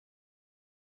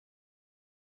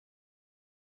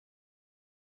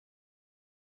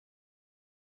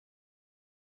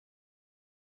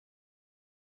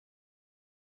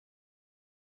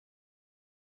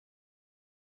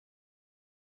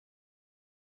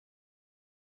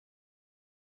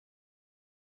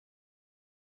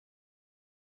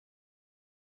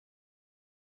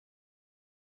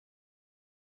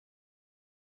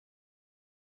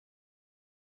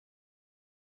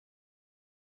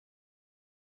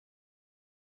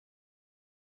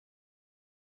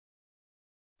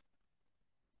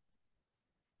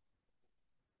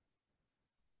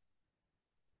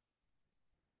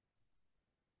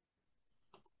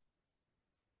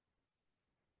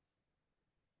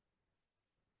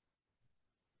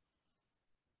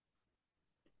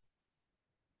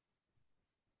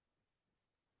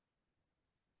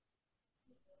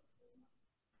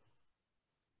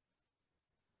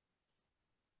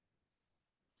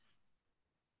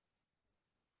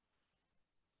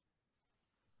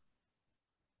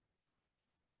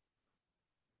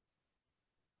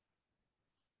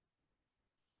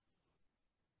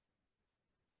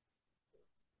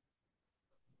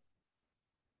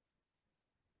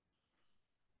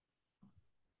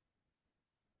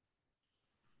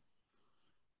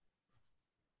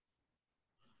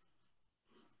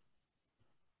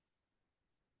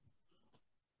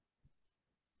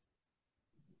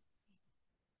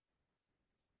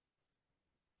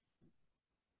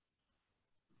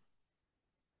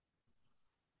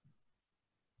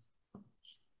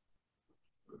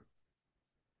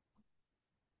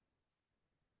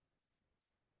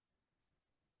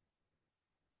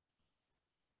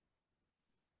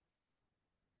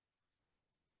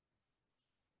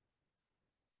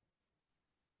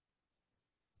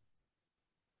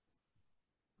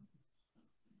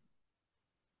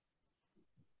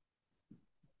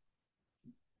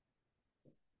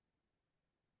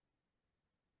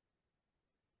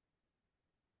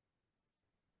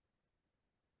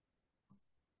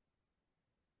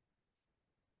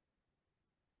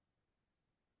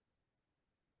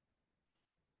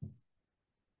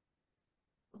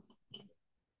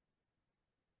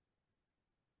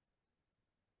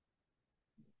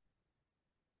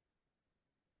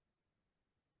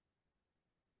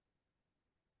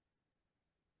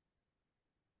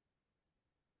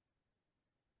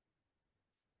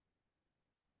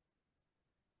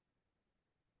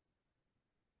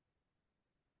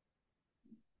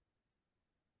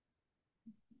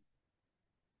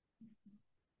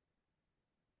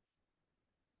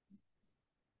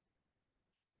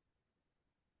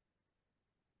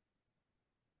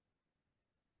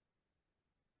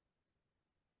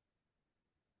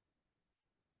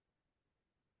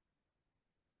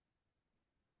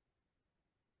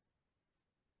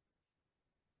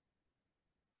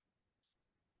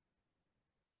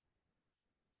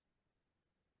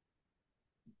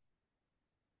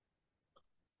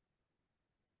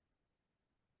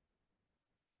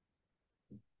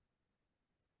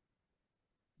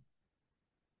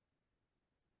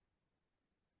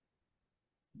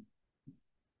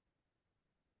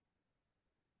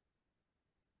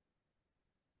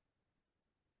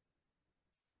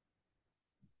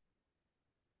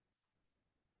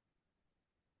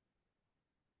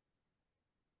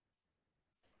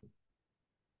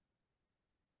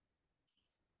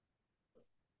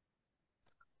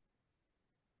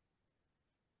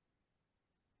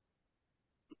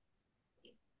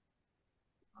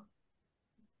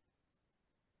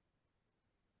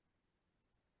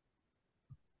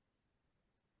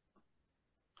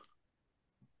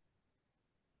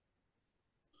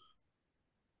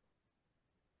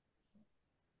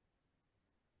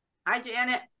Hi,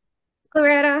 Janet.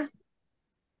 Loretta.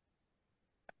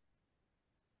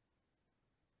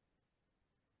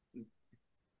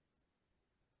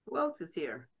 Who else is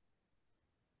here?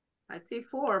 I see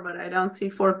four, but I don't see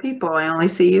four people. I only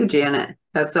see you, Janet.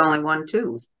 That's the only one,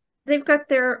 too. They've got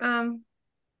their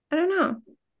I don't know,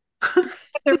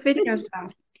 their video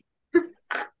stuff.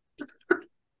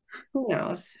 Who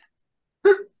knows?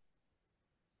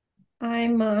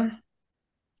 I'm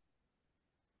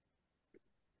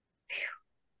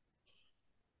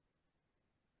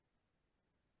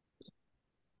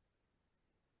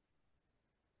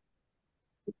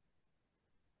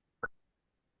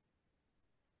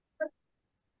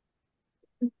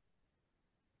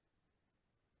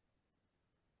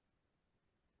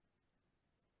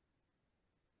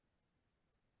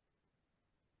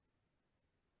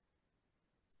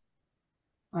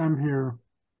I'm here.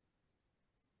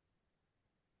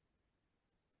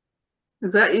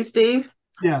 Is that you, Steve?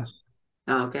 Yes.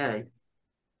 Okay.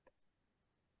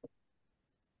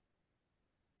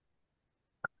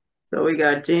 So we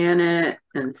got Janet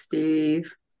and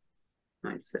Steve,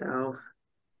 myself.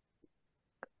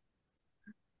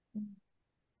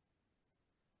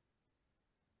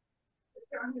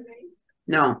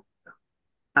 No,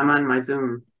 I'm on my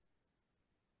Zoom.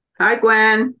 Hi,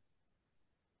 Gwen.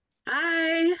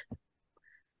 Hi.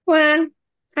 Gwen.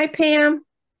 Hi, Pam.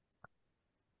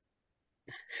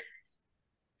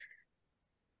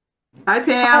 Hi,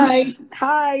 Pam. Hi,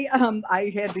 hi.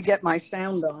 I had to get my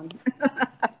sound on.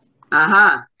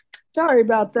 Uh-huh. Sorry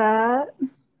about that.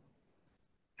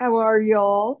 How are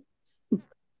y'all?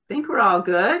 Think we're all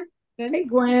good. Hey,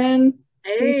 Gwen.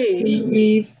 Hey, Hey,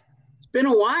 Steve. it's been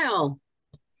a while.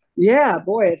 Yeah,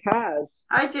 boy, it has.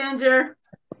 Hi, Ginger.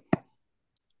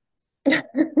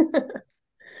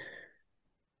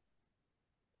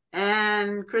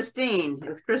 And Christine.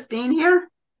 Is Christine here?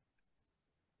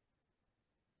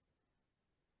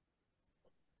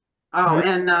 Oh,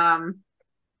 and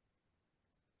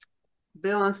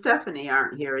Bill and Stephanie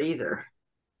aren't here either.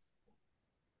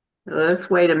 Let's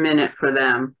wait a minute for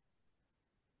them.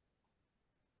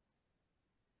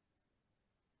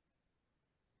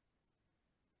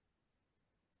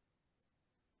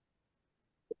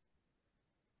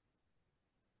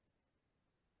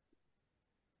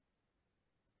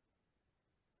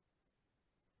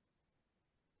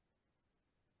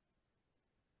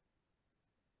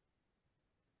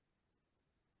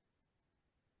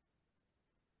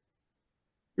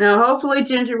 Now, hopefully,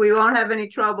 Ginger, we won't have any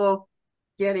trouble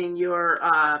getting your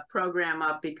program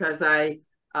up because I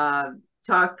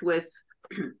talked with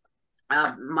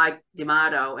Mike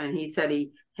D'Amato and he said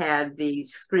he had the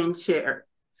screen share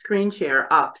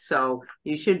up. So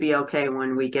you should be okay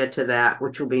when we get to that,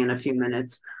 which will be in a few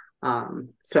minutes.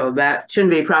 So that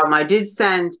shouldn't be a problem. I did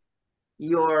send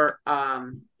your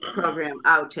program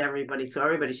out to everybody, so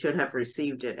everybody should have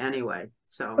received it anyway.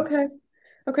 So Okay.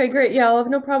 Okay, great. Yeah, I'll have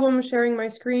no problem sharing my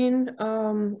screen.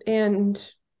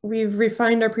 And we've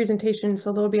refined our presentation,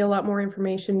 so there'll be a lot more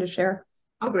information to share.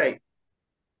 oh, great.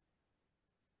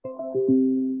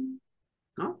 Oh,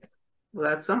 well,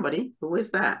 that's somebody. Who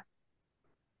is that?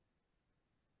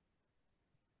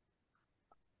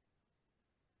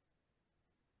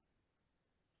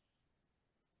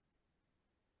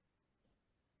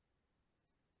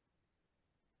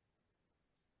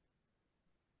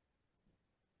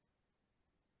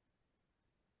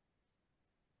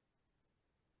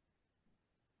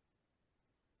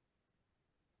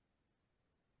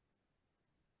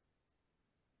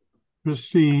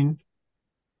 Christine.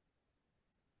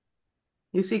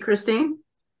 You see Christine?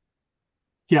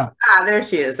 Yeah. Ah, there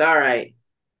she is. All right.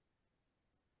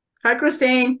 Hi,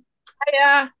 Christine.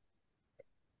 Yeah.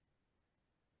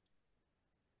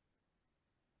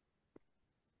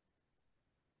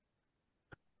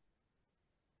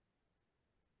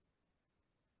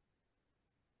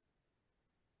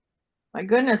 My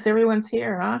goodness, everyone's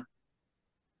here, huh?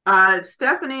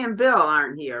 Stephanie and Bill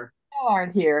aren't here, All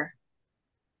aren't here.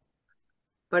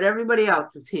 but everybody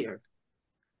else is here.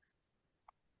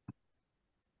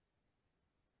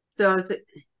 So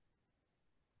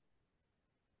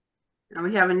and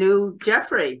we have a new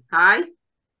Jeffrey. Hi.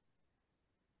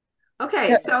 Okay,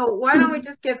 Yep. so why don't we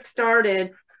just get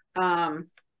started?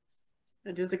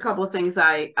 There's a couple of things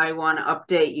I want to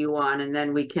update you on, and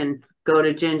then we can go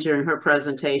to Ginger and her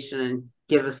presentation and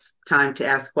give us time to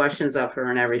ask questions of her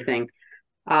and everything.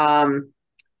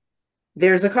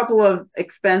 There's a couple of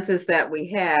expenses that we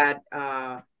had,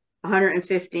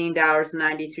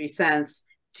 $115.93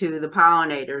 to the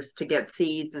pollinators to get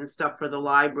seeds and stuff for the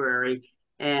library,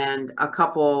 and a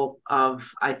couple of,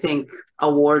 I think,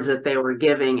 awards that they were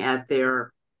giving at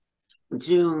their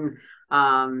June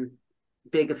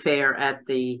big affair at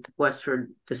the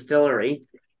Westford Distillery.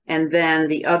 And then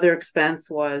the other expense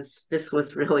was, this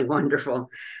was really wonderful,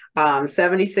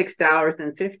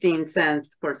 $76.15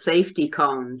 for safety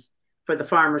cones for the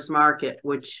farmers market,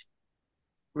 which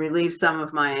relieved some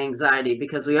of my anxiety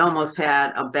because we almost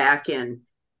had a back-in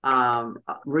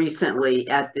recently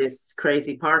at this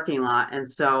crazy parking lot. And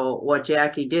so what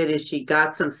Jackie did is she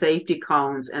got some safety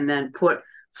cones and then put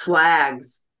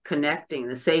flags connecting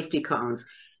the safety cones.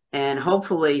 And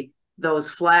hopefully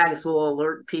those flags will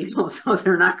alert people so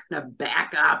they're not going to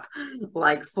back up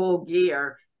like full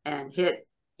gear and hit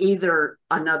either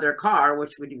another car,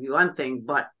 which would be one thing,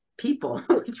 but people,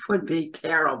 which would be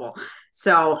terrible.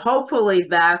 So hopefully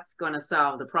that's going to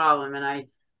solve the problem. And I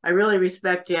really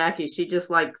respect Jackie.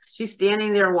 She's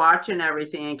standing there watching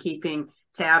everything and keeping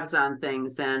tabs on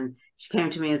things. And she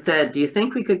came to me and said, do you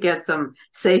think we could get some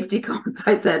safety cones?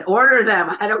 I said, order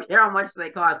them. I don't care how much they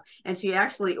cost. And she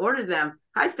actually ordered them.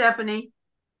 Hi, Stephanie.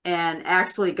 And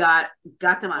actually got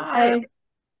them on sale.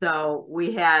 So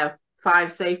we have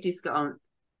 5 safety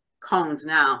cones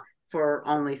now for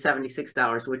only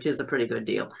 $76, which is a pretty good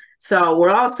deal. So we're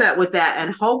all set with that.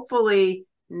 And hopefully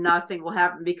nothing will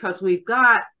happen because we've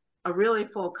got a really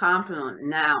full complement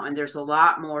now. And there's a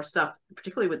lot more stuff,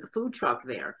 particularly with the food truck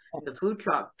there. The food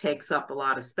truck takes up a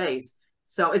lot of space.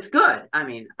 So it's good. I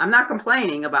mean, I'm not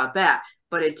complaining about that,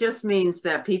 but it just means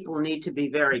that people need to be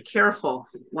very careful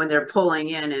when they're pulling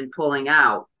in and pulling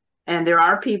out. And there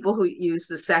are people who use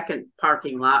the second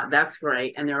parking lot. That's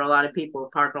great. And there are a lot of people who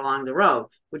park along the road,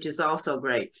 which is also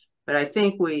great. But I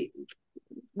think we're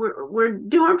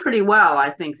doing pretty well, I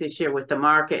think, this year with the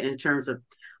market in terms of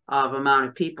amount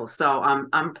of people. So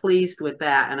I'm pleased with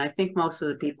that. And I think most of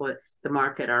the people at the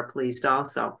market are pleased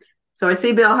also. So I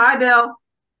see Bill. Hi, Bill.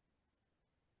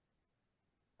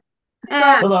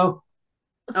 Hello.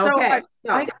 Okay.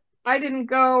 I didn't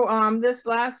go this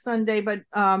last Sunday, but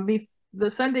the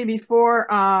Sunday before,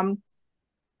 I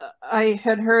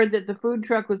had heard that the food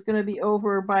truck was going to be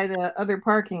over by the other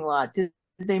parking lot. Did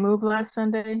they move last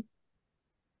Sunday?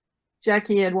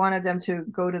 Jackie had wanted them to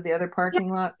go to the other parking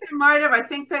lot. They might have. I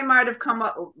think they might have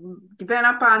been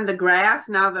up on the grass.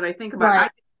 Now that I think about it, I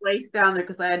just raced down there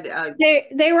because I had.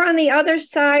 They were on the other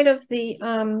side of the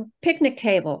picnic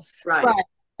tables. Right.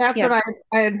 That's what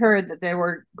I had heard, that they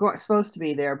were supposed to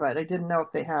be there, but I didn't know if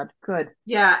they had. Good.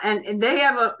 Yeah, and they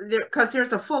have because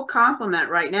there's a full complement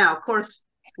right now. Of course,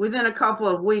 within a couple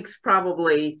of weeks,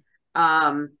 probably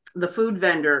the food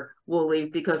vendor will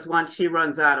leave because once she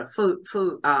runs out of fruit,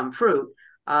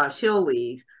 she'll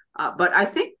leave. But I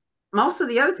think most of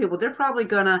the other people, they're probably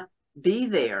gonna be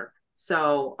there.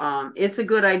 So it's a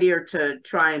good idea to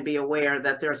try and be aware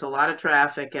that there's a lot of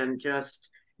traffic and just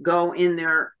go in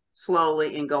there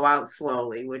slowly and go out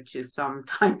slowly, which is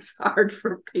sometimes hard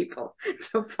for people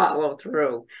to follow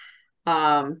through.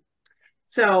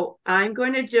 So I'm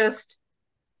going to just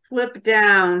flip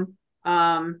down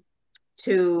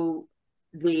to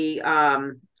the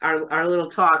our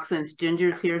little talk. Since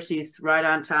Ginger's here, she's right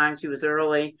on time. She was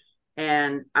early,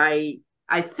 and I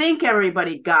think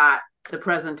everybody got the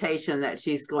presentation that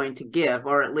she's going to give,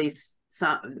 or at least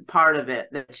some part of it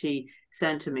that she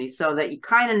sent to me, so that you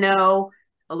kind of know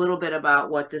a little bit about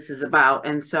what this is about.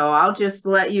 And so I'll just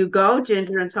let you go,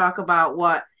 Ginger, and talk about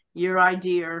what your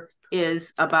idea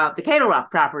is about the Kettle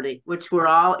Rock property, which we're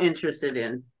all interested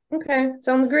in. Okay,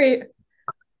 sounds great.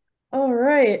 All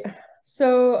right.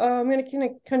 So I'm going to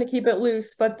kind of keep it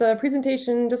loose, but the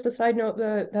presentation, just a side note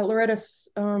that Loretta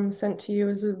sent to you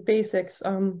is the basics.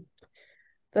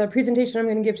 The presentation I'm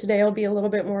going to give today will be a little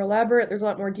bit more elaborate. There's a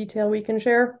lot more detail we can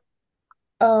share.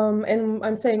 And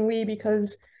I'm saying we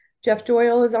because Jeff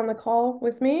Doyle is on the call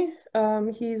with me.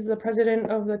 He's the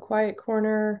president of the Quiet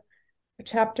Corner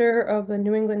chapter of the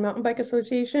New England Mountain Bike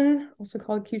Association, also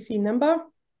called QC NEMBA.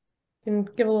 You can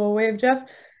give a little wave, Jeff.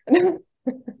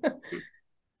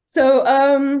 So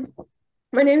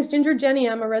my name is Ginger Jenny.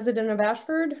 I'm a resident of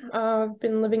Ashford. I've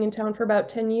been living in town for about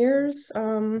 10 years.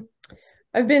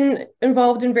 I've been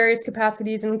involved in various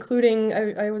capacities, including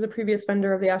I was a previous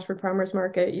vendor of the Ashford Farmers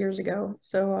Market years ago.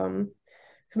 So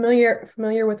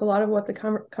familiar with a lot of what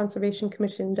the Conservation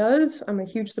Commission does. I'm a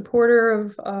huge supporter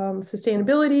of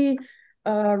sustainability,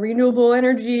 renewable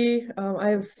energy. I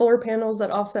have solar panels that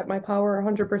offset my power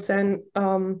 100%.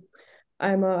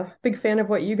 I'm a big fan of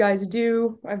what you guys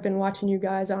do. I've been watching you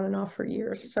guys on and off for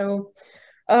years. So,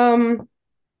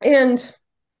 and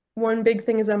one big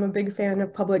thing is I'm a big fan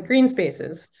of public green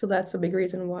spaces. So that's a big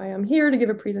reason why I'm here to give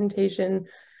a presentation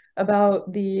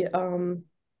about the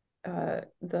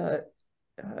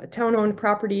town-owned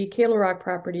property, Kettle Rock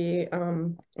property,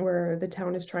 where the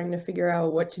town is trying to figure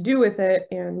out what to do with it.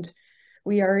 And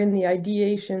we are in the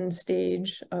ideation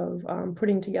stage of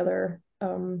putting together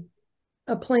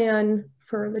a plan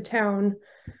for the town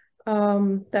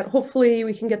that hopefully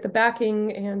we can get the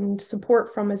backing and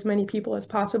support from as many people as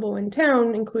possible in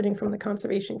town, including from the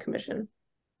Conservation Commission.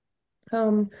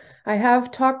 I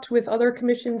have talked with other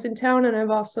commissions in town, and I've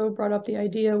also brought up the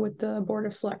idea with the Board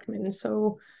of Selectmen.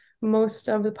 So most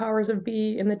of the powers of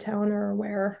be in the town are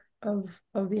aware of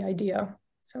the idea.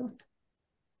 So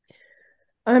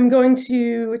I'm going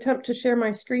to attempt to share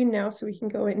my screen now so we can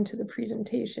go into the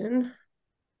presentation.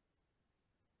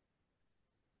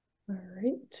 All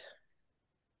right.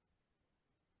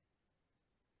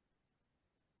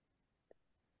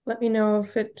 Let me know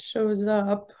if it shows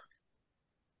up.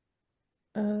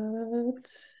 We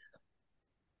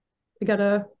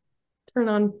gotta turn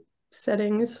on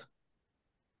settings.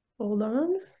 Hold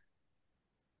on.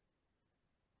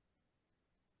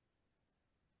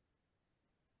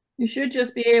 You should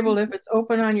just be able, if it's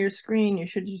open on your screen, you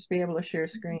should just be able to share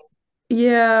screen.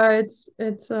 Yeah, it's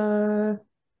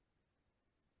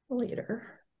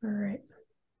later. All right.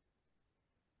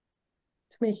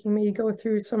 It's making me go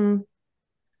through some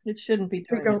It shouldn't be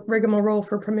doing it. rigmarole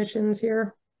for permissions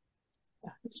here.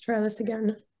 Let's try this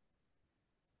again.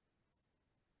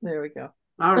 There we go.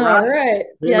 All All right. right.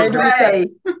 Yeah, I had to Hooray.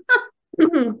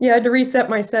 reset. Yeah, I had to reset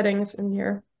my settings in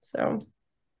here. So,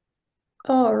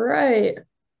 all right.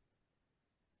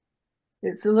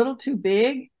 It's a little too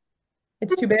big,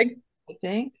 It's too big. I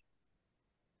think.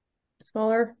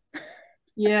 Smaller.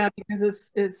 Yeah,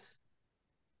 because it's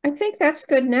I think that's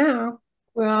good now.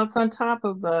 well, it's on top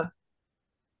of the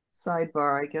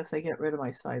sidebar. I guess I get rid of my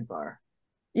sidebar.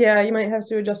 Yeah, you might have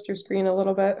to adjust your screen a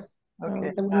little bit.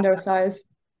 Okay. The window size.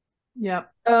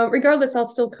 Yep. Regardless, I'll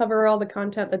still cover all the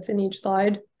content that's in each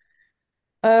slide.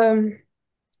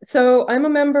 So I'm a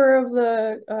member of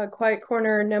the Quiet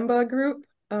Corner NEMBA group.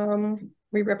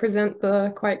 We represent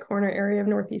the Quiet Corner area of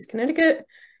Northeast Connecticut.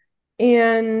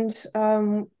 And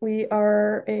we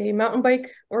are a mountain bike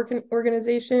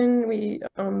organization. We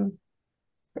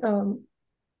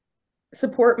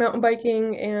support mountain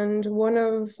biking, and one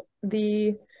of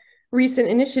the recent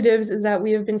initiatives is that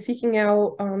we have been seeking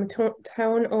out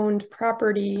town-owned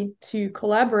property to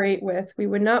collaborate with. We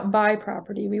would not buy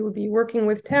property. We would be working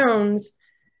with towns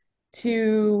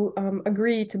to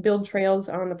agree to build trails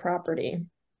on the property.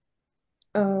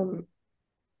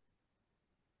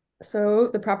 So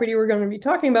the property we're going to be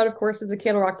talking about, of course, is the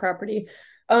Kettle Rock property.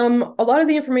 A lot of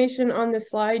the information on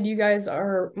this slide you guys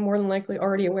are more than likely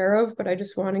already aware of, but I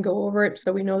just want to go over it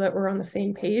so we know that we're on the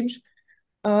same page.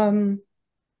 The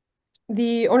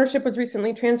ownership was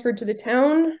recently transferred to the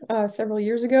town several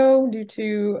years ago due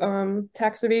to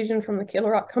tax evasion from the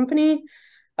Kettle Rock company.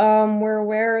 We're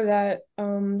aware that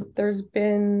there's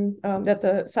been that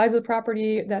the size of the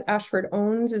property that Ashford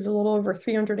owns is a little over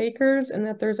 300 acres, and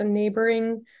that there's a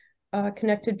neighboring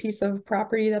connected piece of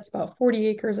property that's about 40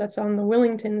 acres that's on the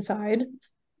Willington side.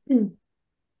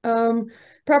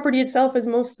 Property itself is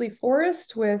mostly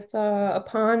forest with a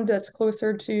pond that's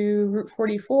closer to Route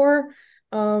 44.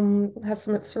 Has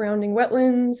some surrounding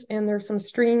wetlands, and there's some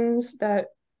streams that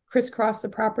crisscross the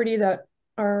property that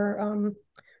are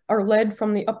led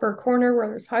from the upper corner where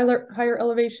there's higher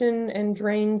elevation and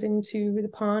drains into the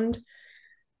pond.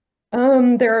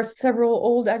 There are several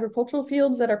old agricultural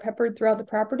fields that are peppered throughout the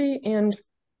property, and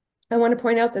I want to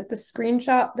point out that the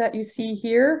screenshot that you see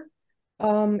here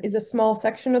is a small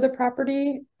section of the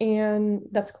property, and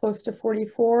that's close to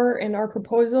 44, and our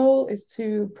proposal is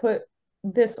to put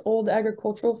this old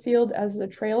agricultural field as a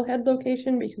trailhead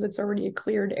location because it's already a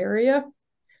cleared area.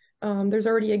 There's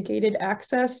already a gated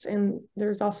access, and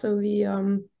there's also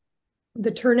the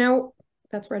turnout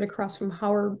that's right across from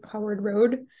Howard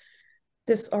Road.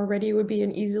 This already would be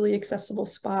an easily accessible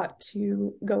spot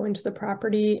to go into the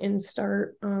property and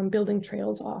start building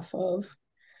trails off of.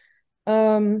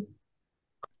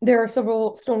 There are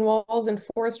several stone walls and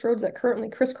forest roads that currently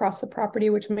crisscross the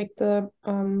property, which make the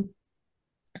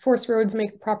forest roads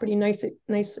make the property nice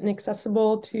and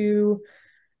accessible to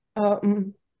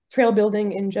trail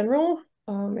building in general.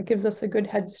 It gives us a good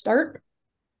head start.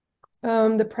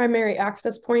 The primary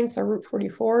access points are Route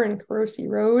 44 and Carosi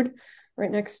Road, right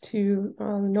next to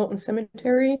the Knowlton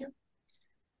Cemetery.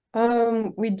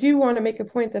 We do want to make a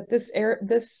point that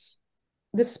this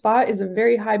spot is a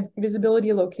very high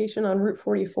visibility location on Route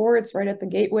 44. It's right at the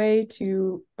gateway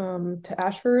to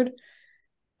Ashford.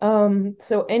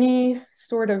 So any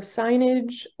sort of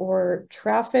signage or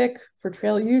traffic for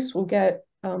trail use will get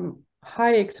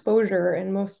high exposure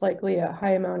and most likely a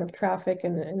high amount of traffic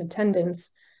and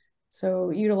attendance. So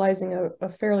utilizing a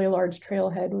fairly large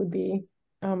trailhead would be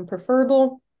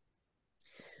preferable.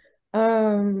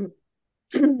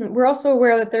 We're also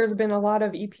aware that there's been a lot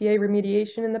of EPA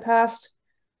remediation in the past.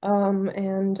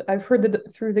 And I've heard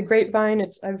that through the grapevine,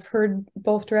 I've heard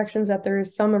both directions that there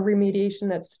is some remediation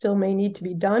that still may need to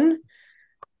be done.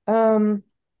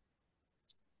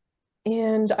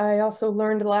 And I also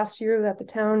learned last year that the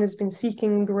town has been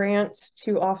seeking grants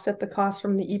to offset the costs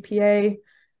from the EPA,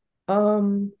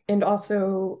 and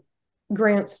also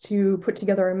grants to put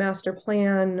together a master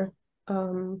plan,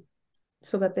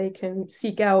 so that they can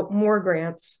seek out more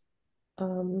grants,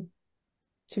 to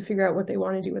figure out what they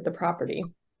want to do with the property.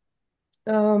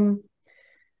 The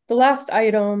last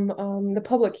item, the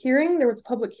public hearing. There was a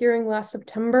public hearing last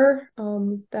September,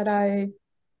 that I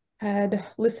had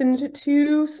listened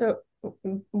to,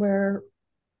 where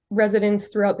residents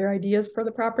threw out their ideas for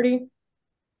the property.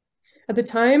 At the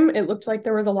time, it looked like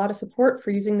there was a lot of support for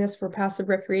using this for passive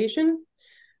recreation,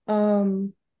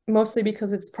 mostly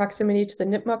because its proximity to the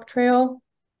Nipmuc Trail,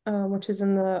 which is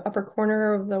in the upper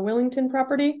corner of the Willington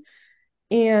property.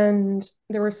 And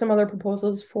there were some other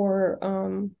proposals for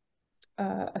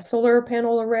a solar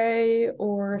panel array,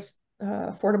 or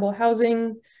affordable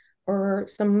housing, or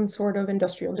some sort of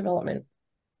industrial development.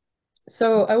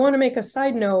 So I want to make a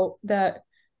side note that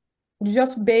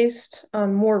just based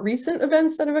on more recent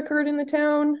events that have occurred in the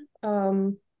town,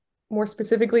 more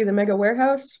specifically the mega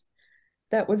warehouse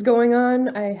that was going on,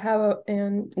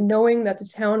 and knowing that the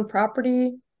town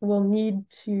property will need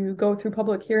to go through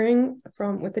public hearing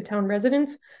with the town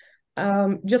residents,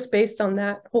 just based on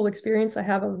that whole experience, I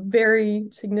have a very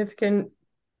significant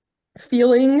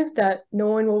feeling that no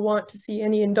one will want to see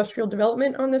any industrial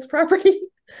development on this property.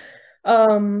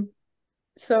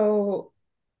 So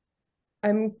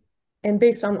and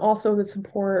based on also the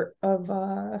support of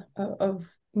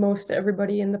most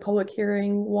everybody in the public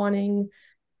hearing wanting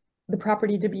the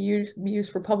property to be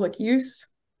used for public use,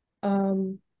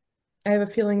 I have a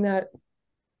feeling that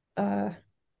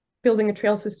building a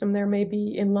trail system there may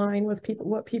be in line with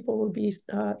what people would be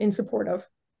in support of.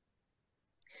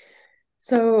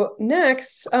 So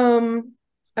next, I'm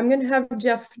going to have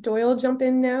Jeff Doyle jump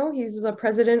in now. He's the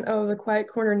president of the Quiet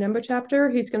Corner NEMBA chapter.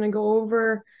 He's going to go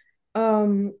over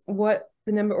what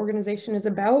the NEMBA organization is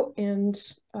about, and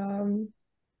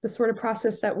the sort of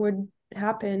process that would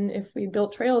happen if we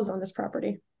built trails on this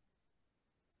property.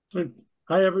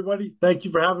 Hi, everybody. Thank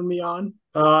you for having me on.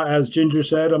 As Ginger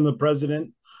said, I'm the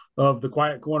president of the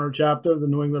Quiet Corner chapter of the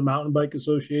New England Mountain Bike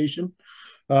Association.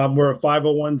 We're a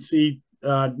 501c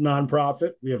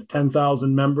nonprofit. We have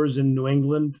 10,000 members in New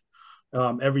England,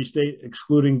 every state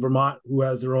excluding Vermont, who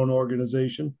has their own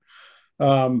organization.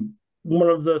 One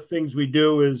of the things we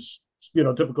do is,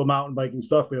 typical mountain biking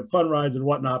stuff. We have fun rides and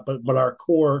whatnot, but our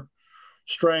core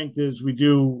strength is we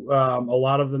do a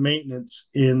lot of the maintenance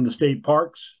in the state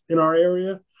parks in our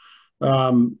area,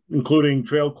 including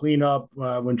trail cleanup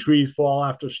when trees fall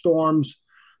after storms.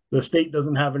 The state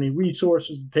doesn't have any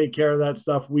resources to take care of that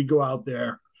stuff. We go out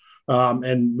there,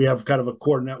 and we have kind of a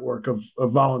core network of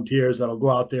volunteers that'll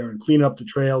go out there and clean up the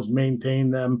trails,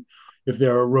 maintain them. If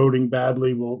they're eroding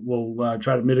badly, we'll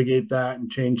try to mitigate that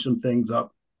and change some things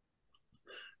up.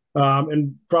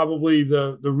 And probably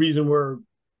the reason we're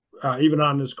even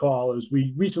on this call is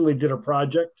we recently did a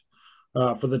project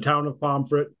for the town of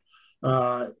Pomfret.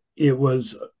 It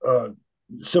was a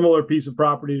similar piece of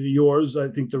property to yours. I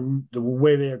think the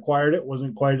way they acquired it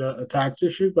wasn't quite a tax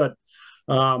issue, but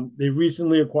they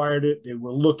recently acquired it. They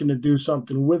were looking to do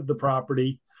something with the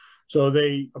property. So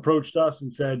they approached us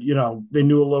and said, they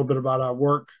knew a little bit about our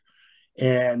work,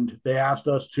 and they asked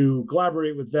us to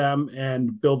collaborate with them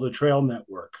and build a trail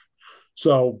network.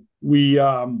 So we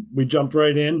jumped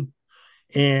right in,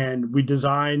 and we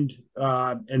designed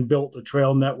and built a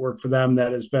trail network for them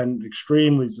that has been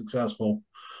extremely successful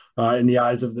in the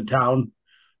eyes of the town.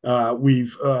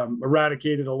 We've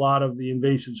eradicated a lot of the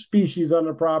invasive species on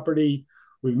the property.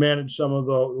 We've managed some of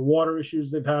the water issues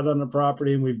they've had on the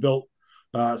property, and we've built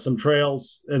some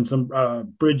trails and some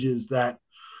bridges that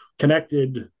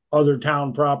connected other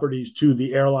town properties to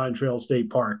the Airline Trail State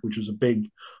Park, which was a big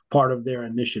part of their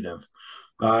initiative.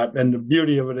 And the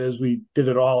beauty of it is we did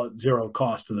it all at zero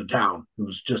cost to the town. It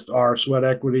was just our sweat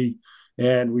equity,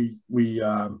 and we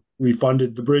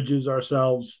funded the bridges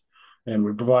ourselves, and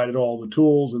we provided all the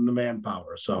tools and the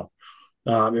manpower. So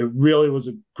it really was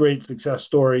a great success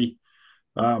story.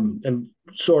 And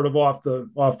sort of off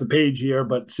the page here,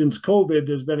 but since COVID,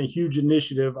 there's been a huge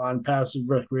initiative on passive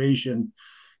recreation,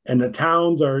 and the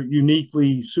towns are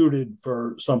uniquely suited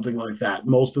for something like that.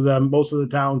 Most of the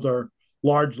towns are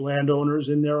large landowners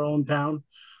in their own town.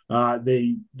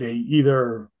 They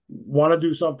either want to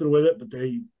do something with it, but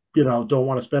they don't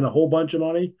want to spend a whole bunch of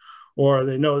money, or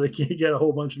they know they can't get a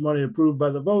whole bunch of money approved by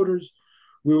the voters,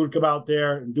 we would come out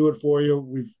there and do it for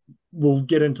you. We'll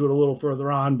get into it a little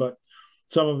further on, but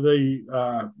some of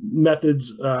the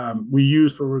methods we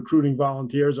use for recruiting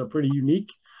volunteers are pretty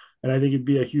unique, and I think it'd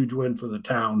be a huge win for the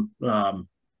town,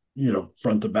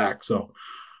 front to back. So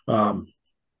I'm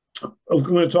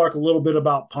going to talk a little bit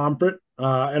about Pomfret,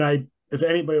 and if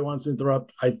anybody wants to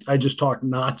interrupt, I just talk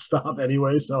nonstop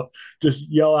anyway, so just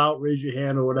yell out, raise your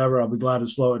hand or whatever. I'll be glad to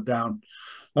slow it down.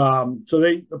 So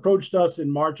they approached us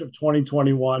in March of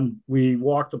 2021. We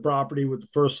walked the property with the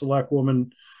first select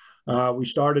woman. We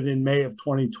started in May of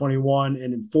 2021,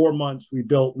 and in 4 months, we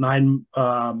built 9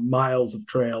 miles of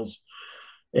trails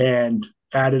and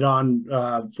added on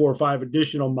 4 or 5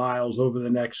 additional miles over the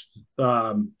next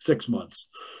 6 months.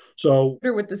 So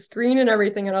with the screen and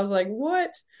everything, and I was like,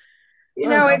 what?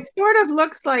 It sort of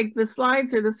looks like the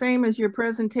slides are the same as your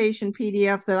presentation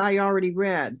PDF that I already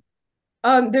read.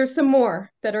 There's some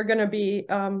more that are going to be,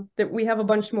 that we have a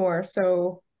bunch more.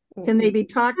 So can they be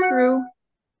talked through?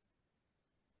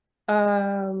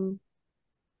 No,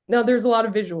 there's a lot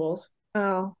of visuals.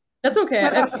 Oh, that's okay.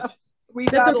 That's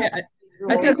okay.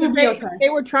 I think we'll be okay. They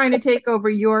were trying to take over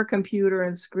your computer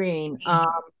and screen.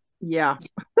 Yeah.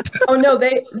 Oh no,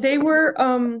 they were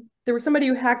there was somebody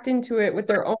who hacked into it with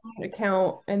their own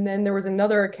account, and then there was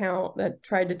another account that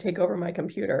tried to take over my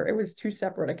computer. It was 2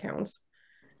 separate accounts.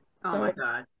 Oh my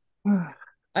God.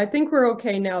 I think we're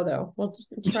okay now, though. We'll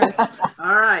try.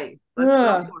 All right.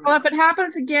 Let's go. Well, if it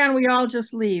happens again, we all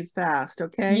just leave fast,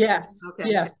 okay? Yes.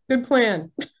 Okay. Yes. Good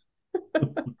plan.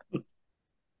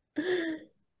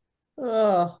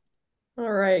 Oh,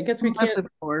 all right. I guess we can't. Of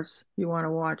course, you want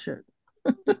to watch it.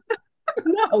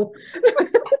 No.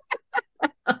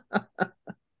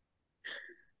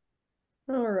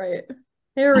 All right.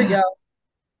 Here we go.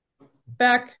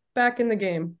 Back in the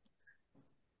game.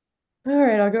 All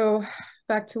right, I'll go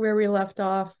back to where we left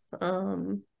off.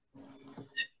 All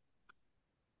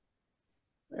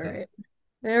right.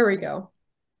 There we go.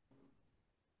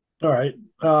 All right.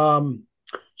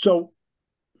 So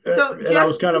Jeff, I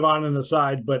was kind of on an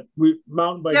aside, but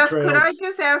mountain bike trails. Could I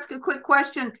just ask a quick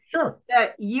question? Sure.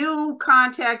 That you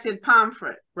contacted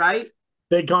Pomfret, right?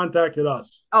 They contacted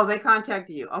us. Oh, they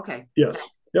contacted you. Okay. Yes. Okay.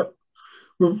 Yep.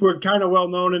 We're kind of well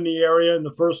known in the area, and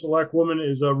the first select woman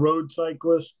is a road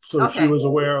cyclist, so she was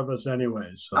aware of us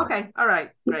anyways. So. Okay. All right.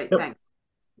 Great. Yep. Thanks.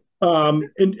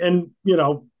 And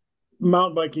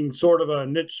mountain biking sort of a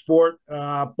niche sport,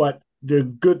 but the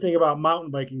good thing about mountain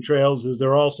biking trails is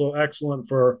they're also excellent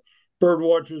for bird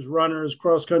watchers, runners,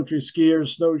 cross-country skiers,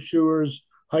 snowshoers,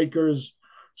 hikers.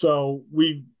 So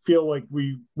we feel like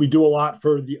we do a lot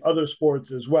for the other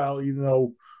sports as well, even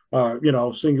though,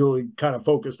 singularly kind of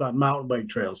focused on mountain bike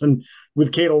trails. And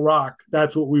with Cadle Rock,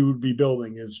 that's what we would be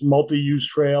building is multi-use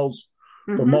trails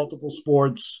for multiple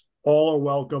sports. All are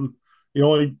welcome. The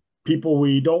only people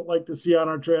we don't like to see on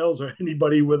our trails are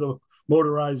anybody with a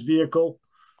motorized vehicle.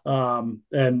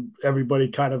 And everybody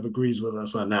kind of agrees with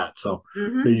us on that. So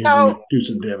they usually do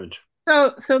some damage.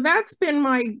 So that's been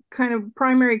my kind of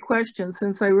primary question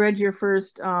since I read your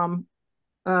first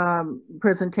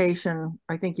presentation.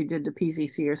 I think you did the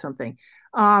PCC or something.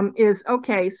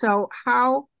 So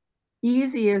how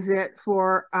easy is it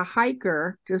for a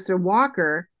hiker, just a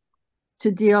walker, to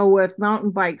deal with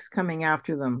mountain bikes coming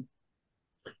after them?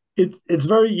 It's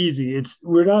very easy.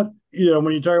 We're not,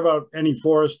 when you talk about any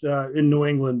forest in New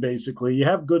England, basically, you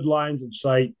have good lines of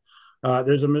sight.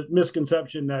 There's a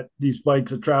misconception that these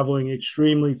bikes are traveling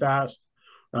extremely fast.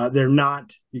 They're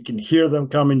not. You can hear them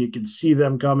coming. You can see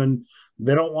them coming.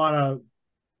 They don't want to.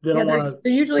 They're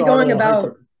usually going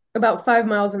about 5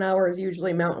 miles an hour is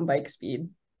usually mountain bike speed.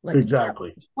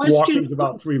 Exactly. Walking's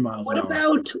about 3 miles an hour. What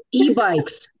about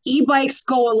e-bikes? E-bikes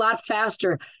go a lot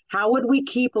faster. How would we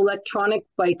keep electronic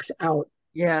bikes out?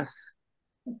 Yes.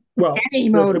 Well,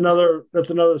 that's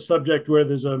another subject where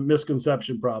there's a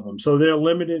misconception problem. So they're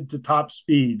limited to top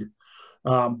speed,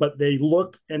 but they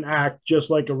look and act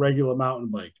just like a regular mountain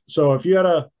bike. So if you had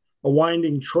a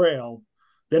winding trail,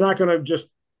 they're not going to just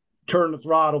turn the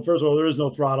throttle. First of all, there is no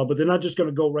throttle, but they're not just going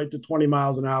to go right to 20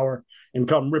 miles an hour and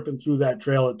come ripping through that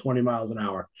trail at 20 miles an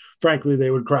hour. Frankly,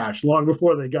 they would crash long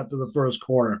before they got to the first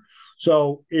corner.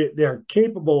 So they're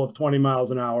capable of 20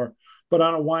 miles an hour, but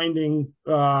on a winding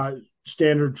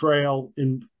standard trail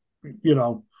in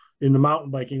the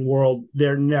mountain biking world,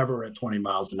 they're never at 20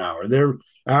 miles an hour. They're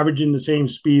averaging the same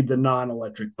speed the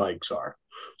non-electric bikes are.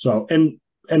 So, and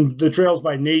the trails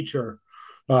by nature,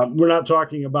 we're not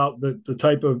talking about the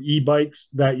type of e-bikes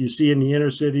that you see in the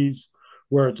inner cities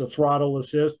where it's a throttle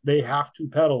assist. They have to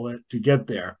pedal it to get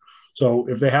there. So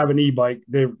if they have an e-bike,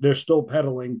 they're still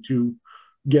pedaling to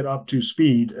get up to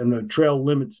speed, and the trail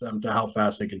limits them to how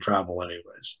fast they can travel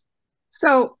anyways.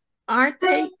 So aren't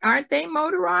they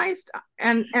motorized?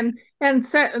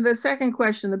 The second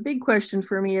question, the big question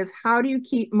for me is, how do you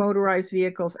keep motorized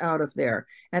vehicles out of there,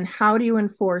 and how do you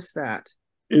enforce that?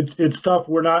 It's tough.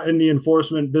 We're not in the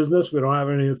enforcement business. We don't have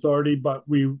any authority, but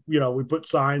we put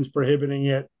signs prohibiting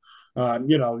it.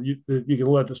 You can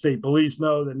let the state police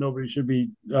know that nobody should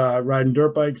be riding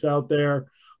dirt bikes out there.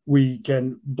 We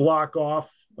can block off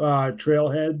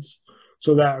trailheads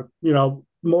so that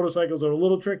motorcycles are a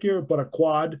little trickier, but a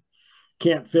quad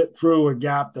can't fit through a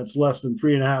gap that's less than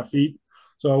 3.5 feet.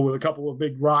 So with a couple of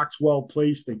big rocks well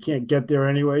placed, they can't get there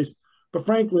anyways. But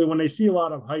frankly, when they see a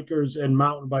lot of hikers and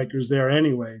mountain bikers there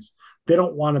anyways, they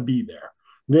don't want to be there.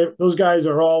 Those guys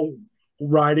are all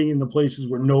riding in the places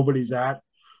where nobody's at,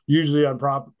 usually on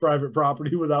private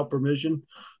property without permission.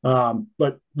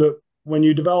 But when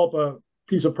you develop a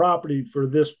piece of property for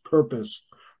this purpose,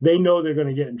 they know they're going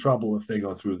to get in trouble if they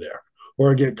go through there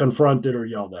or get confronted or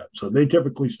yelled at. So they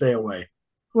typically stay away.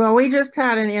 Well, we just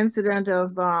had an incident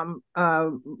of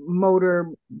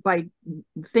motorbike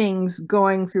things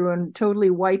going through and totally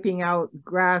wiping out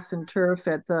grass and turf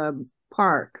at the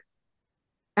park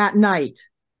at night.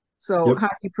 So Yep. how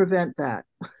do you prevent that?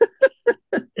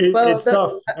 It's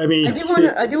tough. I mean,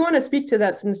 I do want to speak to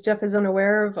that, since Jeff is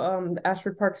unaware of the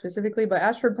Ashford Park specifically, but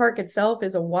Ashford Park itself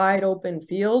is a wide open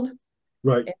field.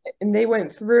 Right. And they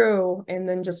went through and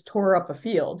then just tore up a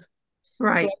field.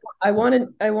 Right. So I want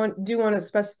to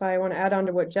specify, I want to add on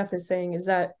to what Jeff is saying, is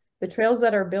that the trails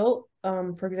that are built,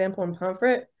 for example, in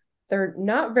Pomfret, they're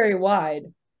not very wide.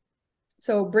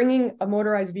 So bringing a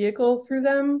motorized vehicle through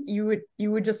them, you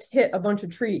would just hit a bunch of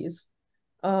trees,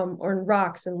 or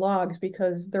rocks and logs,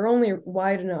 because they're only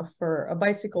wide enough for a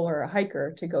bicycle or a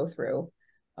hiker to go through.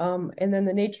 And then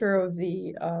the nature of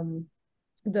the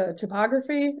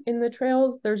topography in the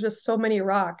trails, there's just so many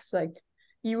rocks. Like,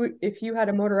 if you had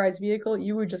a motorized vehicle,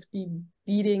 you would just be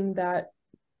beating that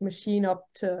machine up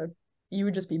you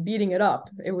would just be beating it up.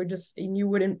 It would just, and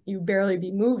you barely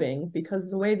be moving, because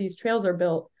the way these trails are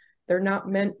built, they're not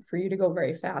meant for you to go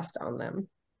very fast on them.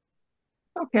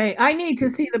 Okay, I need to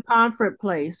see the Pomfret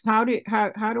place.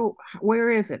 Where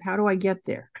is it? How do I get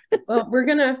there? Well, we're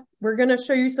gonna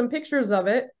show you some pictures of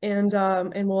it, and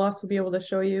we'll also be able to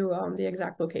show you the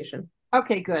exact location.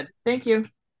 Okay, good. Thank you.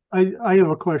 I have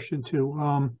a question too.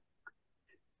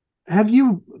 Have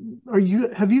you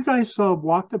guys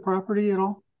walked the property at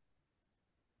all?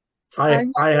 I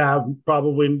have,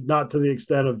 probably not to the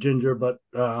extent of Ginger, but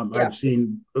I've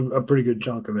seen a pretty good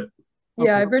chunk of it.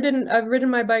 Yeah, Okay. I've ridden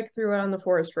my bike through it on the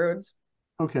forest roads.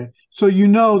 Okay, so you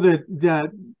know that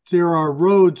there are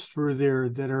roads through there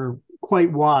that are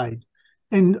quite wide,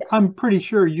 and I'm pretty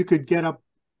sure you could get up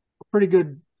pretty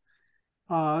good,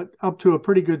 up to a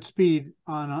pretty good speed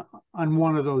on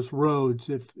one of those roads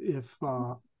if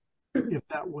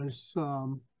that was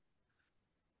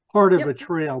part of a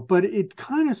trail. But it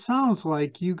kind of sounds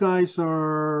like you guys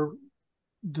are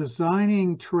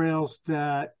designing trails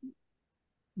that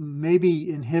maybe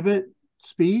inhibit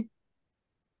speed.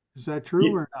 Is that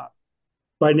true or not?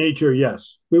 By nature,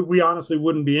 yes. We honestly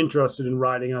wouldn't be interested in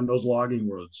riding on those logging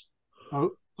roads.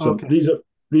 Oh, So okay.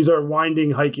 these are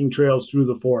winding hiking trails through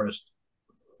the forest.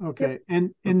 Okay.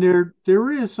 And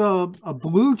there is a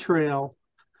blue trail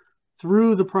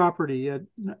through the property,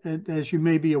 as you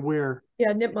may be aware.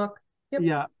 Yeah, Nipmuc. Yep.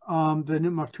 Yeah, the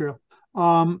Nipmuc Trail.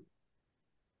 I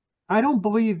don't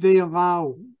believe they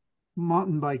allow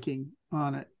mountain biking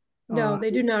on it. No,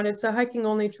 they do not. It's a hiking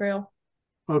only trail.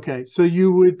 Okay, so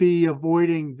you would be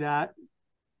avoiding that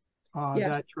Yes.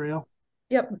 that trail?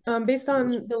 Yep. Based on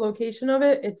the location of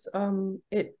it,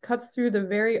 it cuts through the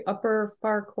very upper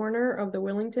far corner of the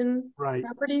Willington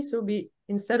property. So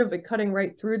instead of it cutting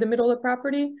right through the middle of the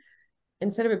property,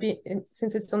 instead of it being,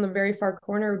 since it's on the very far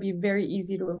corner, it would be very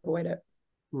easy to avoid it.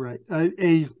 Right.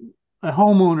 A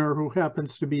homeowner who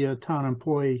happens to be a town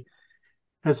employee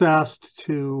has asked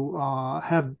to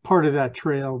have part of that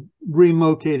trail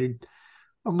relocated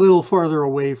a little farther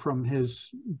away from his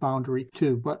boundary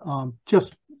too, but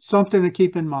just something to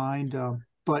keep in mind.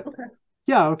 But okay.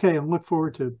 Yeah, okay, and look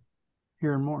forward to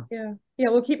hearing more. Yeah,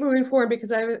 we'll keep moving forward,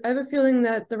 because I have a feeling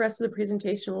that the rest of the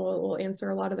presentation will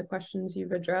answer a lot of the questions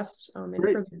you've addressed in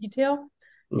further detail.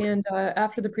 Okay. And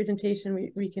after the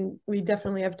presentation, we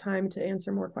definitely have time to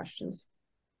answer more questions.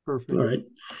 Perfect. All right.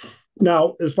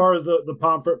 Now, as far as the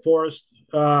Pomfret Forest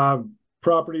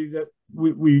property that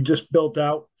we just built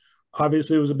out,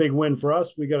 obviously it was a big win for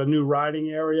us. We got a new riding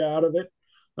area out of it.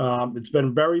 It's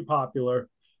been very popular.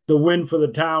 The win for the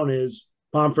town is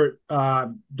Pomfret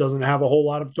doesn't have a whole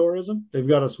lot of tourism. They've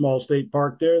got a small state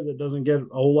park there that doesn't get a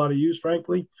whole lot of use,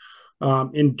 frankly.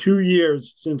 In 2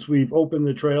 years since we've opened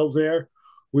the trails there,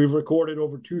 We've recorded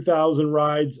over 2,000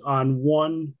 rides on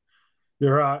one.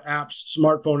 There are apps,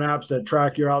 smartphone apps that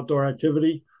track your outdoor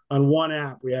activity. On one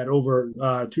app, we had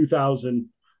over 2,000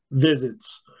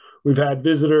 visits. We've had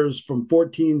visitors from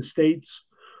 14 states.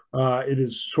 It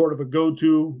is sort of a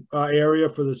go-to area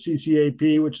for the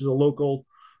CCAP, which is a local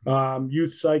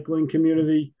youth cycling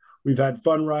community. We've had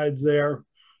fun rides there.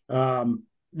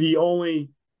 The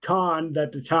only con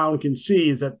that the town can see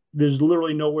is that there's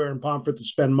literally nowhere in Pomfret to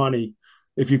spend money.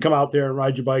 If you come out there and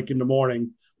ride your bike in the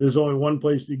morning, there's only one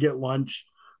place to get lunch.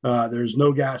 There's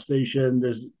no gas station.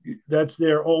 That's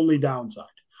their only downside.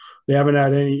 They haven't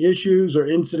had any issues or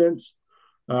incidents.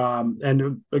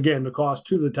 And again, the cost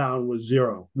to the town was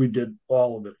zero. We did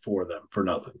all of it for them for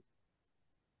nothing.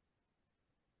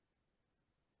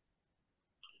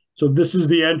 So this is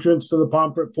the entrance to the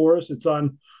Pomfret Forest. It's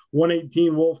on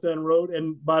 118 Wolf Den Road.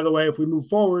 And by the way, if we move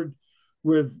forward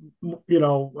with,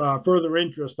 further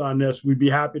interest on this, we'd be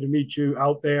happy to meet you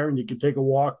out there and you can take a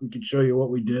walk. We can show you what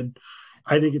we did.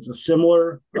 I think it's a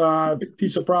similar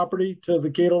piece of property to the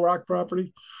Cadle Rock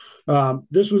property.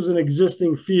 This was an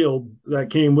existing field that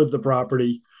came with the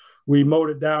property. We mowed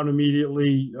it down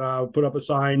immediately, put up a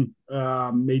sign,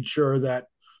 made sure that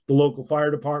the local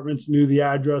fire departments knew the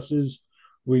addresses.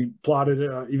 We plotted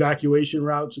evacuation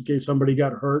routes in case somebody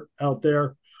got hurt out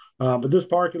there. But this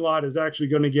parking lot is actually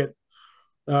going to get,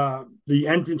 the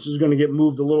entrance is going to get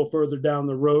moved a little further down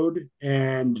the road.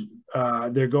 And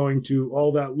they're going to,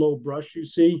 all that low brush you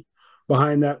see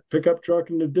behind that pickup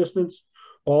truck in the distance,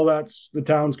 the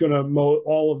town's going to mow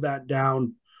all of that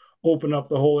down, open up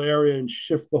the whole area and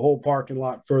shift the whole parking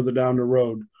lot further down the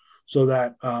road so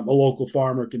that a local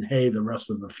farmer can hay the rest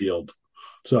of the field.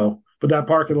 So, but that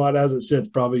parking lot as it sits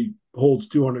probably holds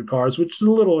 200 cars, which is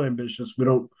a little ambitious. We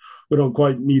don't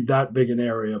quite need that big an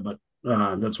area, but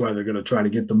that's why they're going to try to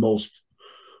get the most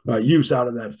use out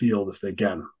of that field if they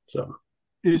can. So,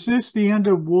 is this the end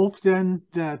of Wolf Den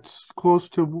that's close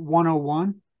to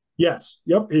 101? Yes.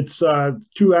 Yep. It's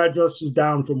 2 addresses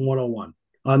down from 101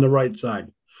 on the right side.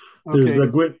 There's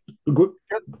Okay.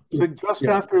 the Just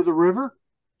after the river?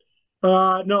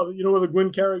 No, you know where the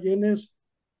Gwyncarrig Inn is?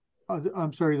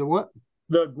 I'm sorry, the what?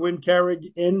 The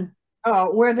Gwyncarrig Inn.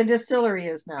 Oh, where the distillery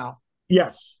is now.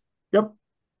 Yes. Yep.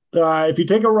 If you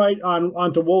take a right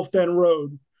onto Wolf Den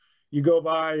Road, you go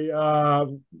by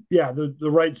the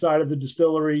right side of the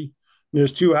distillery.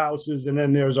 There's 2 houses, and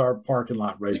then there's our parking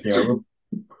lot right there. We're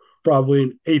probably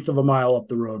an eighth of a mile up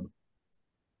the road.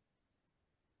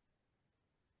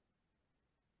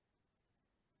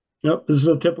 Yep, this is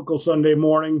a typical Sunday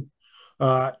morning.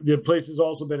 The place has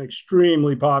also been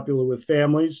extremely popular with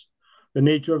families. The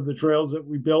nature of the trails that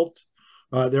we built,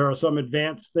 there are some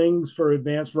advanced things for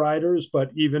advanced riders,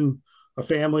 but even a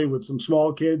family with some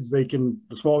small kids, the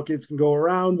small kids can go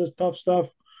around this tough stuff.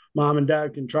 Mom and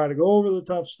dad can try to go over the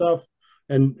tough stuff,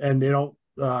 and they don't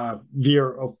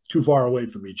veer too far away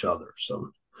from each other.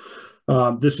 So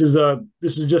this is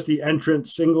just the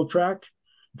entrance single track.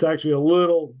 It's actually a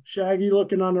little shaggy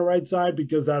looking on the right side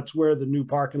because that's where the new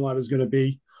parking lot is going to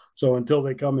be. So until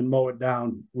they come and mow it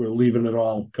down, we're leaving it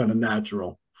all kind of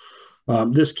natural.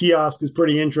 This kiosk is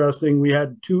pretty interesting. We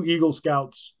had 2 Eagle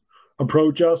Scouts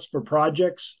approach us for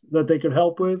projects that they could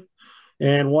help with.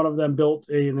 And one of them built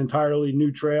an entirely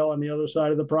new trail on the other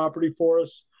side of the property for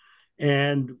us.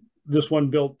 And this one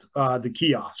built the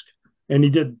kiosk. And he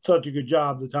did such a good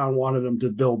job, the town wanted him to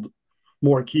build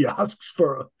more kiosks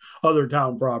for other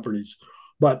town properties.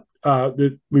 But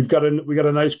we got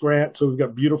a nice grant, so we've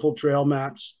got beautiful trail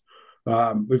maps.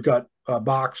 We've got a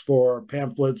box for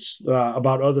pamphlets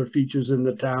about other features in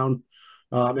the town,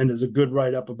 and there's a good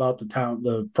write-up about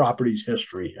the property's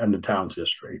history and the town's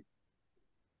history.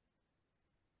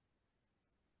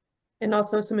 And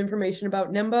also some information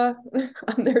about NEMBA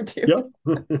on there too.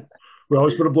 Yep. We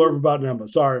always put a blurb about NEMBA.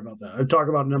 Sorry about that. I talk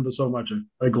about NEMBA so much,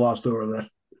 I glossed over that.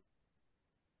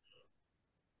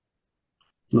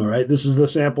 All right, this is the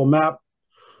sample map.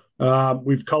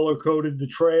 We've color-coded the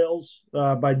trails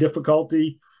by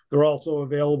difficulty. They're also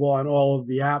available on all of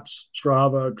the apps,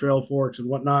 Strava, Trail Forks, and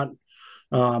whatnot.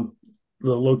 The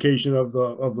location of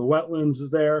the wetlands is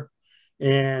there.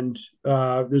 And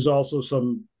there's also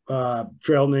some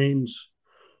trail names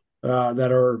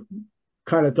that are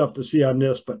kind of tough to see on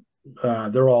this, but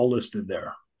they're all listed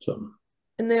there. So,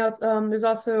 and there's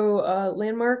also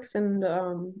landmarks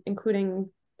and including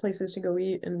places to go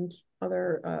eat and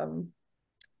other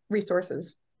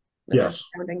resources. Yes,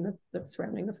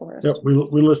 surrounding the forest. Yep,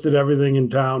 we listed everything in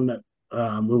town that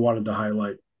we wanted to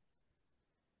highlight.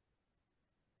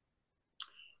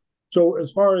 So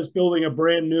as far as building a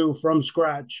brand new from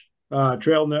scratch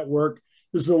trail network,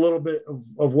 this is a little bit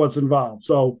of what's involved.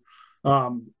 So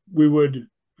We would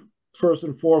first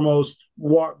and foremost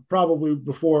walk, probably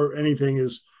before anything,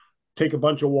 is take a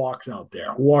bunch of walks out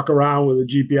there, walk around with a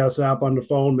GPS app on the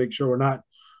phone, make sure we're not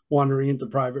wandering into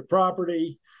private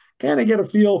property, kind of get a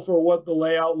feel for what the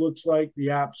layout looks like. The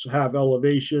apps have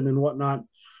elevation and whatnot.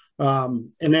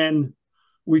 And then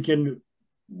we can,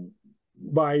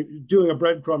 by doing a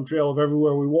breadcrumb trail of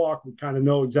everywhere we walk, we kind of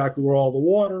know exactly where all the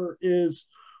water is,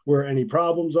 where any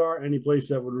problems are, any place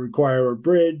that would require a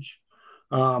bridge.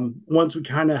 Once we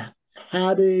kind of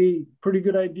had a pretty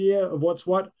good idea of what's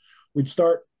what, we'd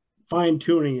start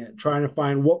fine-tuning it, trying to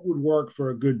find what would work for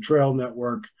a good trail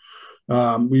network.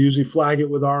 We usually flag it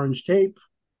with orange tape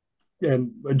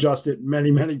and adjust it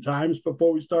many, many times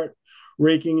before we start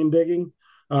raking and digging.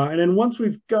 And then once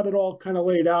we've got it all kind of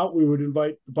laid out, we would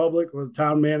invite the public or the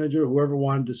town manager, whoever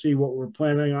wanted to see what we're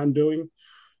planning on doing,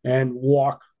 and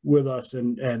walk with us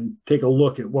and take a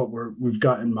look at what we've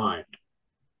got in mind.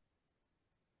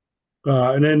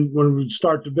 And then when we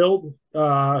start to build,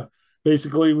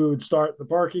 basically we would start the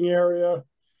parking area.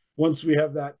 Once we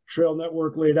have that trail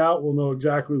network laid out, we'll know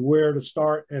exactly where to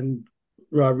start and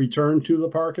return to the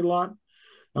parking lot.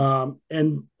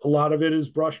 And a lot of it is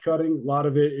brush cutting. A lot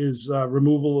of it is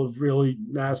removal of really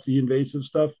nasty invasive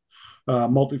stuff.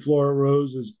 Multiflora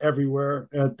rose is everywhere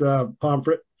at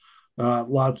Pomfret.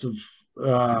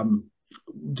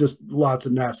 Just lots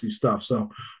of nasty stuff. So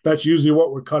that's usually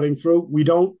what we're cutting through. We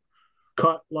don't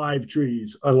cut live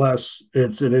trees unless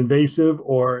it's an invasive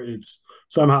or it's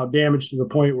somehow damaged to the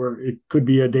point where it could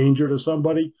be a danger to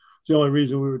somebody. It's the only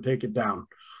reason we would take it down.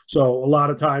 So a lot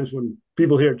of times when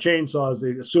people hear chainsaws,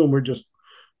 they assume we're just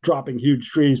dropping huge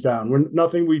trees down.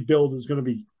 Nothing we build is going to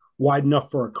be wide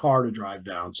enough for a car to drive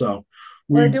down. So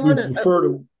we prefer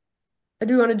to. I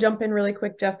do want to jump in really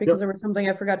quick, Jeff, because there was something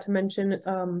I forgot to mention.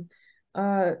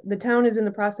 The town is in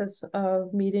the process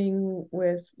of meeting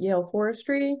with Yale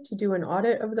Forestry to do an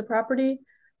audit of the property.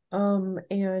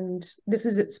 And this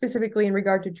is specifically in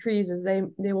regard to trees, as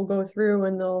they will go through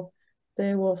and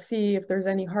they will see if there's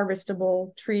any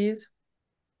harvestable trees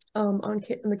on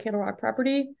the Kettle Rock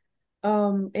property.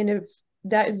 And if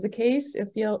that is the case,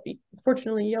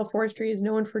 fortunately, Yale Forestry is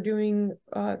known for doing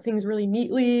things really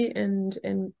neatly, and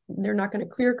they're not going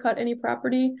to clear cut any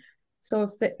property.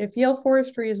 So if Yale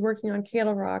Forestry is working on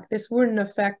Kettle Rock, this wouldn't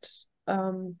affect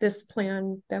this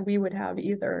plan that we would have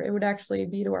either. It would actually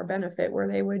be to our benefit, where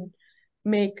they would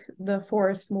make the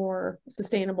forest more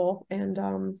sustainable and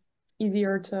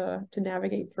easier to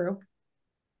navigate through.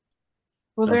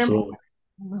 Well, they're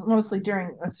mostly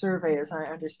during a survey, as I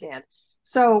understand.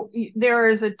 So there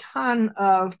is a ton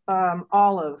of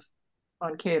olive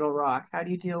on Kettle Rock. How do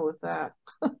you deal with that?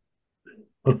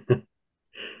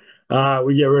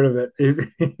 We get rid of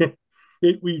it.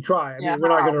 We try. I mean, we're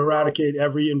not going to eradicate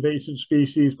every invasive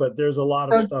species, but there's a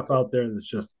lot of stuff out there that's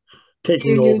just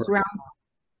taking over.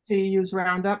 Do you use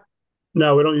Roundup?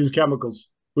 No, we don't use chemicals.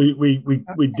 We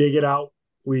dig it out,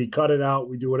 we cut it out,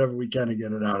 we do whatever we can to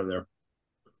get it out of there.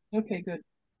 Okay, good.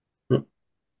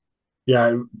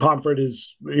 Yeah, Pomfret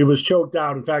it was choked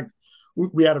out. In fact,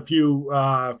 we had a few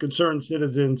concerned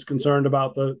citizens concerned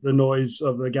about the noise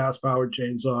of the gas-powered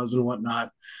chainsaws and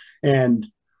whatnot. And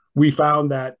we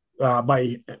found that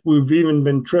we've even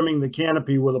been trimming the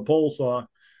canopy with a pole saw,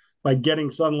 by getting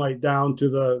sunlight down to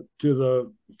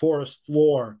the forest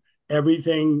floor.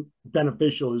 Everything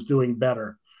beneficial is doing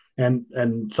better. And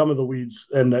some of the weeds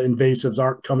and the invasives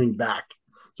aren't coming back.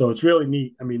 So it's really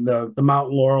neat. I mean, the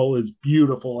mountain laurel is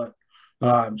beautiful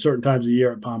at certain times of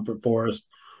year at Pomfret Forest.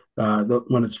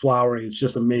 When it's flowering, it's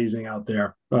just amazing out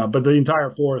there. But the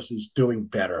entire forest is doing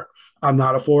better. I'm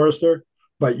not a forester,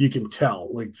 but you can tell,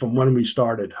 like, from when we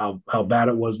started, how bad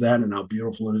it was then and how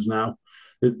beautiful it is now.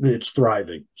 It's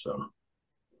thriving. So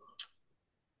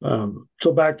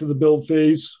back to the build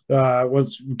phase.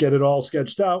 Once we get it all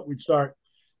sketched out, we'd start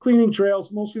cleaning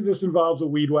trails. Mostly this involves a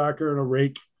weed whacker and a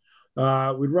rake.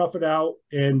 We'd rough it out,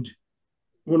 and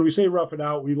when we say rough it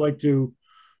out, we like to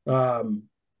have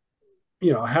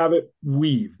it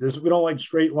weave. We don't like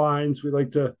straight lines. We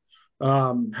like to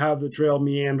have the trail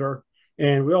meander,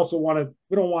 and we don't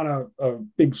want a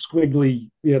big squiggly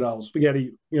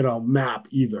spaghetti map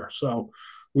either. So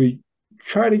we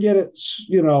try to get it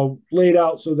laid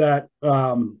out so that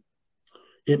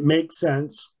it makes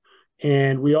sense.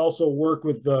 And we also work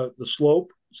with the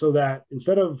slope, so that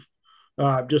instead of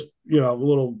just a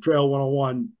little trail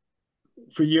 101,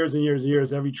 for years and years and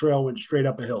years, every trail went straight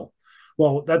up a hill.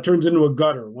 Well, that turns into a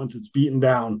gutter once it's beaten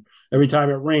down. Every time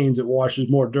it rains, it washes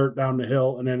more dirt down the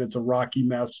hill, and then it's a rocky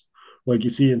mess like you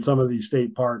see in some of these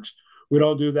state parks. We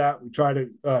don't do that. We try to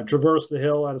traverse the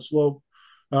hill at a slope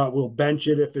We'll bench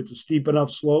it if it's a steep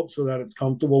enough slope so that it's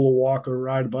comfortable to walk or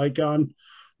ride a bike on.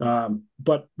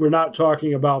 But we're not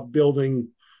talking about building,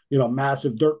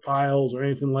 massive dirt piles or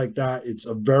anything like that. It's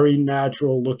a very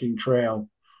natural looking trail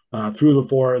through the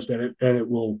forest, and it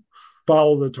will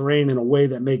follow the terrain in a way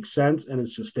that makes sense and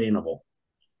is sustainable.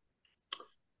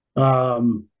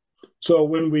 So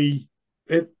when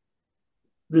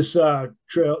this slide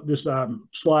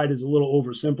is a little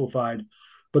oversimplified,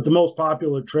 but the most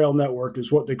popular trail network is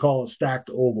what they call a stacked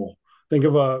oval. Think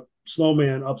of a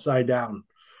snowman upside down.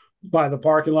 By the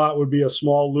parking lot would be a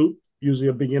small loop, usually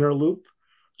a beginner loop.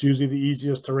 It's usually the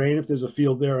easiest terrain. If there's a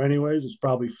field there anyways, it's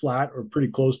probably flat or pretty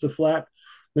close to flat.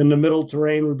 Then the middle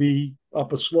terrain would be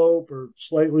up a slope or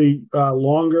slightly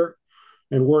longer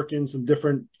and work in some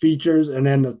different features. And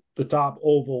then the top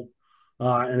oval,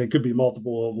 and it could be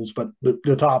multiple ovals, but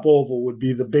the top oval would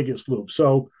be the biggest loop.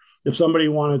 So if somebody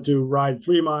wanted to ride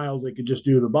 3 miles, they could just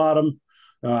do the bottom.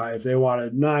 If they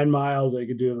wanted 9 miles, they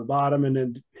could do the bottom and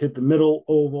then hit the middle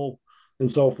oval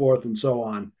and so forth and so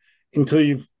on until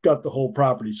you've got the whole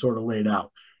property sort of laid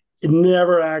out. It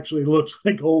never actually looks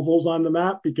like ovals on the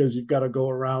map because you've got to go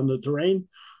around the terrain.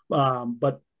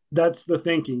 But that's the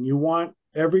thinking. You want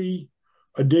every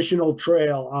additional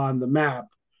trail on the map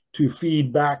to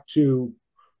feed back to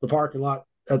the parking lot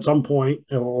at some point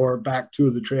or back to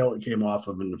the trail it came off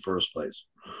of in the first place.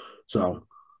 So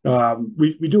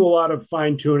we do a lot of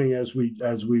fine tuning as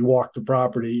we walk the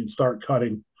property and start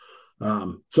cutting.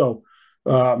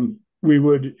 We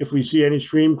would, if we see any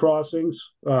stream crossings,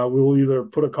 we will either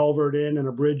put a culvert in and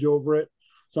a bridge over it.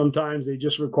 Sometimes they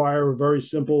just require a very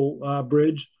simple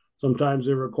bridge. Sometimes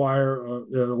they require an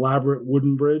elaborate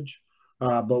wooden bridge.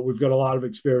 But we've got a lot of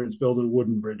experience building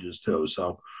wooden bridges too.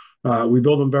 So we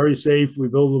build them very safe. We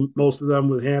build them, most of them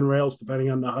with handrails, depending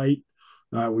on the height.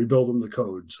 We build them the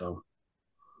code. So,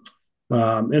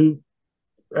 and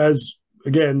as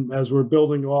we're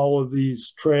building all of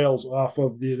these trails off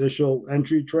of the initial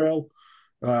entry trail,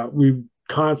 we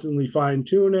constantly fine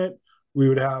tune it. We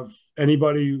would have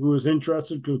anybody who is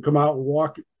interested could come out and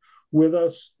walk with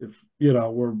us. If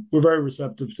we're very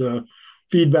receptive to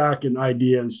feedback and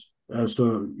ideas as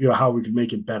to how we can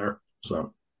make it better.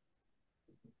 So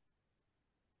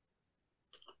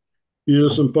these are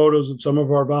some photos of some of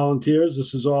our volunteers.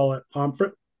 This is all at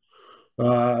Pomfret.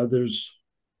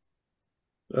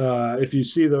 If you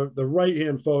see the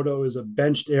right-hand photo is a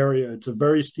benched area. It's a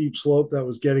very steep slope that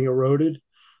was getting eroded.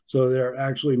 So they're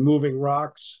actually moving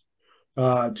rocks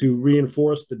to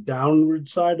reinforce the downward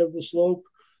side of the slope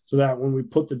so that when we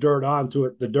put the dirt onto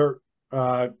it, the dirt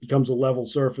becomes a level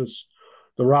surface.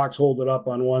 The rocks hold it up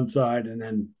on one side, and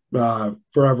then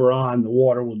forever on, the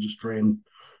water will just drain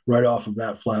right off of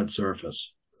that flat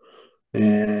surface.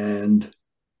 And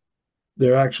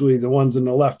they're actually, the ones on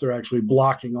the left are actually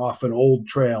blocking off an old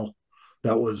trail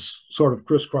that was sort of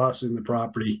crisscrossing the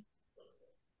property.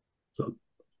 So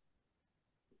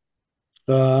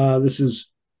this is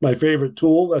my favorite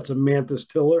tool. That's a mantis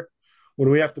tiller. When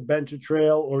we have to bench a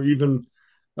trail or even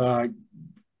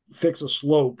fix a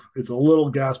slope, it's a little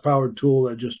gas-powered tool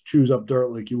that just chews up dirt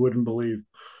like you wouldn't believe.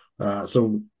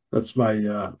 So that's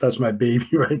my baby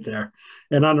right there.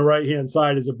 And on the right-hand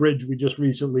side is a bridge we just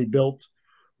recently built.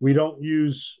 We don't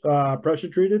use pressure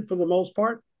treated for the most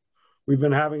part. We've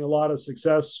been having a lot of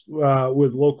success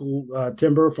with local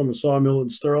timber from a sawmill in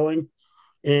Sterling.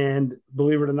 And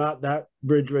believe it or not, that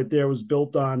bridge right there was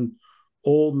built on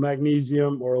old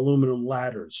magnesium or aluminum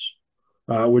ladders,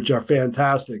 which are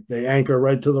fantastic. They anchor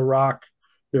right to the rock.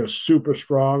 They're super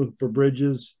strong for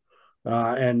bridges,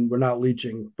 and we're not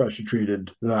leaching pressure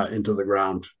treated into the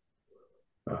ground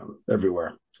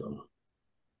everywhere. So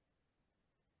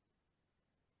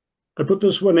I put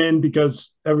this one in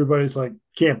because everybody's like,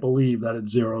 can't believe that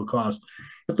it's zero cost.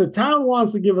 If the town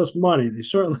wants to give us money, they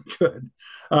certainly could.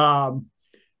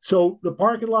 So the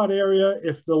parking lot area,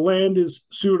 if the land is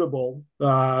suitable,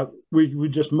 we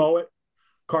just mow it.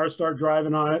 Cars start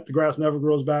driving on it. The grass never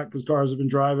grows back because cars have been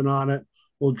driving on it.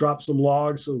 We'll drop some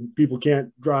logs so people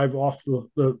can't drive off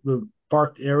the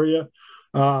parked area.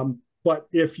 But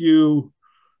if you,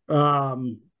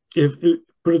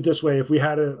 put it this way, if we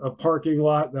had a parking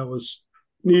lot that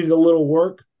needed a little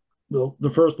work,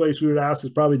 the first place we would ask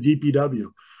is probably DPW.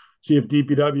 See if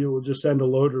DPW will just send a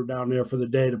loader down there for the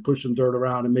day to push some dirt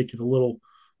around and make it a little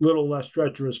less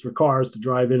treacherous for cars to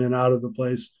drive in and out of the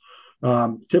place.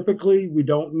 Typically, we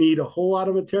don't need a whole lot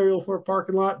of material for a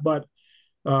parking lot, but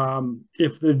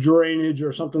if the drainage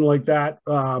or something like that,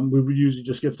 we would usually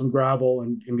just get some gravel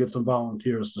and get some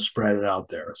volunteers to spread it out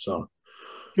there. So,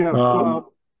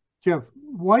 Jeff,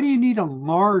 why do you need a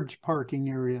large parking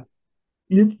area?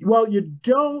 You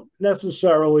don't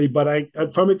necessarily,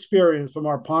 but from experience, from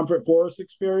our Pomfret Forest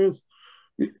experience,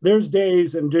 there's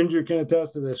days, and Ginger can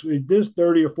attest to this. There's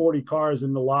 30 or 40 cars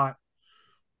in the lot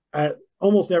at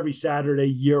almost every Saturday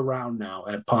year round now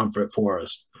at Pomfret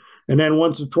Forest. And then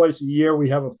once or twice a year, we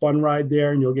have a fun ride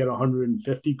there, and you'll get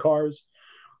 150 cars.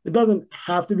 It doesn't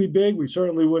have to be big. We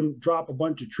certainly wouldn't drop a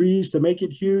bunch of trees to make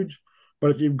it huge.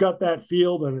 But if you've got that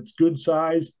field and it's good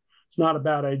size, it's not a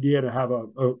bad idea to have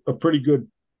a pretty good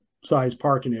size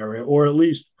parking area, or at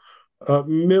least a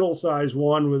middle size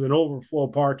one with an overflow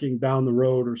parking down the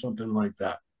road or something like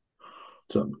that.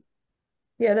 So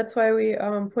yeah, that's why we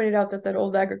pointed out that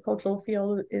old agricultural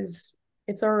field it's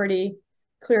already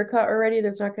clear cut already.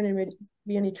 There's not going to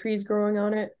be any trees growing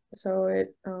on it, so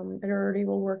it already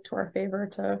will work to our favor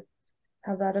to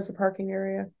have that as a parking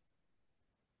area.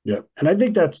 Yeah, and I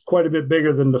think that's quite a bit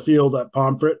bigger than the field at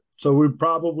Pomfret. So we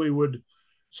probably would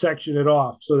section it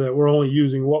off so that we're only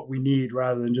using what we need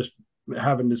rather than just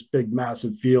having this big,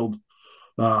 massive field.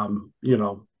 You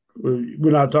know,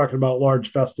 we're not talking about large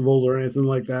festivals or anything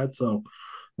like that. So,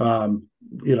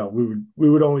 you know, we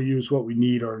would only use what we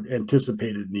need or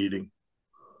anticipated needing.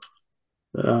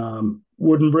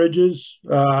 Wooden bridges.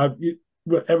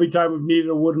 Every time we've needed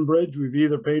a wooden bridge, we've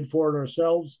either paid for it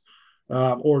ourselves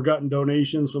or gotten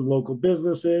donations from local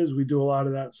businesses. We do a lot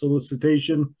of that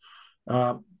solicitation.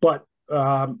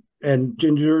 And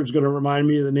Ginger is going to remind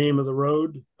me of the name of the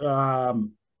road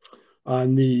on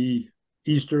the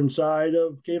eastern side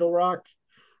of Cadle Rock.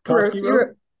 Carosi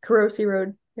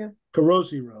Road. Yeah.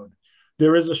 Carosi Road.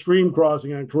 There is a stream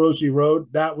crossing on Carosi Road.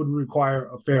 That would require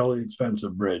a fairly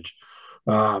expensive bridge.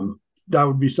 That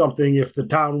would be something if the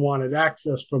town wanted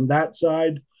access from that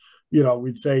side, you know,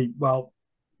 we'd say, well,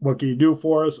 what can you do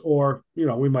for us? Or, you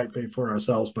know, we might pay for it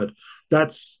ourselves, but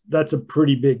that's a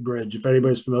pretty big bridge. If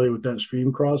anybody's familiar with that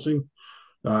stream crossing,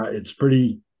 it's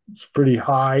pretty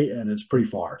high and it's pretty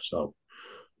far. So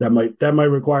that might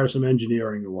require some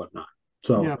engineering and whatnot.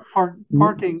 So yeah,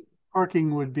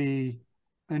 parking would be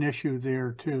an issue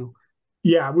there too.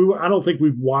 Yeah, I don't think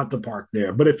we'd want to park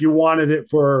there, but if you wanted it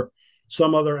for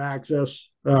some other access,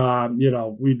 you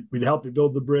know, we'd help you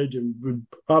build the bridge and we'd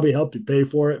probably help you pay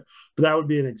for it. But that would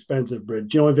be an expensive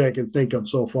bridge. The only thing I can think of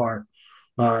so far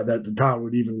that the town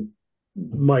would even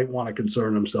might want to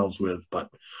concern themselves with. But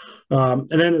and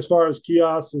then as far as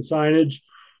kiosks and signage,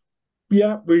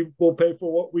 yeah, we will pay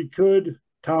for what we could.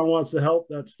 Town wants to help,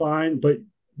 that's fine. But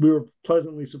we were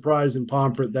pleasantly surprised in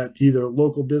Pomfret that either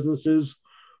local businesses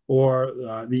or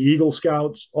the Eagle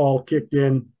Scouts all kicked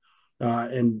in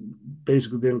and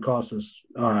basically didn't cost us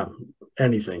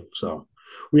anything. So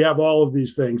we have all of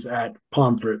these things at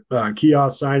Pomfret,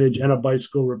 kiosk, signage, and a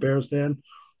bicycle repair stand.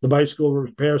 The bicycle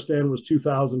repair stand was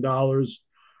 $2,000.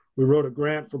 We wrote a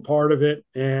grant for part of it,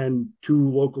 and 2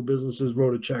 local businesses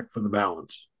wrote a check for the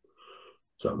balance.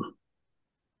 So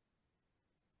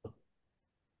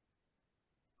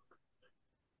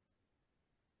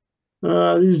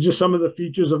these are just some of the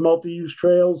features of multi-use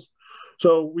trails.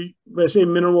 So I say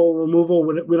minimal removal.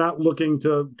 We're not looking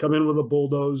to come in with a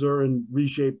bulldozer and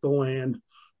reshape the land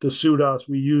to suit us.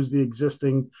 We use the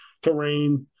existing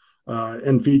terrain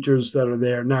and features that are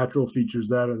there, natural features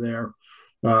that are there.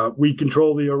 We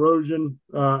control the erosion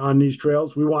on these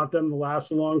trails. We want them to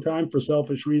last a long time for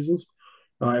selfish reasons.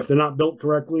 If they're not built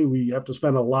correctly, we have to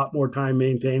spend a lot more time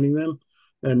maintaining them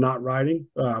and not riding,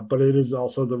 but it is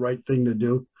also the right thing to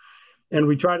do. And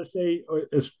we try to stay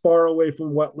as far away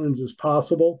from wetlands as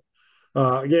possible.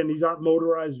 Again, these aren't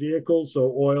motorized vehicles,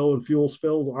 so oil and fuel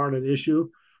spills aren't an issue,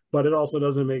 but it also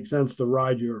doesn't make sense to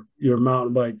ride your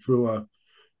mountain bike through a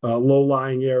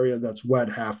low-lying area that's wet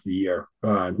half the year.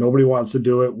 Nobody wants to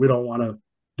do it. We don't want to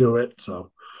do it.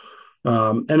 So,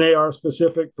 and they are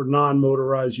specific for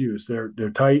non-motorized use. They're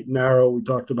tight, narrow. We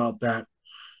talked about that.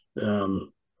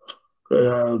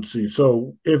 Let's see.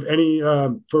 So if any,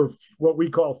 for what we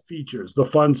call features, the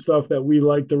fun stuff that we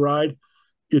like to ride,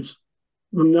 it's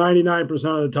 99%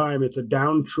 of the time, it's a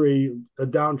down tree. A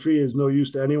down tree is no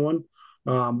use to anyone,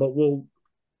 but we'll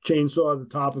chainsaw the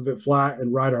top of it flat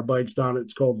and ride our bikes down it.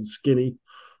 It's called the skinny.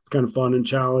 It's kind of fun and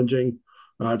challenging.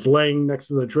 It's laying next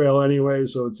to the trail anyway,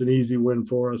 so it's an easy win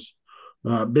for us.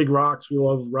 Big rocks we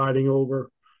love riding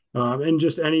over. And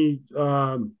just any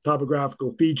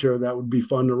topographical feature that would be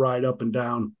fun to ride up and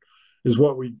down is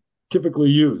what we typically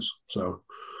use. So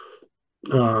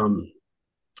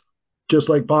just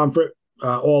like Pomfret,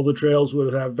 all the trails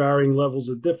would have varying levels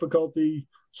of difficulty.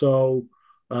 So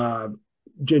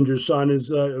Ginger's son is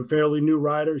a fairly new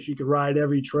rider. She could ride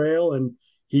every trail, and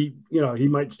he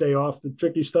might stay off the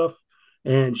tricky stuff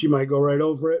and she might go right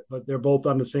over it, but they're both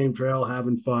on the same trail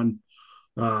having fun.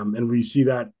 And we see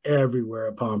that everywhere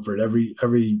at Pomfret.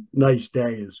 Every nice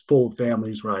day is full of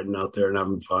families riding out there and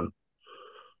having fun.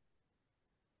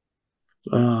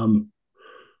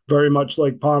 Very much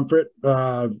like Pomfret,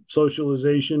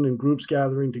 socialization and groups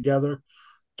gathering together.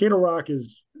 Cato Rock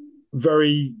is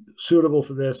very suitable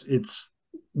for this. It's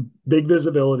big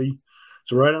visibility.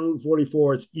 It's right on Route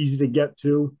 44. It's easy to get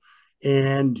to,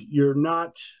 and you're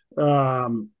not.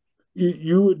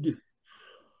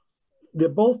 They're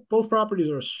both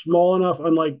properties are small enough,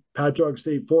 unlike Patchogue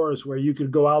State Forest, where you could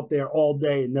go out there all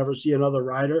day and never see another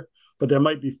rider. But there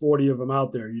might be 40 of them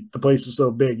out there. The place is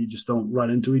so big, you just don't run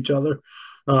into each other.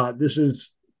 These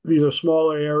are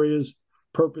smaller areas,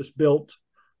 purpose built.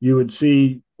 You would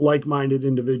see like-minded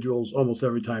individuals almost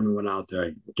every time you went out there.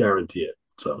 I guarantee it.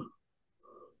 So,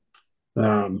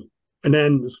 and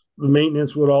then the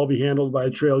maintenance would all be handled by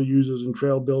trail users and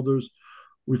trail builders.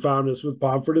 We found this with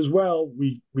Pomfret as well.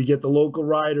 We get the local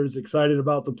riders excited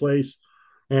about the place,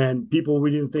 and people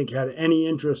we didn't think had any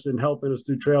interest in helping us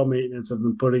do trail maintenance have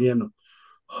been putting in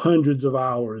hundreds of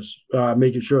hours,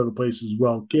 making sure the place is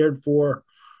well cared for,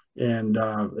 and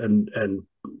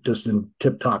just in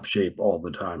tip-top shape all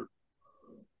the time.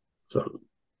 So,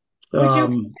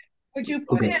 would you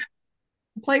put in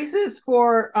places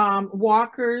for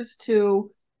walkers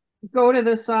to go to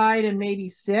the side and maybe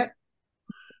sit?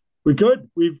 We could.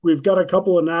 We've got a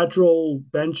couple of natural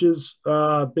benches,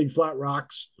 big flat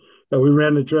rocks that we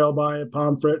ran the trail by at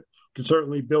Pomfret. Could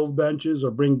certainly build benches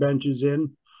or bring benches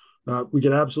in. We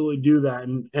could absolutely do that,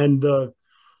 and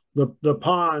the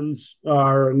ponds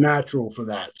are natural for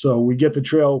that. So we get the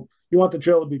trail. You want the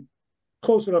trail to be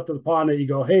close enough to the pond that you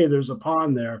go, hey, there's a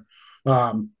pond there,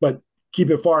 but keep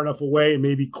it far enough away and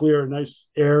maybe clear a nice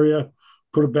area.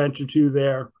 Put a bench or two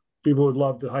there. People would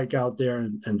love to hike out there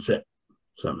and sit.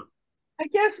 So, I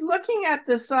guess looking at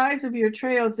the size of your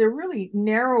trails, they're really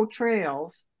narrow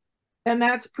trails, and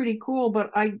that's pretty cool. But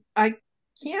I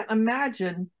can't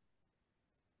imagine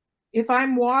if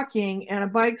I'm walking and a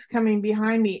bike's coming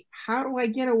behind me, how do I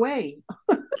get away?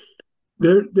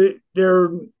 They're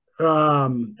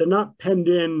not penned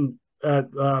in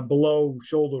at below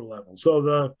shoulder level,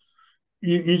 so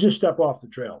you just step off the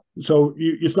trail. So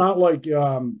it's not like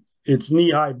it's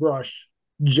knee-high brush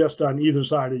just on either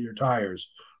side of your tires.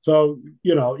 So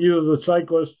either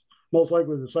most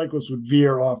likely the cyclist would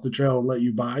veer off the trail and let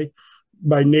you by.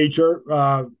 By nature,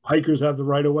 hikers have the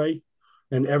right of way,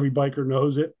 and every biker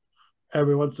knows it.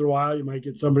 Every once in a while, you might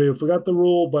get somebody who forgot the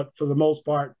rule, but for the most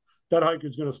part, that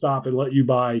hiker's going to stop and let you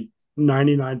by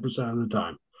 99% of the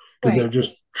time because they're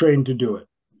just trained to do it.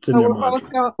 It's in their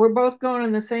mantra. We're both going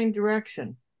in the same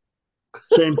direction.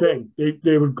 Same thing.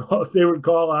 They would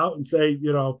call out and say,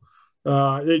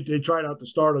 they try not to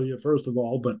startle you first of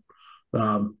all, but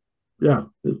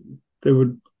they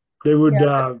would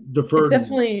defer. It's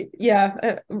definitely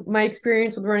my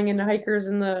experience with running into hikers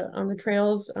on the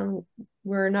trails,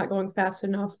 we're not going fast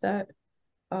enough that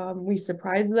we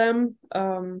surprise them,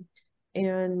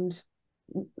 and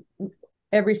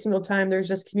every single time there's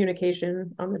just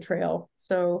communication on the trail.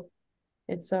 So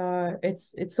it's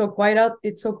so quiet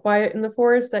it's so quiet in the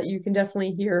forest that you can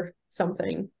definitely hear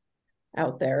something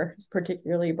out there,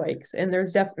 particularly bikes. And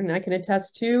there's definitely, I can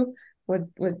attest to what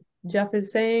Jeff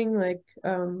is saying, like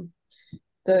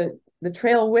the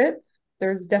trail width,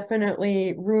 there's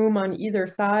definitely room on either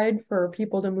side for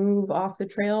people to move off the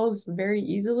trails very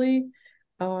easily.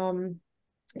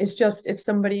 It's just if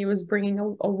somebody was bringing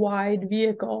a wide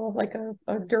vehicle, like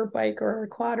a dirt bike or a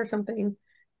quad or something,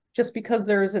 just because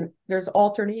there's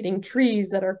alternating trees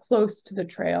that are close to the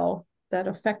trail that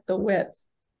affect the width.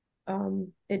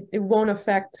 It won't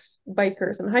affect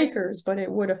bikers and hikers, but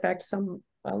it would affect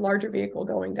a larger vehicle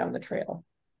going down the trail.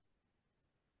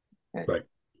 Right.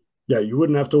 Yeah, you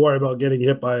wouldn't have to worry about getting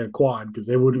hit by a quad because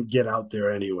they wouldn't get out there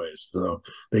anyways, so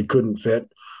they couldn't fit.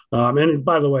 And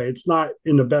by the way, it's not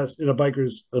in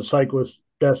a cyclist's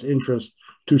best interest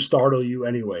to startle you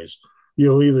anyways.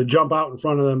 You'll either jump out in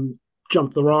front of them,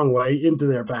 jump the wrong way into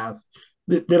their path.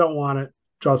 They don't want it.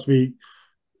 Trust me.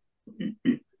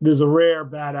 There's a rare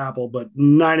bad apple, but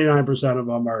 99% of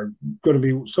them are going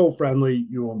to be so friendly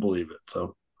you won't believe it.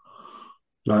 So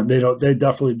they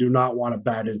definitely do not want a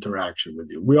bad interaction with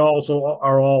you. We also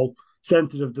are all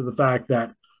sensitive to the fact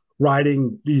that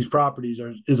riding these properties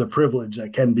is a privilege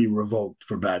that can be revoked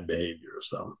for bad behavior.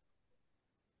 So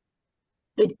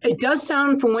it does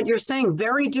sound, from what you're saying,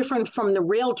 very different from the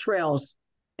rail trails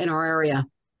in our area,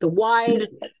 the wide,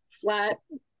 flat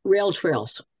rail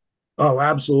trails. Oh,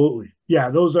 absolutely. Yeah,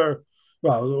 those are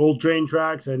old train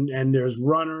tracks, and there's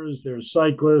runners, there's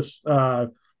cyclists,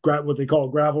 what they call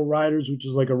gravel riders, which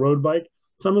is like a road bike.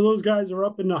 Some of those guys are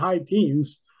up in the high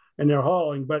teens, and they're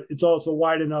hauling, but it's also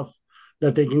wide enough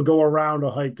that they can go around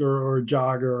a hiker or a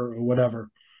jogger or whatever.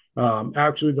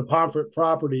 Actually, the Pomfret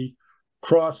property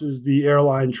crosses the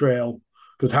airline trail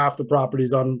because half the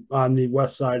property's on the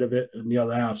west side of it and the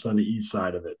other half's on the east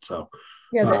side of it. So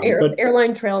yeah, the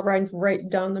airline trail runs right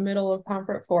down the middle of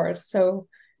Pomfret Forest. So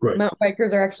right. mountain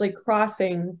bikers are actually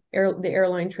crossing the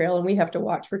airline trail, and we have to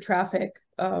watch for traffic,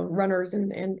 runners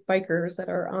and bikers that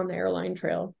are on the airline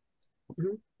trail.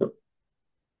 Mm-hmm.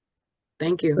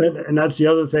 Thank you. And that's the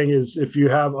other thing is if you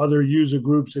have other user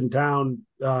groups in town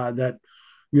that,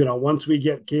 you know, once we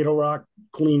get Cato Rock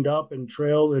cleaned up and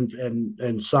trail and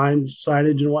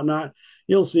signage and whatnot,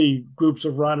 you'll see groups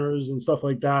of runners and stuff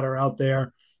like that are out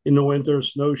there in the winter,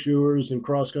 snowshoers and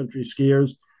cross-country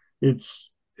skiers. It's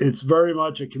very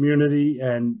much a community,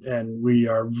 and we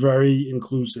are very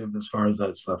inclusive as far as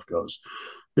that stuff goes.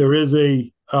 There is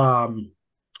a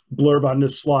blurb on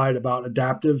this slide about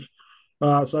adaptive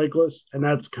cyclists, and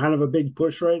that's kind of a big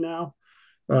push right now.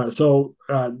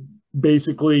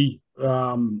 Basically,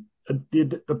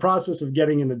 the process of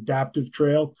getting an adaptive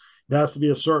trail, it has to be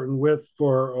a certain width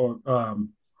for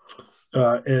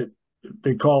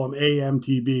they call them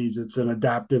AMTBs. It's an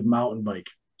adaptive mountain bike.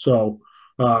 So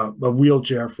a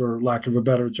wheelchair, for lack of a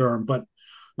better term, but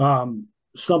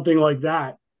something like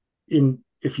that.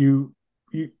 If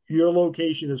your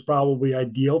location is probably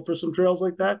ideal for some trails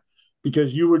like that,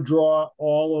 because you would draw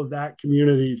all of that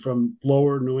community from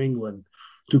lower New England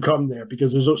to come there,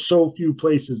 because there's so few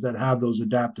places that have those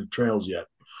adaptive trails yet.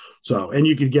 So, and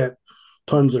you could get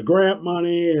tons of grant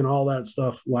money and all that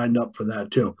stuff lined up for that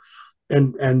too.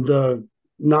 And the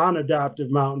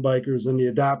non-adaptive mountain bikers and the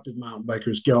adaptive mountain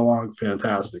bikers get along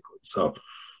fantastically. So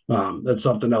that's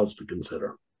something else to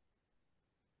consider.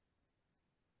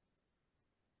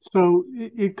 So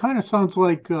it kind of sounds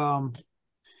like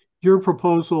your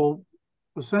proposal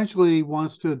essentially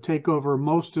wants to take over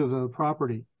most of the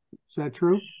property. Is that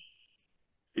true?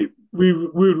 We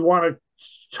would want to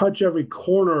touch every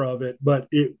corner of it, but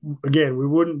again, we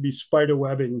wouldn't be spider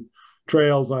webbing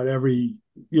trails on every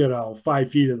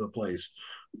 5 feet of the place.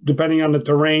 Depending on the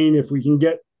terrain, if we can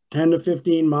get 10 to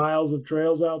 15 miles of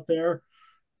trails out there,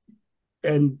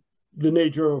 and the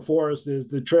nature of a forest is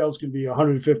the trails can be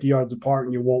 150 yards apart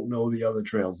and you won't know the other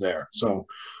trails there. So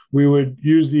we would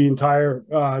use the entire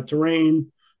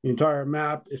terrain, the entire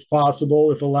map if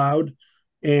possible, if allowed.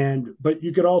 But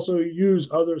you could also use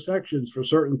other sections for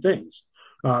certain things.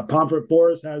 Pomfret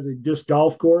Forest has a disc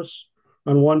golf course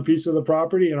on one piece of the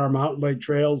property, and our mountain bike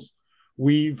trails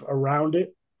weave around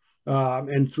it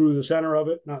and through the center of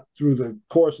it, not through the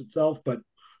course itself, but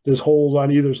there's holes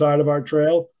on either side of our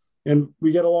trail, and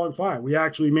we get along fine. We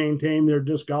actually maintain their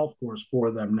disc golf course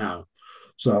for them now.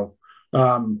 So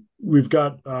we've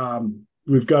got a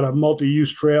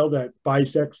multi-use trail that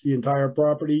bisects the entire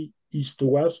property east to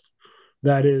west.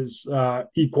 That is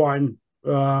equine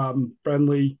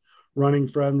friendly, running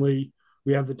friendly.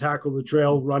 We have the Tackle the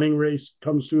Trail running race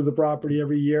comes through the property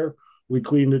every year. We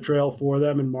clean the trail for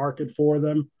them and mark it for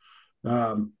them.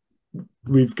 We're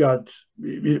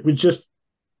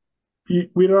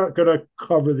not going to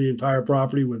cover the entire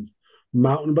property with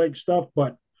mountain bike stuff,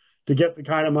 but to get the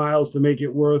kind of miles to make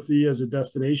it worthy as a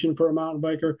destination for a mountain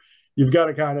biker, you've got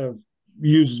to kind of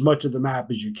use as much of the map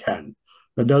as you can.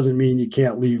 That doesn't mean you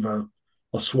can't leave a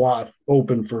swath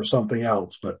open for something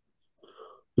else, but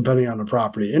depending on the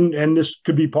property. And this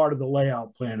could be part of the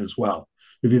layout plan as well.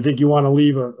 If you think you want to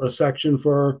leave a section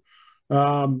for,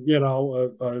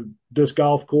 a disc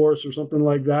golf course or something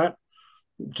like that,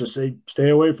 just say, stay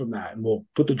away from that and we'll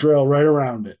put the trail right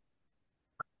around it.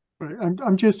 Right.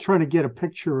 I'm just trying to get a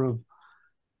picture of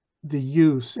the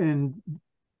use, and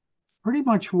pretty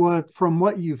much from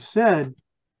what you've said,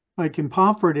 like in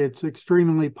Pomfret, it's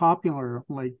extremely popular,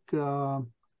 like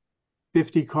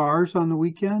 50 cars on the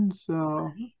weekends.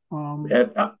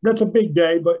 That's a big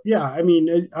day, but yeah, I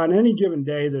mean, on any given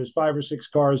day, there's 5 or 6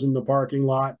 cars in the parking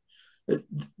lot.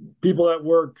 People that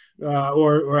work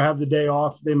or have the day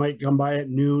off, they might come by at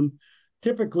noon.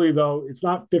 Typically, though, it's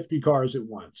not 50 cars at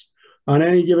once. On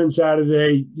any given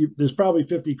Saturday, there's probably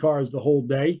 50 cars the whole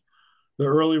day. The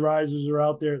early risers are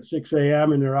out there at 6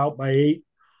 a.m. and they're out by 8.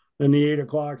 Then the 8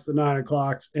 o'clocks, the 9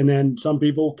 o'clocks, and then some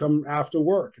people come after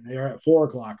work and they're at 4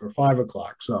 o'clock or 5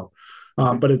 o'clock. So,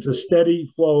 but it's a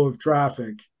steady flow of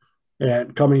traffic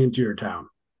coming into your town.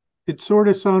 It sort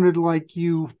of sounded like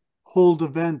you hold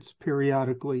events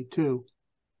periodically too.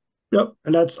 Yep,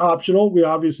 and that's optional. We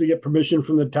obviously get permission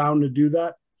from the town to do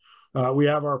that. We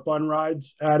have our fun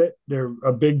rides at it. They're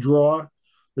a big draw.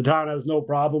 The town has no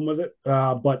problem with it,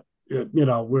 but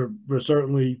we're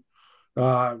certainly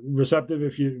receptive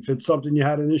if it's something you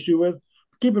had an issue with.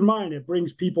 keep in mind, it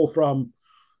brings people from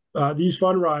these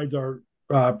fun rides are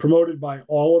promoted by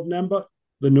all of NEMBA,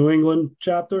 the New England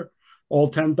chapter. All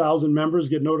 10,000 members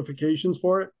get notifications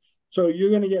for it. So you're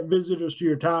going to get visitors to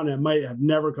your town that might have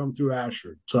never come through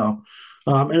Ashford. So,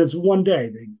 and it's one day.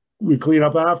 We clean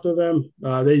up after them.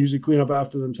 They usually clean up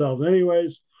after themselves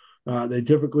anyways. They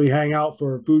typically hang out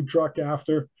for a food truck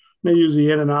after. They're usually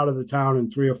in and out of the town in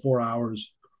 3 or 4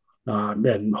 hours,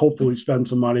 and hopefully spend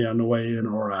some money on the way in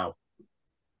or out.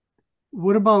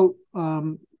 What about,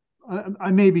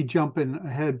 I may be jumping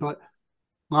ahead, but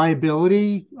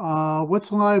liability,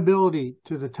 what's liability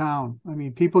to the town? I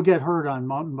mean, people get hurt on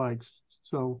mountain bikes,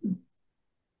 so.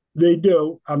 They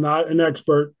do. I'm not an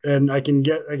expert, and I can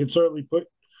certainly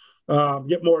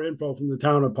get more info from the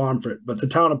town of Pomfret, but the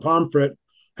town of Pomfret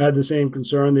had the same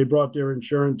concern. They brought their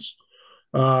insurance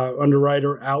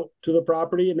underwriter out to the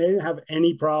property, and they didn't have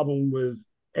any problem with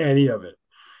any of it.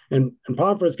 And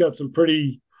Pomfret's got some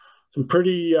pretty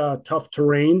tough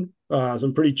terrain,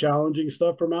 some pretty challenging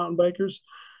stuff for mountain bikers.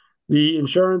 The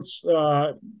insurance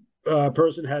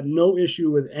person had no issue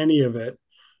with any of it.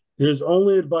 His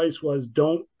only advice was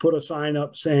don't put a sign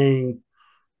up saying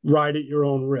ride at your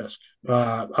own risk.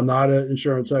 I'm not an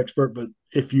insurance expert, but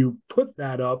if you put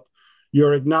that up,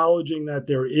 you're acknowledging that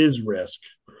there is risk.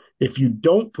 If you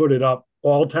don't put it up,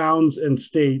 all towns and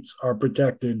states are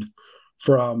protected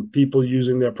from people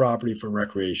using their property for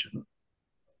recreation.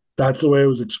 That's the way it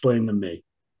was explained to me.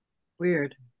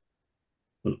 Weird.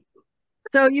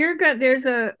 So there's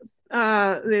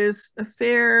a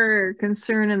fair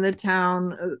concern in the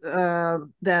town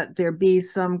that there be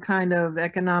some kind of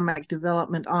economic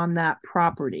development on that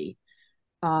property.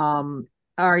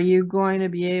 Are you going to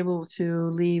be able to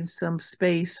leave some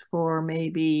space for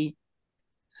maybe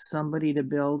somebody to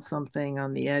build something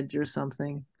on the edge or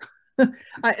something?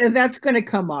 That's going to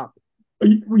come up.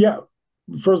 Yeah.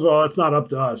 First of all, it's not up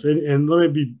to us. And let me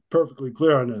be perfectly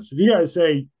clear on this. If you guys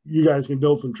say you guys can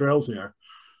build some trails here,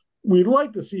 we'd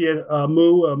like to see a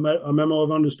memo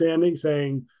of understanding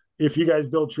saying, if you guys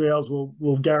build trails,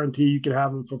 we'll guarantee you can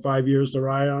have them for 5 years to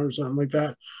ride on or something like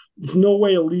that. There's no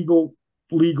way a legal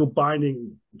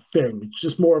binding thing. It's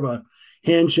just more of a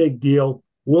handshake deal.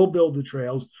 We'll build the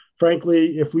trails.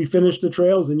 Frankly, if we finish the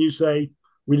trails and you say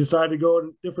we decide to go in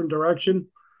a different direction,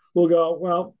 we'll go,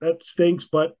 well, that stinks,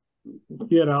 but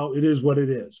it is what it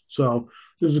is. So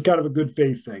this is kind of a good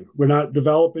faith thing. We're not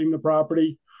developing the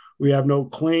property. We have no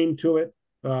claim to it.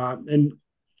 And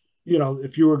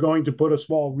if you were going to put a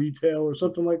small retail or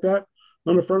something like that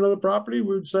on the front of the property,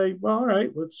 we would say, well, all right,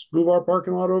 let's move our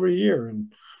parking lot over here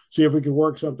and see if we can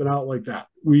work something out like that.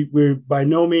 We by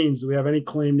no means do we have any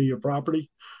claim to your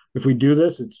property. If we do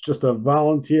this, it's just a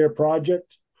volunteer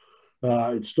project.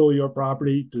 It's still your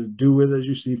property to do with as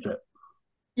you see fit.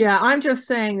 Yeah, I'm just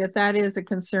saying that is a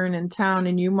concern in town,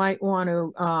 and you might want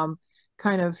to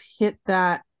kind of hit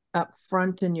that up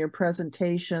front in your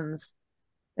presentations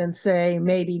and say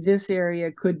maybe this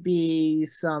area could be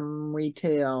some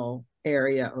retail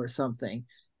area or something.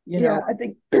 I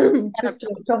think just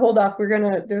to hold off,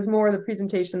 there's more of the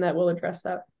presentation that will address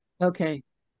that. Okay.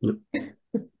 Yep.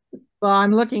 Well,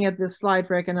 I'm looking at this slide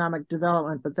for economic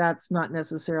development, but that's not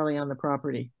necessarily on the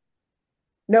property.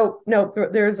 No,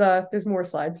 there's more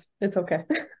slides. It's okay.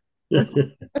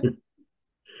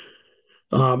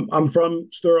 I'm from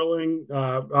Sterling.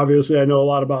 Obviously, I know a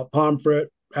lot about Pomfret.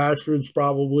 Ashford's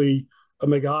probably a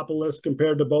megapolis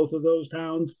compared to both of those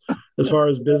towns as far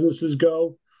as businesses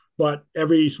go. But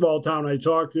every small town I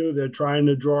talk to, they're trying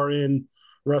to draw in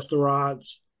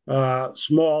restaurants,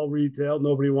 small retail.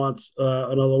 Nobody wants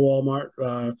another Walmart,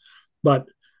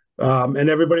 and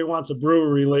everybody wants a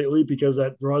brewery lately because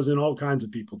that draws in all kinds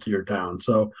of people to your town.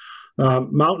 So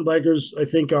mountain bikers, I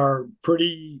think, are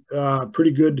pretty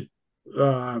good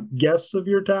guests of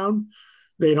your town.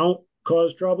 They don't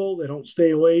cause trouble. They don't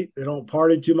stay late. They don't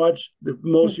party too much. The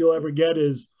most you'll ever get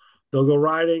is they'll go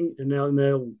riding and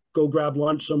they'll go grab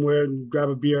lunch somewhere and grab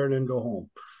a beer and then go home.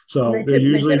 So they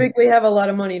typically have a lot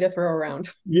of money to throw around.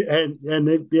 Yeah, and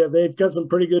they've got some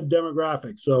pretty good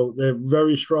demographics. So they're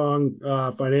very strong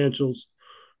financials.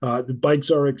 The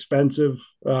bikes are expensive.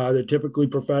 They're typically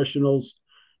professionals,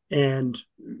 and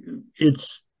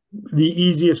it's the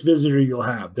easiest visitor you'll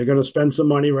have. They're going to spend some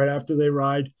money right after they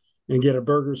ride and get a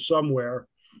burger somewhere,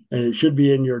 and it should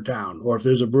be in your town. Or if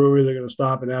there's a brewery, they're going to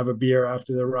stop and have a beer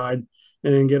after their ride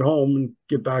and then get home and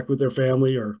get back with their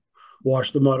family or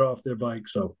wash the mud off their bike.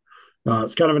 So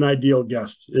it's kind of an ideal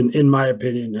guest in my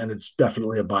opinion, and it's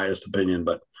definitely a biased opinion,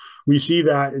 but we see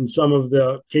that in some of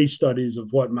the case studies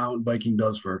of what mountain biking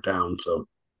does for a town. So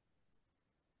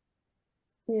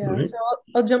Yeah, Right. so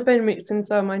I'll jump in since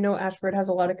I know Ashford has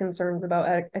a lot of concerns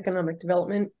about economic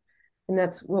development, and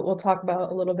that's what we'll talk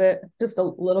about a little bit, just a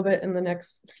little bit in the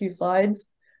next few slides.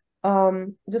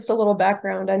 Just a little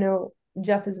background. I know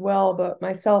Jeff as well, but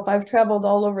myself, I've traveled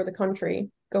all over the country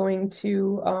going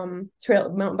to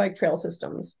mountain bike trail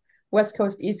systems, West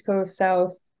Coast, East Coast,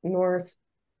 South, North.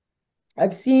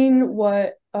 I've seen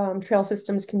what trail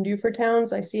systems can do for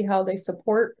towns. I see how they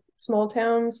support small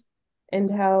towns and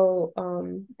how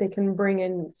they can bring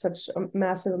in such a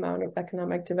massive amount of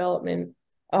economic development.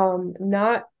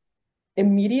 Not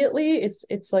immediately,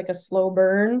 it's like a slow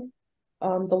burn.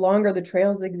 The longer the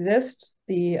trails exist,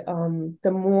 the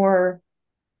more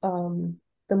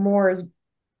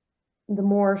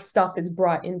stuff is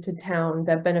brought into town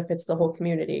that benefits the whole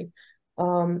community.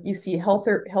 You see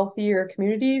healthier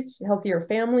communities, healthier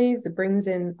families. It brings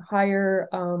in higher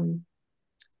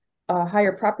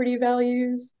property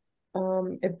values.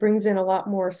 It brings in a lot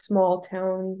more small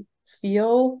town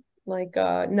feel. Like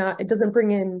it doesn't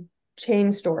bring in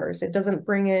chain stores. It doesn't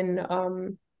bring in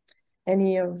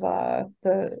any of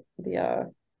the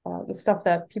stuff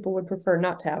that people would prefer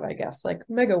not to have, I guess, like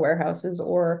mega warehouses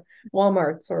or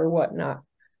Walmarts or whatnot.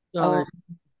 So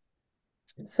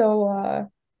So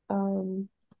um,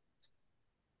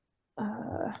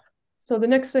 so the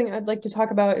next thing I'd like to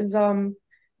talk about is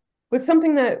with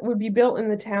something that would be built in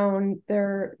the town,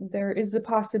 there is the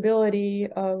possibility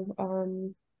of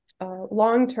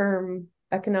long-term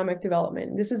economic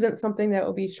development. This isn't something that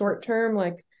will be short-term,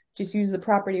 like just use the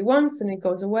property once and it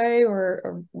goes away,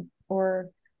 or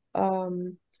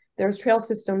there's trail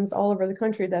systems all over the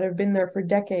country that have been there for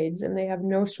decades and they have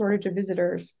no shortage of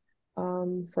visitors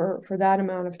for that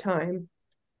amount of time.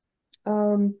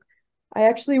 I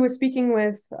actually was speaking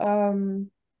with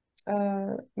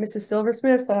Mrs.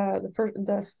 Silversmith,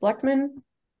 the selectman,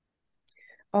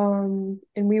 and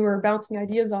we were bouncing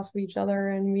ideas off of each other,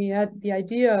 and we had the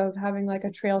idea of having like a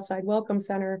trailside welcome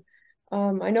center.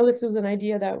 I know this was an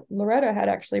idea that Loretta had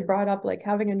actually brought up, like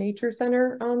having a nature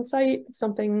center on site,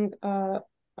 something a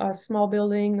small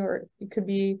building, or it could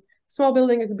be a small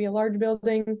building, it could be a large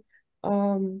building,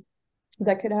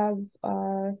 that could have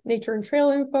nature and trail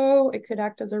info. It could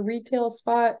act as a retail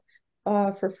spot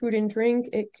for food and drink.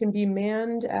 It can be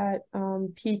manned at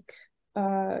peak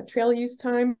trail use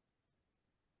time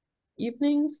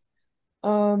evenings.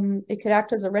 It could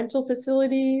act as a rental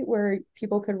facility where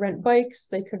people could rent bikes,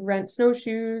 they could rent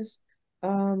snowshoes,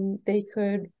 they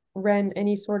could rent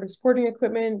any sort of sporting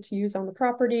equipment to use on the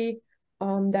property.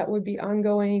 That would be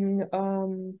ongoing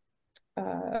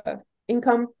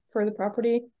income for the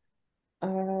property.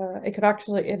 It could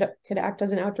act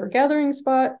as an outdoor gathering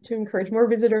spot to encourage more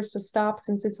visitors to stop,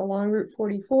 since it's along Route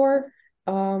 44.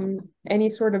 Any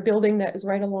sort of building that is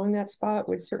right along that spot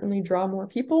would certainly draw more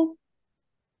people.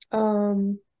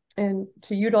 And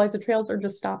to utilize the trails or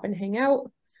just stop and hang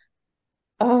out.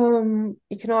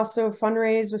 You can also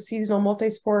fundraise with seasonal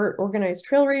multi-sport organized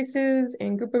trail races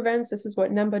and group events. This is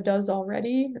what NEMBA does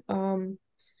already.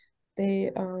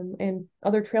 They and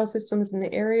other trail systems in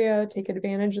the area take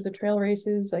advantage of the trail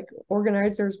races. Like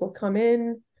organizers will come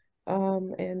in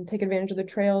and take advantage of the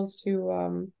trails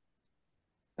to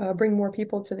bring more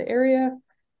people to the area.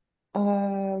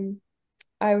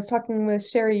 I was talking with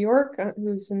Sherry York,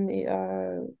 who's in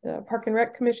the Park and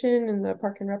Rec Commission and the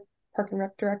Park and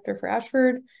Rec Director for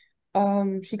Ashford.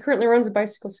 She currently runs a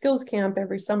bicycle skills camp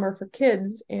every summer for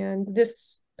kids, and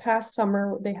this past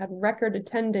summer they had record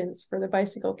attendance for the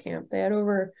bicycle camp. They had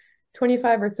over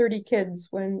 25 or 30 kids,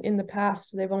 when in the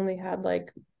past they've only had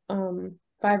like 5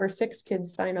 or 6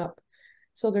 kids sign up.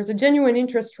 So there's a genuine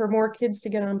interest for more kids to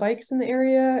get on bikes in the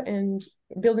area, and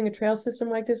building a trail system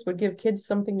like this would give kids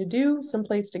something to do,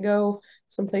 someplace to go,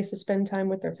 someplace to spend time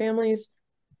with their families.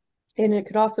 And it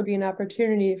could also be an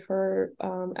opportunity for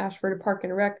Ashford Park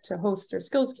and Rec to host their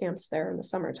skills camps there in the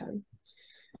summertime.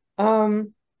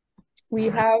 We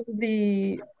have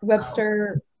the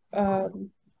Webster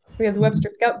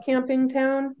Scout Camp in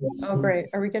town. Oh, great.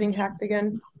 Are we getting hacked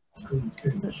again?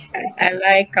 I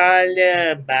like all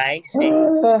the bikes.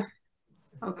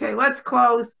 Okay, let's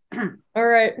close. All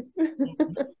right.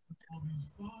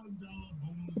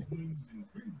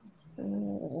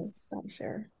 Stop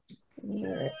share.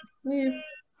 All right. Leave.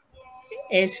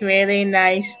 It's really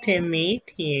nice to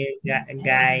meet you,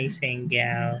 guys and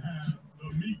gals.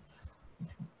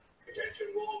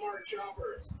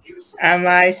 I'm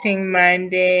watching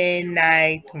Monday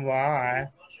Night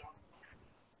War.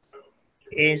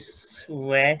 It's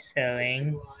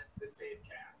wrestling.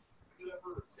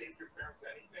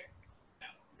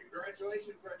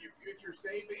 Congratulations on your future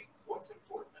savings. What's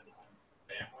important in life?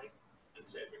 Family and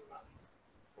saving money,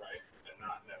 right? And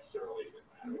not necessarily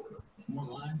in that order. More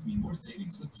lines mean more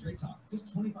savings with Straight Talk.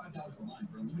 Just $25 a line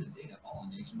for unlimited data, all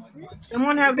on nationwide 5G.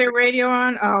 Someone have their radio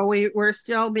on? Oh, we're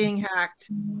still being hacked.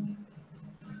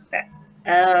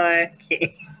 Oh,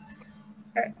 okay.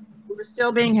 We're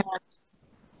still being hacked.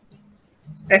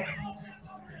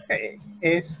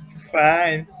 It's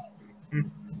fun.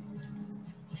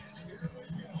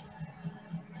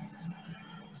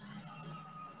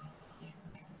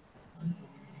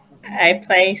 I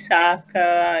play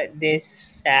soccer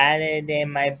this Saturday.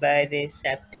 My birthday is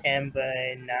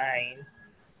September 9th.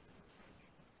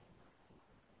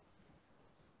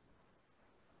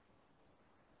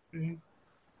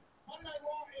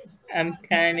 I'm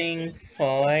turning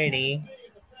 40.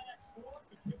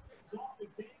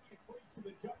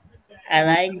 I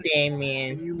like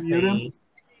Damien's You mute him?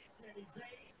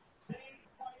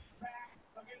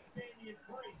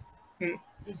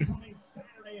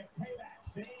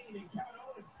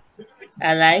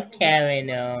 I like Kevin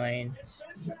Owens.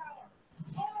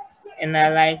 And I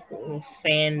like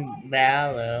Finn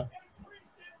Balor.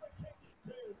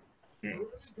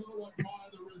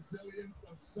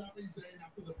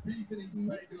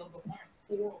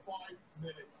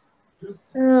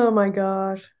 Oh my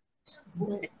gosh.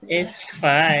 It's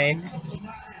fun.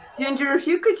 Ginger, if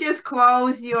you could just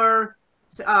close your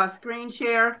screen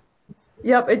share.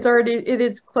 Yep, it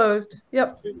is closed.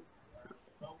 Yep.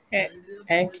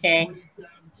 Okay.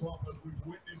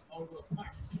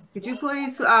 Could you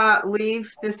please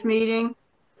leave this meeting?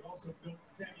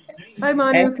 Hi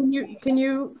Manu, can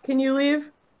you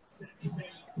leave?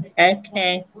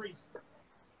 Okay.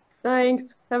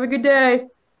 Thanks. Have a good day.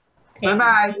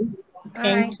 Bye-bye.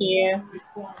 Thank you.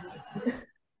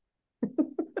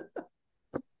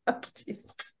 Oh,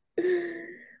 jeez.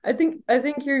 I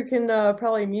think you can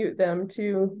probably mute them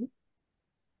to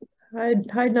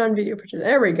hide non-video picture.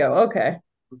 There we go. Okay.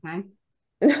 Okay.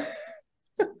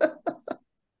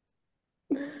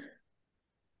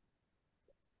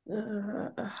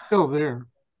 Still there.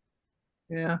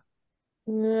 Yeah.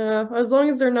 Yeah, as long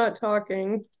as they're not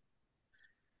talking.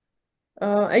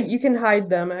 You can hide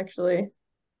them actually.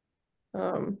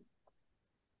 All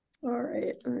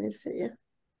right, let me see.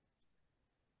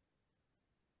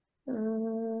 As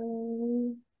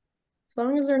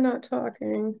long as they're not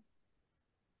talking.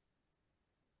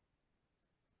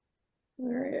 All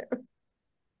right.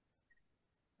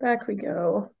 Back we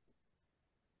go.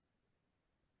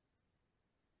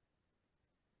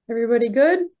 Everybody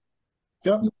good?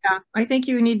 Yep. Yeah, I think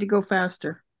you need to go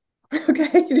faster.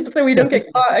 Okay, just so we don't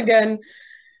get caught again.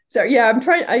 So yeah,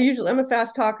 I'm a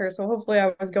fast talker, so hopefully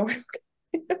I was going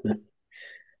okay.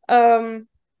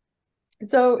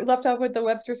 So we left off with the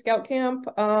Webster Scout Camp.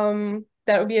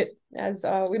 That would be it. As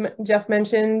Jeff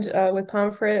mentioned, with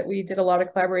Pomfret, we did a lot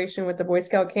of collaboration with the Boy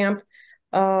Scout Camp.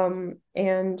 And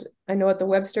I know at the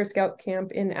Webster Scout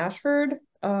Camp in Ashford,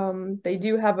 they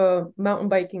do have a mountain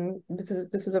biking. This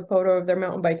is a photo of their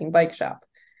mountain biking bike shop.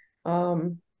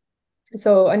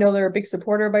 So I know they're a big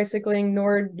supporter of bicycling.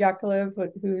 Nord Yakovlev,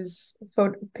 who's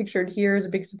pictured here, is a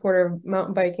big supporter of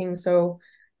mountain biking. So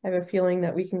I have a feeling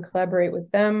that we can collaborate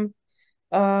with them.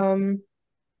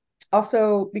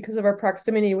 Also, because of our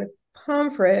proximity with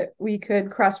Pomfret, we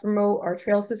could cross-promote our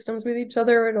trail systems with each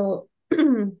other.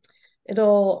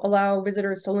 It'll allow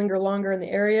visitors to linger longer in the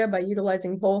area by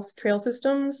utilizing both trail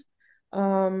systems,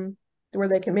 where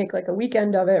they can make like a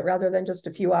weekend of it rather than just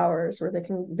a few hours, where they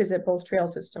can visit both trail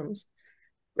systems.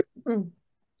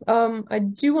 I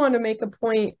do want to make a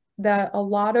point that a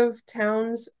lot of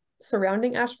towns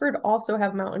surrounding Ashford also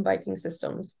have mountain biking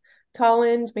systems.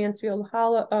 Tolland, Mansfield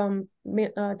Hollow,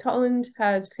 Tolland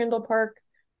has Crandall Park,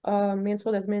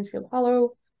 Mansfield has Mansfield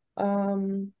Hollow.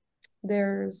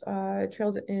 There's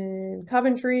trails in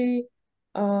Coventry,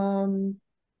 and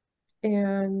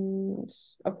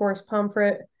of course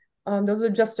Pomfret. Those are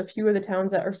just a few of the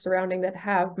towns that are surrounding that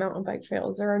have mountain bike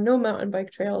trails. There are no mountain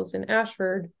bike trails in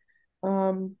Ashford,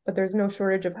 but there's no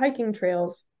shortage of hiking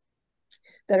trails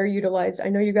that are utilized. I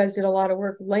know you guys did a lot of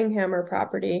work with Langhammer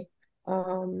property,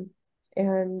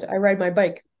 and I ride my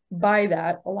bike by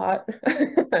that a lot,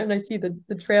 and I see the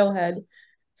trailhead.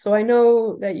 So I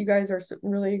know that you guys are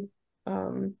really,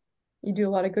 you do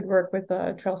a lot of good work with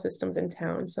trail systems in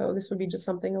town. So this would be just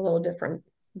something a little different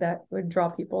that would draw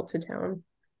people to town.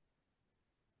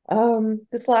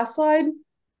 This last slide,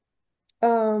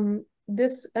 I'm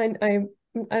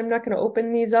not going to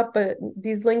open these up, but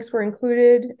these links were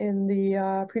included in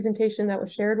the presentation that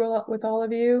was shared with all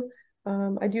of you.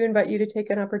 I do invite you to take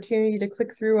an opportunity to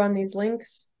click through on these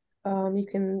links. You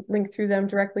can link through them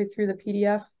directly through the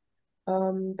PDF.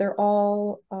 They're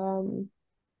all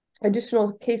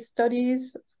additional case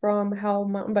studies from how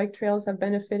mountain bike trails have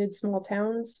benefited small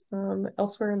towns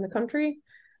elsewhere in the country.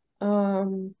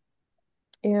 And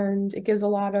it gives a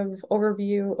lot of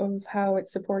overview of how it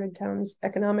supported towns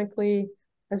economically,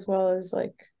 as well as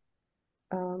like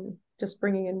just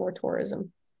bringing in more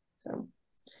tourism. So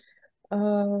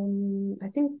I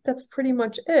think that's pretty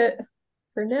much it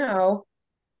for now.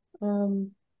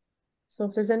 So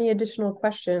if there's any additional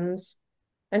questions,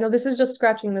 I know this is just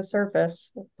scratching the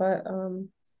surface, but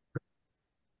I'm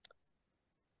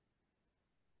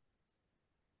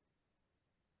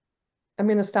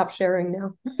going to stop sharing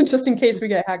now, just in case we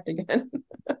get hacked again.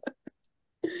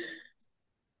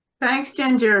 Thanks,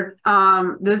 Ginger.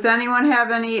 Does anyone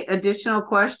have any additional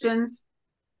questions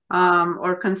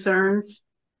or concerns?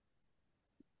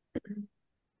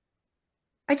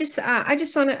 I just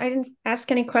want to, I didn't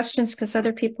ask any questions because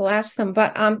other people asked them,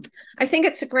 but I think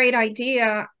it's a great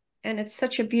idea and it's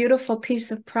such a beautiful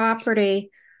piece of property.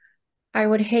 I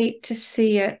would hate to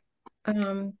see it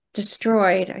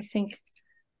destroyed. I think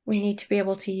we need to be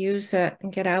able to use it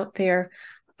and get out there.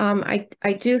 I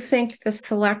do think the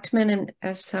selectmen, and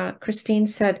as Christine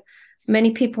said,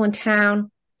 many people in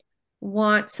town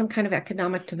want some kind of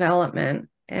economic development.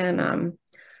 And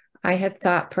I had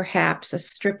thought perhaps a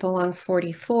strip along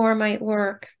 44 might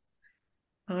work.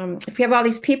 If you have all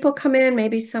these people come in,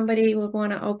 maybe somebody would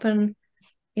want to open,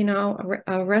 you know,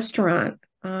 a restaurant,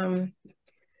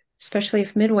 especially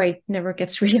if Midway never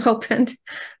gets reopened.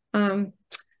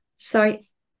 So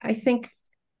I think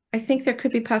there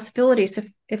could be possibilities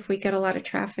if we get a lot of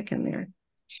traffic in there.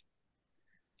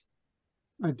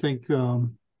 I think the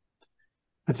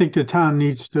town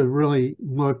needs to really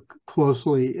look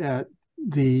closely at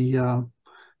the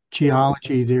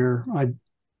geology there. I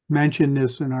mentioned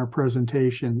this in our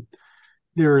presentation.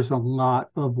 There is a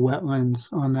lot of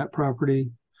wetlands on that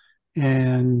property,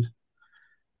 and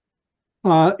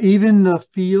even the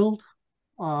field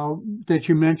that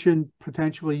you mentioned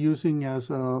potentially using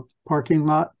as a parking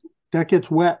lot, that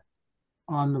gets wet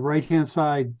on the right-hand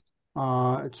side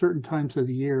at certain times of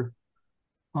the year.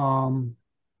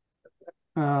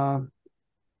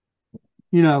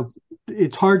 You know,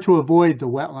 it's hard to avoid the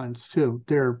wetlands too.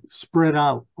 They're spread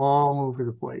out all over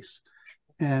the place,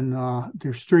 and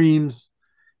there's streams,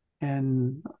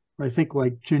 and I think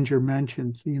like Ginger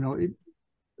mentioned, you know, it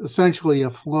essentially a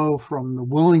flow from the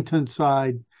Willington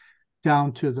side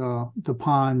down to the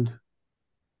pond.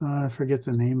 I forget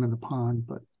the name of the pond,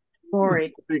 but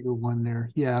Glory. Bigger one there.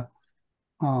 Yeah.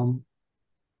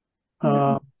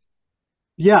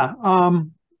 Yeah.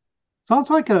 Sounds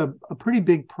like a pretty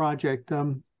big project.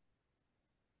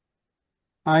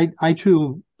 I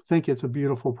too think it's a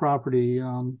beautiful property.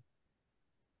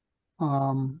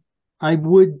 I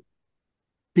would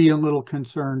be a little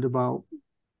concerned about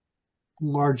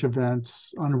large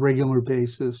events on a regular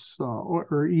basis,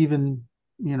 or even,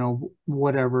 you know,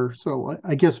 whatever. So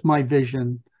I guess my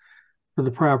vision for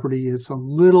the property is a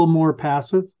little more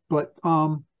passive, but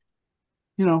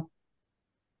you know,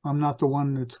 I'm not the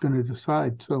one that's going to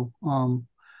decide. So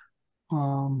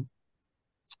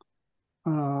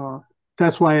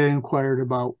that's why I inquired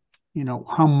about, you know,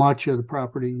 how much of the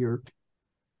property you're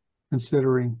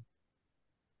considering.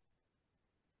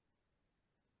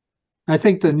 I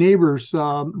think the neighbors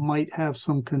might have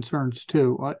some concerns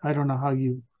too. I don't know how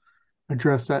you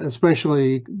address that,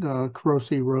 especially the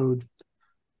Carosi Road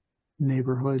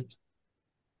neighborhood.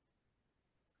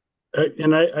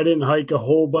 And I didn't hike a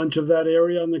whole bunch of that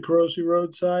area on the Carosi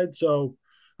Road side, so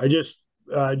I just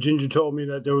Ginger told me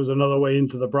that there was another way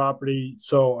into the property,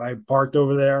 so I parked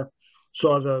over there,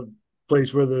 saw the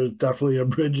place where there's definitely a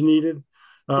bridge needed,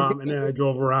 and then I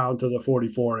drove around to the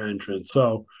 44 entrance.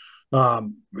 So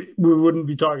we wouldn't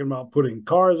be talking about putting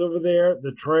cars over there.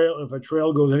 The trail, if a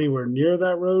trail goes anywhere near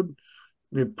that road,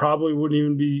 it probably wouldn't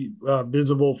even be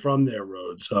visible from their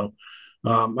road. So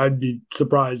I'd be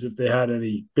surprised if they had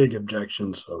any big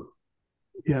objections. So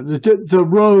yeah, the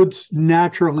roads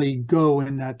naturally go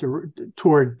in that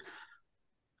toward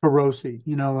Carosi.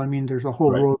 You know, I mean, there's a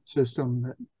whole road system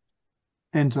that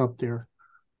ends up there.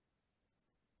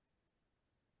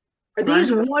 Are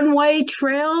these one-way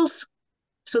trails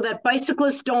so that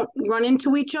bicyclists don't run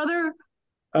into each other?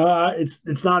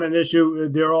 It's not an issue.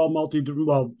 They're all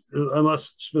well,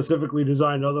 unless specifically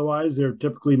designed otherwise, they're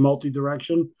typically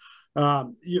multi-direction.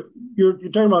 You're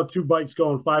talking about two bikes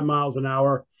going 5 miles an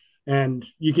hour, and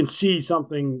you can see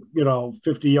something, you know,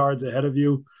 50 yards ahead of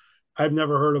you. I've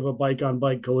never heard of a bike on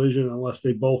bike collision unless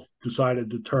they both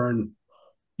decided to turn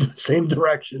the same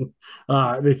direction.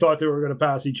 They thought they were going to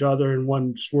pass each other, and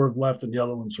one swerved left and the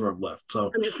other one swerved left.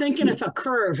 So I'm thinking if a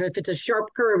curve, if it's a sharp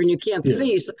curve and you can't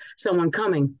see someone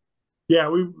coming. Yeah,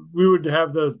 we would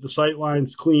have the sight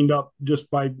lines cleaned up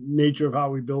just by nature of how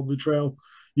we build the trail.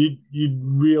 You'd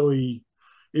really,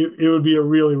 it would be a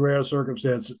really rare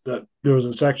circumstance that there was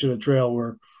a section of trail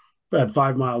where at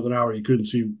 5 miles an hour you couldn't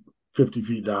see 50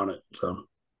 feet down it. So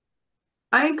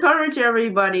I encourage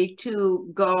everybody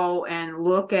to go and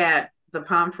look at the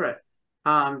Pomfret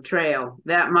trail.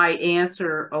 That might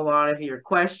answer a lot of your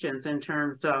questions in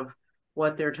terms of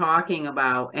what they're talking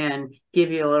about and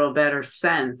give you a little better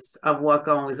sense of what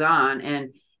goes on.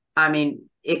 And I mean,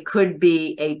 it could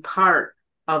be a part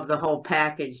of the whole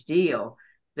package deal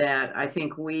that I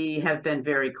think we have been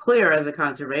very clear as a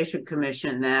Conservation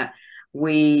Commission that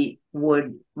we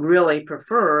would really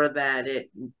prefer that it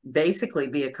basically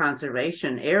be a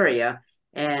conservation area.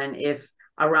 And if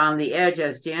around the edge,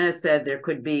 as Janet said, there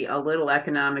could be a little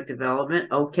economic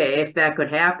development, okay, if that could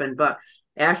happen. But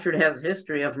Ashford has a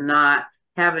history of not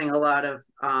having a lot of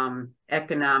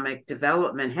economic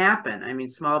development happen. I mean,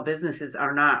 small businesses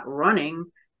are not running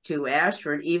to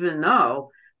Ashford, even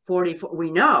though 44,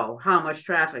 we know how much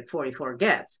traffic 44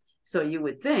 gets. So you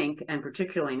would think, and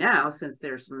particularly now, since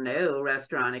there's no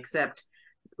restaurant except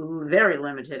very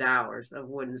limited hours of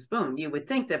Wooden Spoon, you would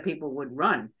think that people would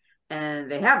run, and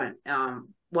they haven't.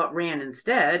 What ran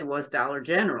instead was Dollar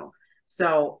General.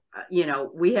 So, you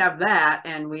know, we have that,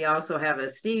 and we also have,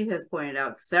 as Steve has pointed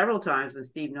out several times, and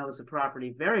Steve knows the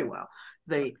property very well,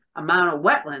 the amount of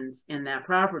wetlands in that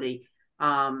property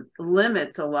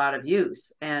limits a lot of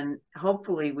use. And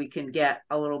hopefully we can get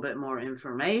a little bit more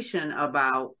information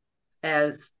about,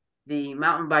 as the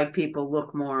mountain bike people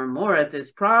look more and more at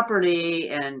this property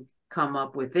and come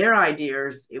up with their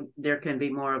ideas, there can be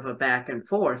more of a back and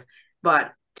forth.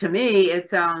 But to me, it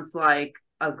sounds like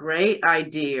a great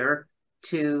idea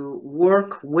to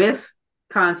work with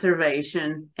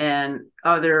conservation and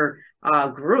other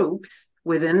groups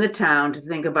within the town to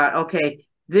think about, okay,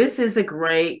 this is a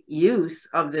great use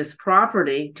of this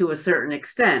property to a certain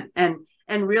extent, and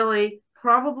really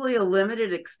probably a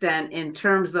limited extent in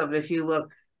terms of, if you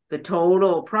look, the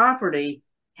total property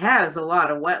has a lot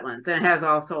of wetlands, and it has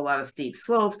also a lot of steep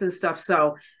slopes and stuff.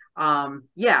 So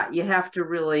yeah, you have to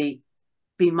really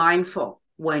be mindful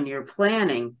when you're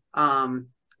planning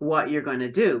what you're going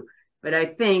to do. But I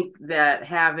think that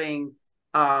having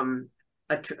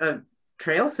a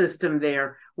trail system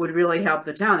there would really help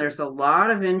the town. There's a lot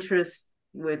of interest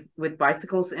with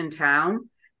bicycles in town.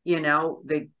 You know,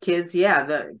 the kids, yeah,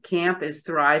 the camp is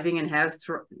thriving and has,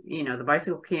 you know, the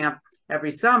bicycle camp every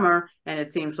summer, and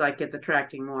it seems like it's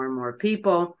attracting more and more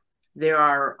people. There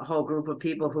are a whole group of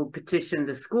people who petitioned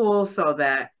the school so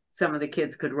that some of the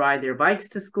kids could ride their bikes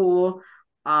to school.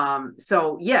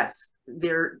 So yes,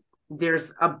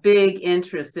 there's a big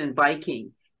interest in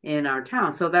biking in our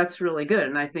town. So that's really good.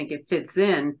 And I think it fits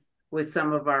in with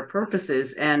some of our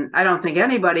purposes. And I don't think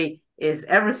anybody is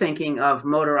ever thinking of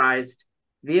motorized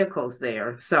vehicles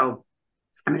there. So,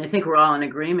 I mean, I think we're all in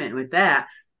agreement with that.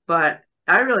 But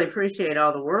I really appreciate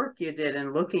all the work you did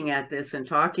in looking at this and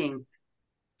talking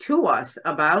to us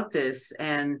about this.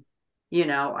 And, you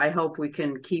know, I hope we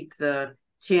can keep the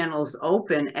channels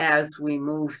open as we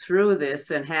move through this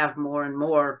and have more and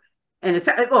more. And it's,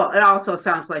 well, it also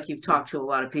sounds like you've talked to a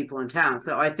lot of people in town.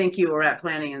 So I think you were at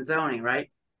Planning and Zoning,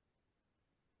 right?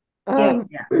 Yeah.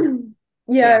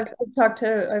 Yeah.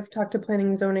 I've talked to Planning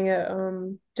and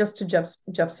Zoning just to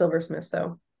Jeff Silversmith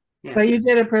though. Yeah. But you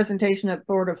did a presentation at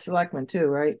Board of Selectmen too,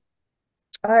 right?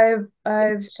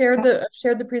 I've shared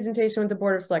the presentation with the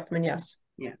Board of Selectmen, yes.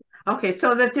 Yeah. Okay,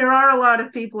 so that there are a lot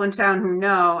of people in town who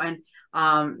know,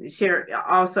 and Sherry,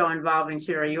 also involving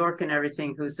Sherry York and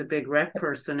everything, who's a big rec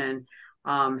person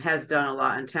and has done a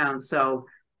lot in town. So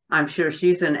I'm sure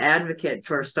she's an advocate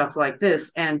for stuff like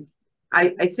this. And I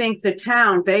think the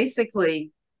town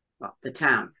basically, well, the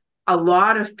town, a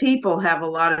lot of people have a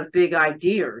lot of big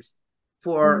ideas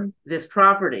for this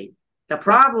property. The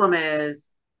problem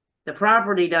is the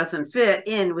property doesn't fit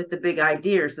in with the big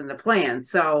ideas and the plan.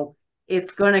 So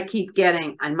it's going to keep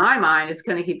getting, in my mind, it's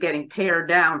going to keep getting pared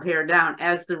down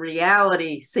as the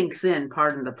reality sinks in,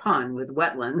 pardon the pun, with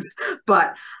wetlands.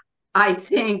 But I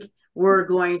think we're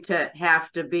going to have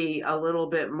to be a little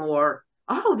bit more,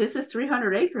 oh, this is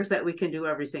 300 acres that we can do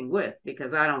everything with,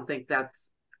 because I don't think that's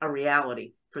a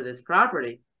reality for this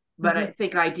property. But I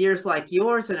think ideas like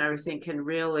yours and everything can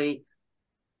really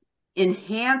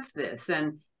enhance this.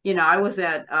 And, you know, I was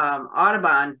at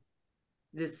Audubon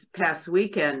this past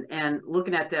weekend, and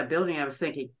looking at that building, I was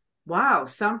thinking, wow,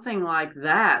 something like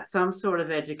that, some sort of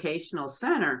educational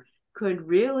center could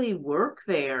really work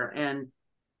there and,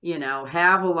 you know,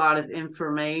 have a lot of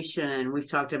information. And we've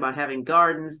talked about having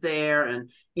gardens there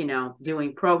and, you know,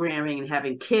 doing programming and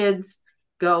having kids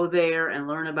go there and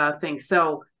learn about things.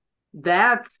 So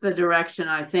that's the direction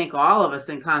I think all of us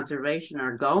in conservation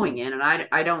are going in. And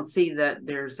I don't see that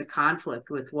there's a conflict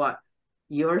with what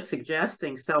you're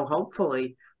suggesting. So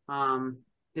hopefully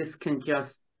this can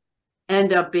just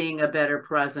end up being a better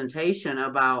presentation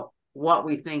about what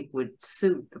we think would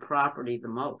suit the property the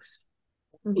most.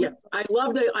 Yeah, I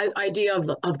love the idea of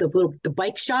the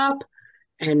bike shop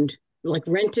and like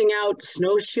renting out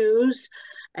snowshoes,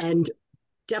 and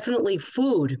definitely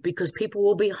food, because people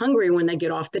will be hungry when they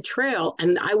get off the trail.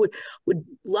 And I would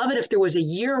love it if there was a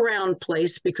year-round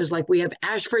place, because like we have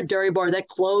Ashford Dairy Bar that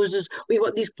closes. We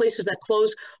want these places that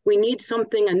close. We need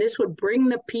something, and this would bring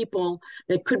the people.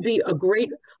 That could be a great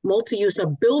multi-use, a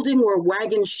building where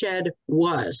Wagon Shed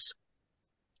was,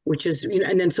 which is, you know,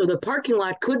 and then so the parking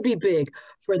lot could be big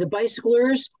for the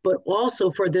bicyclers, but also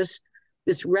for this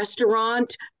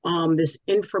restaurant, this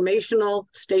informational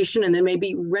station, and then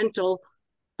maybe rental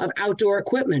of outdoor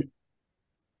equipment.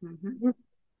 Mm-hmm.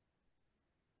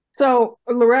 So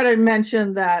Loretta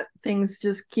mentioned that things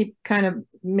just keep kind of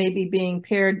maybe being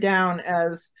pared down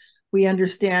as we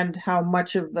understand how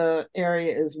much of the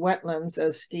area is wetlands,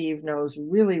 as Steve knows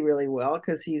really, really well,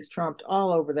 because he's trumped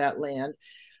all over that land.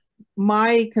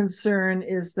 My concern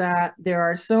is that there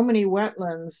are so many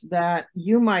wetlands that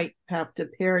you might have to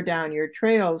pare down your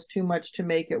trails too much to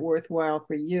make it worthwhile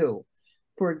for you.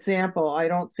 For example, I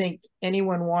don't think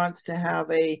anyone wants to have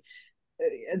the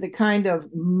kind of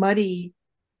muddy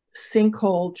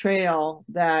sinkhole trail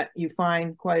that you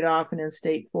find quite often in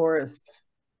state forests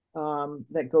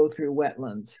that go through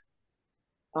wetlands.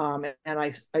 And I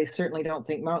certainly don't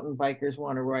think mountain bikers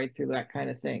want to ride through that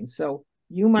kind of thing. So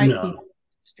you might be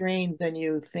strained than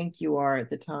you think you are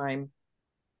at the time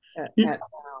at now.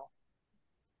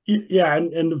 Yeah,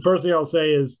 and the first thing I'll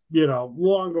say is, you know,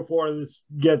 long before this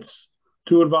gets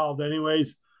too involved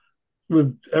anyways,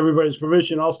 with everybody's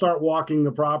permission, I'll start walking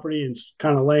the property and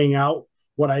kind of laying out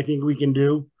what I think we can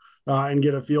do and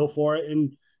get a feel for it.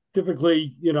 And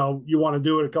typically, you know, you want to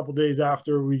do it a couple days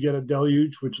after we get a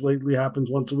deluge, which lately happens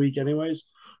once a week anyways.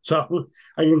 So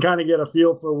I can kind of get a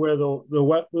feel for where the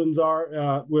wetlands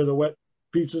are, where the wet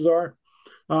pieces are,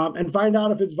 and find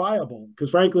out if it's viable.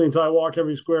 Because frankly, until I walk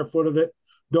every square foot of it,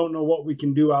 don't know what we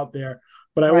can do out there.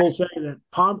 But I will say that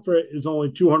Pomfret is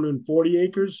only 240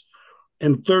 acres,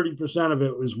 and 30% of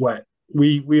it was wet.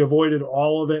 We avoided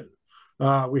all of it.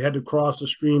 We had to cross a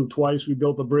stream twice. We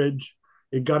built a bridge.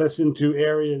 It got us into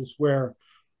areas where,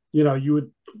 you know, you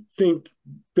would think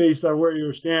based on where you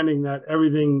were standing that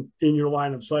everything in your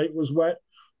line of sight was wet.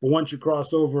 But once you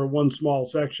crossed over one small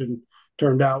section,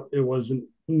 turned out it wasn't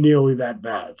nearly that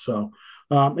bad. So,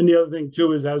 and the other thing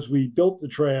too is, as we built the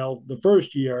trail the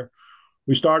first year,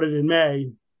 we started in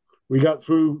May. We got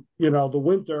through, you know, the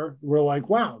winter. We're like,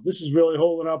 wow, this is really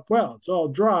holding up well. It's all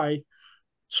dry.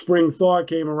 Spring thaw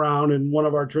came around and one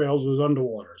of our trails was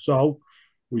underwater. So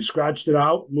we scratched it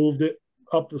out, moved it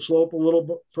up the slope a little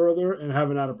bit further, and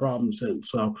haven't had a problem since.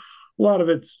 So a lot of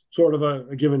it's sort of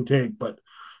a give and take. But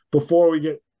before we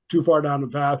get too far down the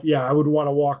path, yeah, I would want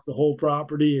to walk the whole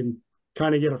property and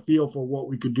kind of get a feel for what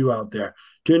we could do out there.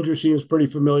 Ginger seems pretty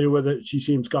familiar with it. She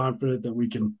seems confident that we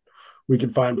can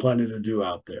find plenty to do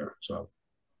out there. So,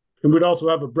 and we'd also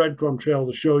have a breadcrumb trail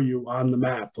to show you on the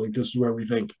map. Like, this is where we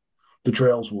think the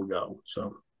trails will go.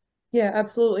 So yeah,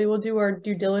 absolutely. We'll do our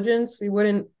due diligence. We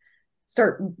wouldn't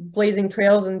start blazing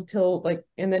trails until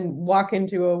and then walk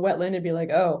into a wetland and be like,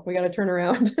 oh, we got to turn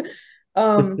around.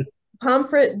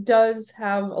 Pomfret does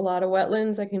have a lot of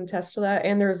wetlands. I can attest to that.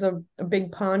 And there's a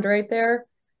big pond right there.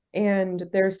 And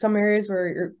there's some areas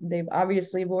where they've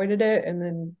obviously avoided it. And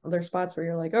then other spots where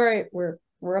you're like, all right, we're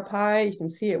up high. You can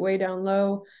see it way down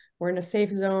low. We're in a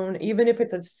safe zone. Even if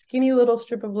it's a skinny little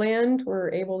strip of land,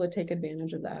 we're able to take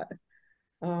advantage of that.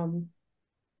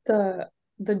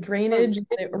 The drainage,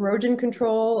 the erosion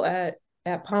control at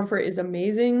Pomfret is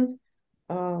amazing.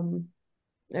 I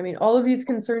mean, all of these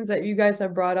concerns that you guys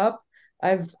have brought up,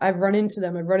 I've run into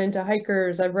them. I've run into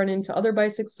hikers. I've run into other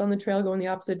bicyclists on the trail going the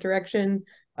opposite direction.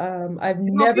 I've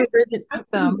never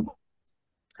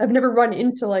run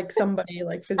into like somebody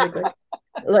like physically,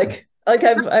 I've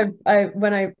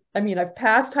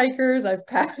passed hikers, I've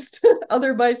passed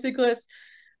other bicyclists.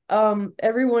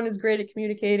 Everyone is great at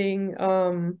communicating.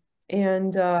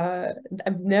 And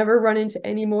I've never run into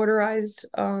any motorized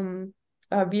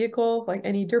vehicle, like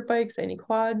any dirt bikes, any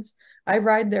quads. I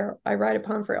ride at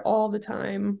Pomfret all the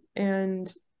time.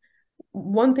 And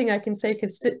one thing I can say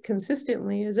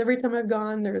consistently is every time I've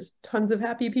gone, there's tons of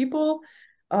happy people.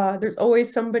 There's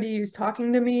always somebody who's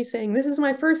talking to me saying, this is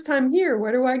my first time here.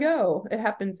 Where do I go? It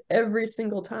happens every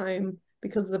single time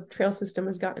because the trail system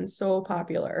has gotten so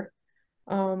popular.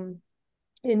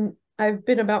 I've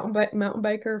been a mountain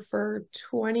biker for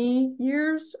 20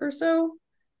 years or so.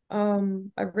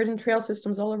 I've ridden trail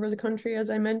systems all over the country, as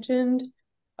I mentioned.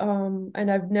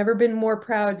 And I've never been more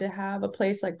proud to have a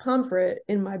place like Pomfret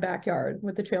in my backyard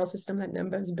with the trail system that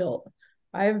NEMBA has built.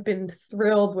 I've been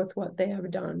thrilled with what they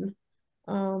have done.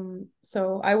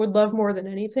 So I would love more than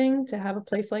anything to have a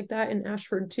place like that in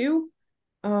Ashford too.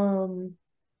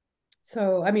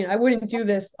 So I mean, I wouldn't do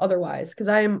this otherwise because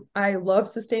I love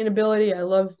sustainability. I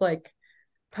love like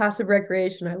passive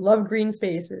recreation. I love green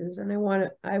spaces, and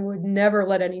I would never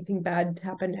let anything bad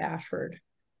happen to Ashford.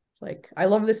 It's like I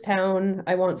love this town.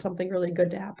 I want something really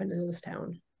good to happen in this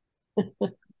town.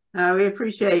 We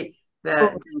appreciate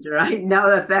that, Ginger. I know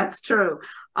that that's true.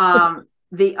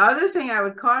 The other thing I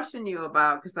would caution you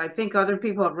about, because I think other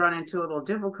people have run into a little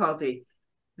difficulty,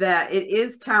 that it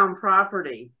is town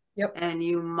property. Yep. And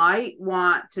you might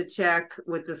want to check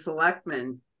with the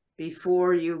selectmen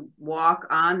before you walk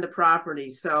on the property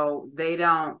so they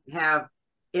don't have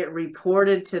it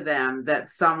reported to them that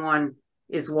someone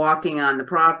is walking on the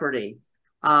property.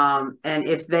 And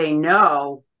if they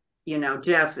know, you know,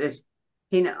 Jeff, if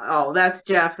he know, oh, that's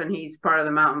Jeff and he's part of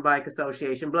the mountain bike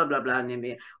association, blah, blah, blah,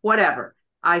 whatever.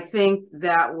 I think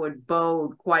that would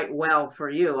bode quite well for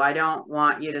you. I don't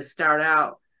want you to start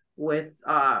out with,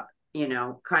 you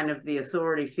know, kind of the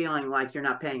authority feeling like you're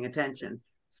not paying attention.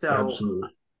 So, Absolutely.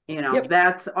 you know,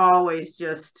 that's always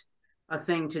just a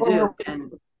thing to do.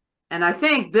 And I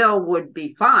think Bill would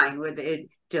be fine with it.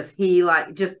 Just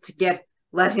to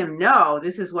let him know,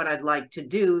 this is what I'd like to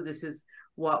do. This is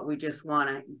what we just want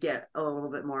to get a little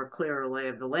bit more clearer lay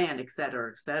of the land, et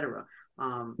cetera, et cetera.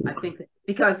 I think that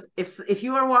because if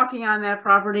you are walking on that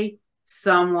property,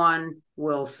 someone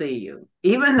will see you,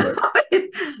 even though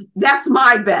that's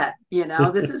my bet. You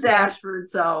know, this is Ashford,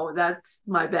 so that's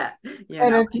my bet.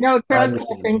 And it's no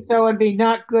trespassing, so it'd be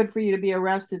not good for you to be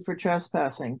arrested for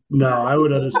trespassing. No, I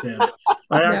would understand.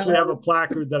 I actually have a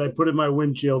placard that I put in my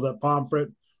windshield at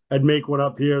Pomfret. I'd make one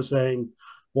up here saying,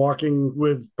 walking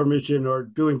with permission or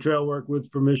doing trail work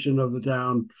with permission of the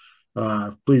town.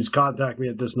 Please contact me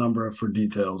at this number for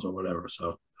details or whatever.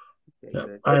 So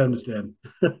yeah, I understand.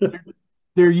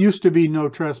 There used to be no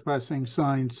trespassing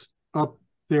signs up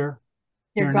there.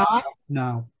 They're gone?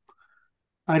 No.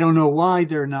 I don't know why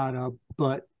they're not up,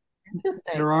 but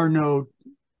there are no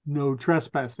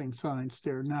trespassing signs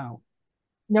there now.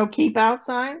 No keep out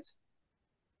signs?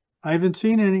 I haven't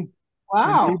seen any.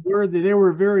 Wow. They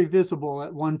were very visible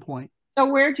at one point.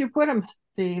 So where'd you put them,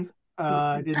 Steve?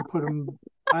 I didn't put them.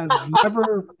 I'll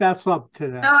never fess up to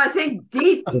that. No, I think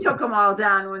Deep took them all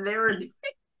down when they were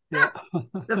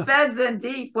the feds and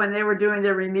Deep when they were doing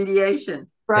their remediation.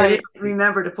 Right. They didn't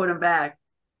remember to put them back.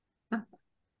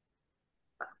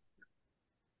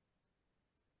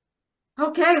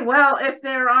 Okay, well, if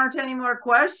there aren't any more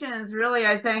questions, really,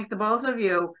 I thank the both of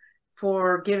you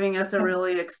for giving us a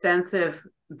really extensive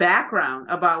background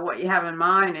about what you have in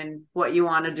mind and what you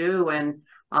want to do. And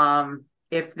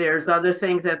if there's other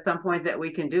things at some point that we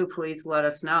can do, please let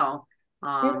us know.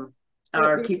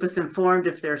 Or keep us informed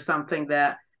if there's something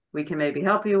that we can maybe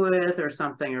help you with or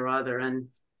something or other. And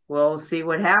we'll see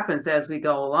what happens as we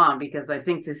go along, because I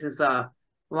think this is a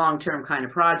long-term kind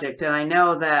of project. And I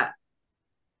know that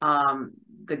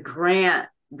the grant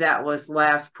that was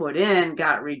last put in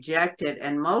got rejected,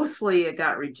 and mostly it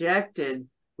got rejected,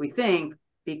 we think,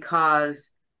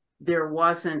 because there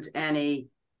wasn't any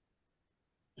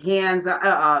hands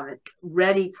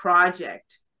ready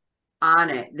project on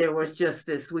it. There was just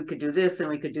this, we could do this and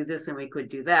we could do this and we could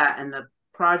do that, and the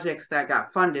projects that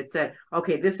got funded said,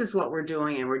 okay, this is what we're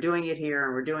doing, and we're doing it here,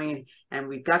 and we're doing it, and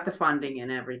we've got the funding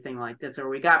and everything like this, or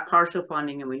we got partial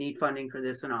funding and we need funding for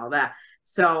this and all that.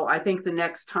 So I think the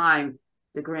next time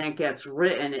the grant gets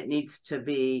written, it needs to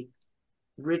be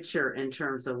richer in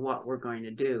terms of what we're going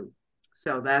to do.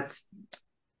 So that's,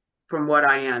 from what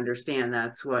I understand,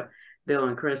 that's what Bill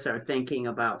and Chris are thinking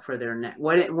about for their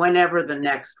whenever the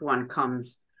next one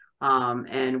comes.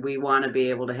 And we want to be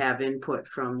able to have input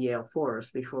from Yale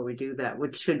Forest before we do that,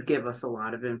 which should give us a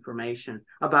lot of information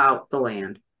about the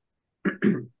land.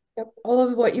 Yep, all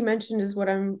of what you mentioned is what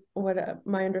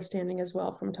my understanding as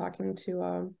well from talking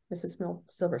to Mrs.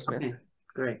 Silversmith.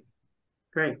 Okay,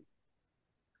 great.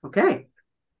 Okay.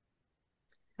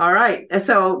 All right.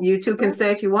 So you two can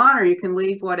stay if you want, or you can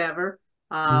leave, whatever.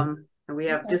 And we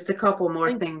have just a couple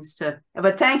more things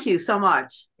but thank you so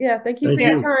much. Yeah, thank you for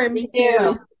your time. Thank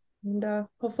you. And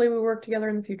hopefully we work together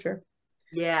in the future.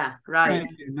 Yeah, right.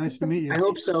 Thank you. Nice to meet you. I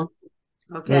hope so.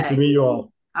 Okay. Nice to meet you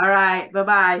all. All right.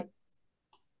 Bye-bye.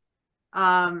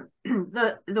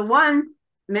 The one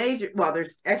major, well,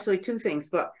 there's actually two things,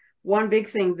 but one big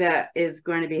thing that is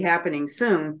going to be happening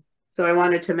soon, so I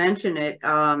wanted to mention it.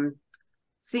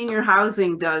 Senior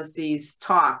Housing does these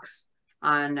talks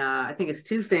on, I think it's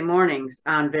Tuesday mornings,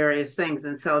 on various things.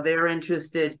 And so they're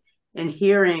interested in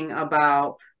hearing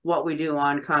about what we do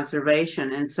on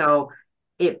conservation. And so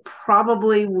it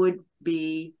probably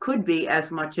could be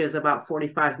as much as about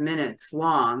 45 minutes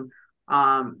long.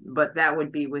 But that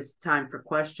would be with time for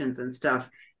questions and stuff.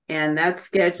 And that's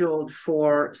scheduled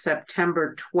for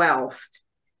September 12th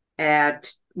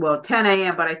at, well, 10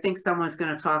 a.m., but I think someone's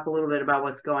going to talk a little bit about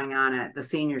what's going on at the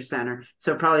senior center.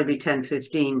 So it'll probably be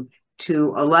 10:15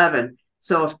 to 11.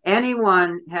 So if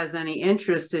anyone has any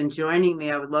interest in joining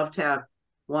me, I would love to have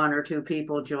one or two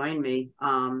people join me.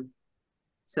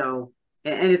 So,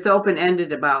 and it's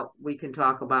open-ended about, we can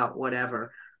talk about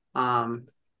whatever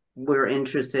we're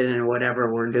interested in,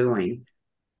 whatever we're doing.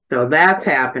 So that's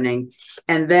happening.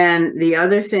 And then the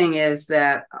other thing is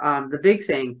that the big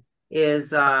thing is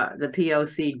the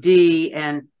POCD,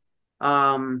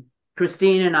 and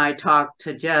Christine and I talked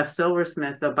to Jeff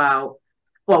Silversmith about,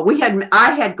 well,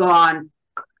 I had gone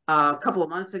a couple of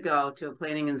months ago to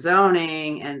planning and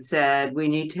zoning and said we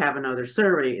need to have another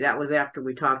survey. That was after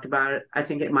we talked about it. I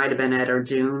think it might have been at our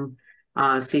June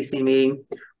CC meeting,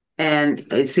 and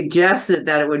it suggested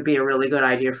that it would be a really good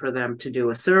idea for them to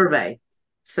do a survey.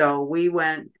 So we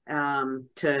went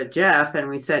to Jeff and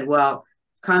we said, well,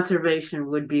 conservation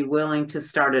would be willing to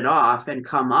start it off and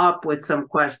come up with some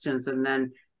questions and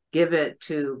then give it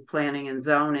to planning and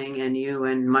zoning and you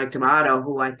and Mike D'Amato,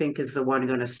 who I think is the one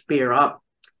going to spear up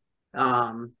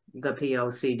the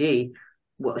POCD,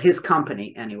 well, his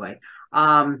company anyway.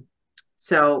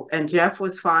 So, and Jeff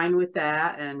was fine with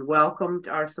that and welcomed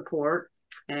our support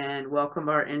and welcomed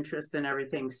our interest in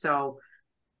everything. So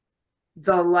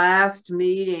the last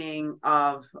meeting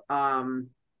of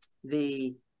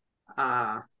the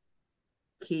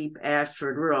Keep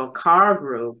Ashford Rural Car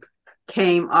Group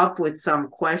came up with some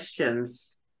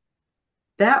questions.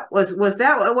 That was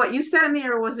that what you sent me,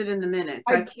 or was it in the minutes?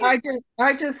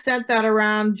 I just sent that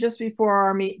around just before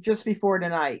our just before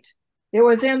tonight. It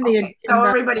was in the, okay, so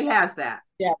everybody has that.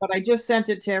 Yeah, but I just sent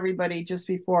it to everybody just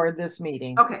before this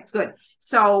meeting. Okay, good.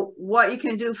 So what you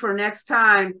can do for next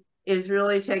time is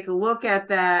really take a look at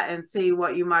that and see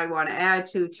what you might want to add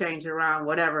to, change around,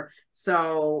 whatever.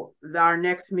 So our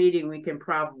next meeting, we can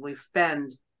probably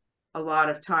spend a lot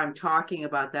of time talking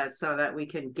about that so that we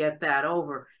can get that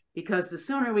over. Because the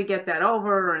sooner we get that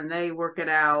over and they work it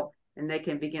out and they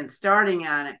can begin starting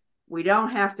on it, we don't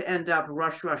have to end up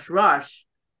rush,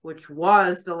 which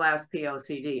was the last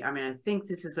POCD. I mean, I think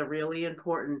this is a really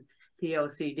important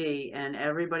POCD and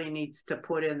everybody needs to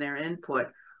put in their input.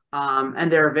 And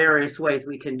there are various ways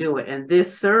we can do it. And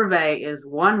this survey is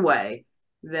one way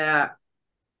that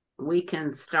we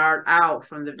can start out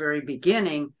from the very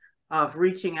beginning of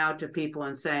reaching out to people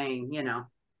and saying, you know,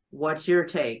 what's your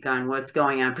take on what's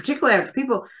going on, particularly after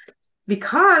people,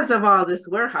 because of all this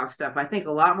warehouse stuff. I think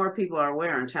a lot more people are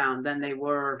aware in town than they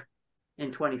were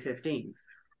in 2015.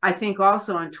 I think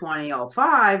also in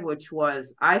 2005, which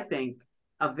was, I think,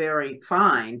 a very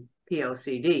fine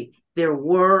POCD, there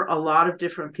were a lot of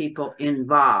different people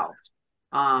involved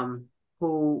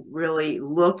who really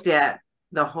looked at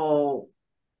the whole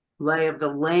lay of the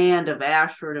land of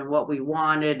Ashford and what we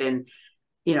wanted. And,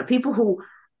 you know, people who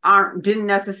didn't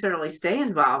necessarily stay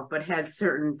involved, but had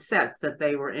certain sets that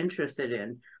they were interested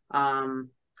in. And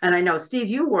I know, Steve,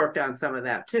 you worked on some of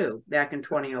that too, back in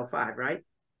 2005, right?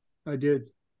 I did.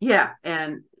 Yeah.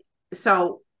 And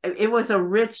so it was a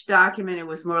rich document. It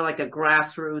was more like a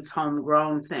grassroots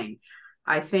homegrown thing.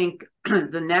 I think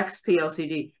the next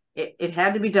POCD, it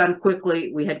had to be done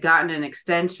quickly. We had gotten an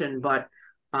extension, but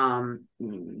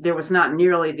there was not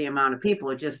nearly the amount of people.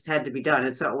 It just had to be done.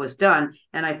 And so it was done.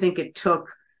 And I think it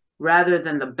took, rather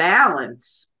than the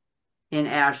balance in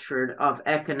Ashford of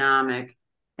economic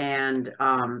and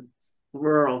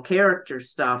rural character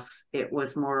stuff, it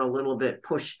was more a little bit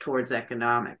pushed towards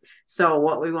economic. So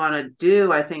what we want to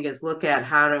do, I think, is look at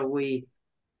how do we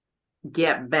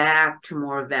get back to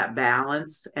more of that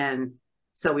balance, and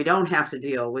so we don't have to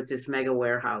deal with this mega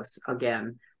warehouse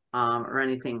again or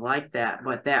anything like that,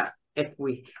 but that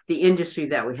the industry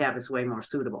that we have is way more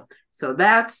suitable. So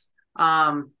that's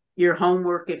your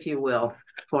homework, if you will,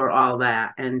 for all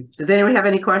that. And does anyone have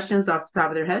any questions off the top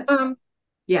of their head?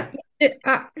 Yeah.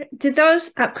 Did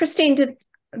those, Christine, did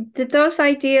those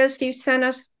ideas you sent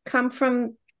us come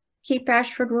from Keep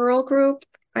Ashford Rural Group?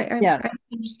 Yeah. I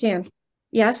understand.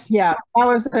 Yes? Yeah, that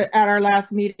was at our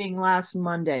last meeting last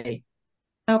Monday.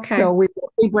 Okay. So we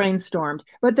brainstormed.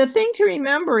 But the thing to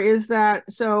remember is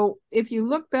that, so if you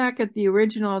look back at the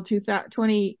original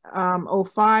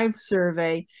 2005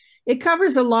 survey, it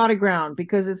covers a lot of ground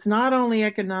because it's not only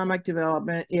economic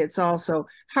development, it's also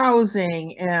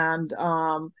housing and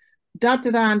I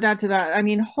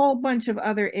mean, a whole bunch of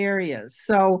other areas.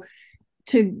 So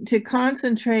to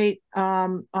concentrate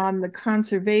on the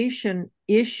conservation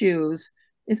issues,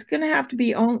 it's going to have to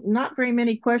be not very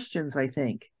many questions, I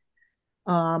think.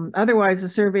 Otherwise, the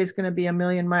survey is going to be a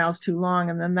million miles too long,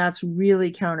 and then that's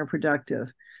really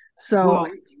counterproductive. So,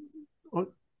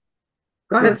 go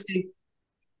ahead, Steve.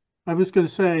 I was going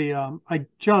to say, I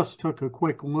just took a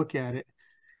quick look at it.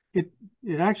 It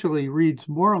actually reads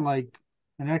more like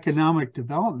an economic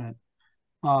development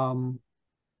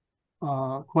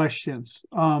questions.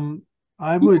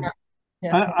 I would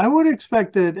I would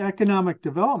expect that economic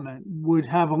development would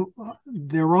have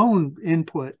their own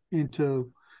input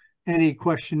into any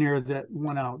questionnaire that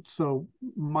went out. So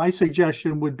my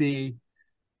suggestion would be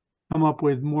come up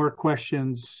with more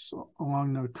questions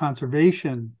along the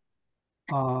conservation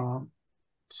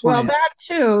well,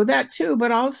 that too,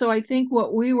 but also I think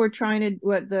what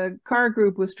the CAR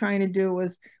group was trying to do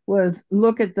was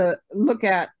look at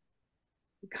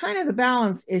kind of the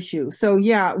balance issue. So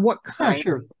yeah, what kind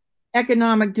of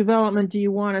economic development do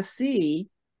you want to see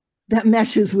that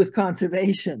meshes with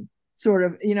conservation? Sort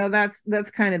of,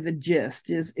 that's kind of the gist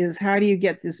is how do you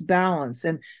get this balance?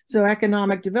 And so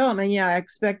economic development, yeah, I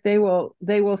expect they will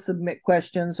submit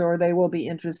questions, or they will be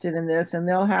interested in this, and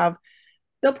they'll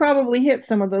probably hit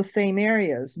some of those same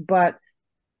areas. But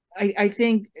I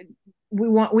think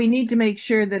we need to make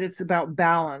sure that it's about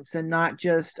balance and not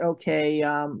just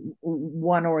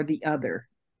one or the other.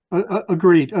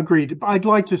 Agreed. I'd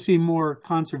like to see more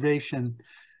conservation.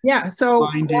 Yeah. So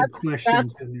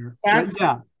questions in there.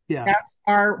 That's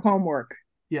our homework.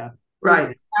 Yeah.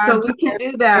 Right. So we can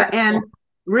do that. And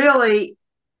really,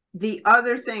 the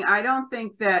other thing I don't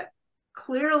think that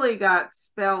clearly got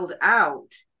spelled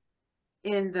out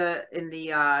in the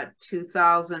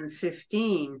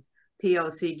 2015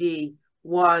 POCD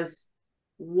was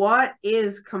what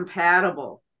is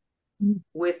compatible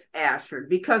with Ashford.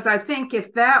 Because I think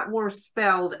if that were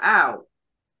spelled out,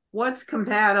 what's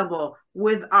compatible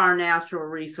with our natural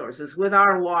resources, with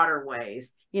our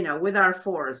waterways, with our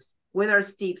forests, with our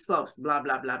steep slopes, blah,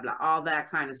 blah, blah, blah, all that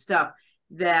kind of stuff,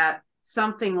 that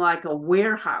something like a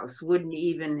warehouse wouldn't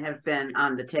even have been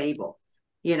on the table.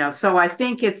 So I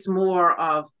think it's more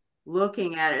of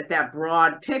looking at it, that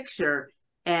broad picture,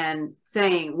 and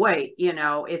saying, wait,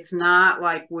 it's not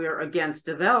like we're against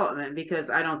development, because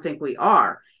I don't think we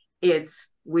are.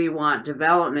 We want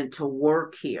development to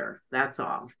work here. That's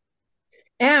all.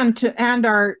 And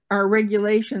our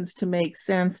regulations to make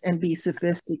sense and be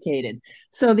sophisticated.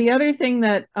 So the other thing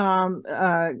that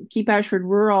Keep Ashford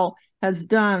Rural has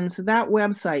done, so that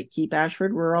website,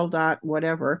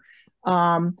 keepashfordrural.whatever,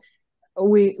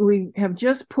 we have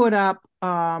just put up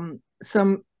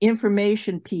some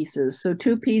information pieces. So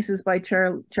 2 pieces by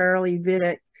Charlie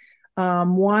Vidic,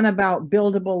 one about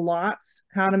buildable lots,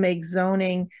 how to make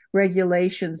zoning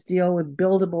regulations deal with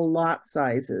buildable lot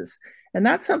sizes. And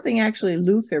that's something actually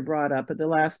Luther brought up at the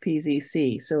last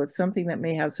PZC. So it's something that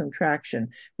may have some traction,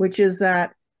 which is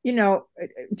that,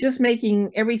 just making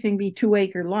everything be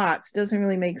 2-acre lots doesn't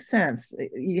really make sense.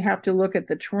 You have to look at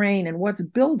the terrain and what's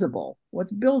buildable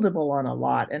on a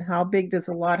lot, and how big does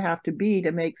a lot have to be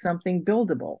to make something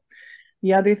buildable.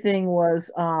 The other thing was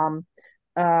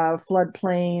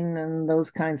floodplain and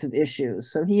those kinds of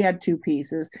issues. So he had 2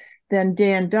 pieces. Then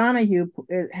Dan Donahue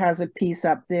has a piece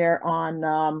up there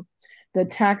on the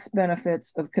tax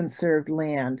benefits of conserved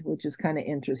land, which is kind of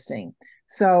interesting.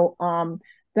 So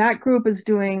that group is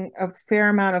doing a fair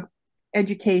amount of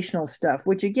educational stuff,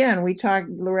 which again,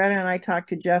 Loretta and I talked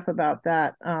to Jeff about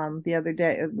that the other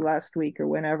day, last week or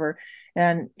whenever,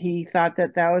 and he thought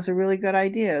that was a really good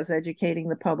idea, is educating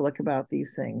the public about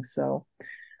these things. So,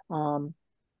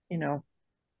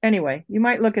 anyway, you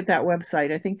might look at that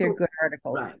website. I think they're good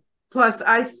articles. Right. Plus,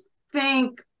 I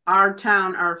think our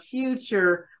town, our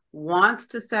future, wants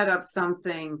to set up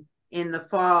something in the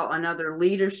fall, another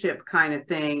leadership kind of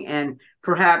thing, and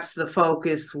perhaps the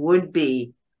focus would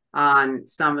be on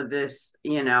some of this,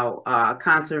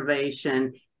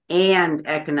 conservation and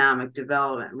economic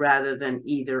development rather than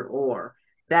either or.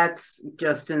 That's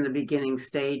just in the beginning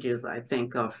stages, I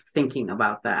think, of thinking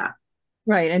about that.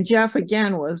 Right. And Jeff,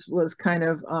 again, was kind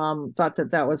of thought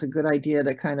that was a good idea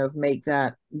to kind of make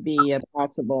that be a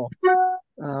possible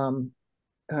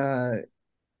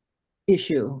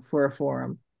issue for a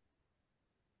forum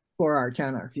for our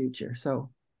town, our future. So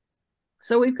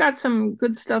we've got some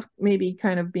good stuff maybe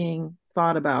kind of being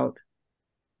thought about.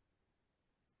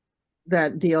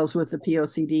 that deals with the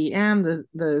POCD and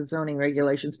the zoning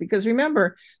regulations. Because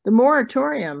remember, the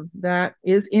moratorium that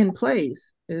is in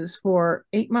place is for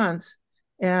 8 months.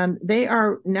 And they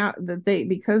are now that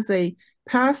because they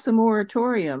passed the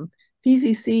moratorium,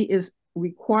 PCC is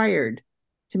required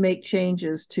to make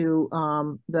changes to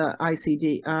the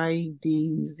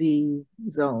IDZ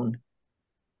zone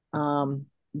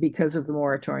because of the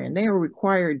moratorium. They are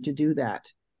required to do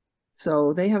that.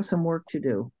 So they have some work to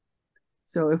do.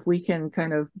 So if we can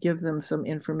kind of give them some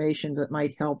information that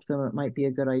might help them, it might be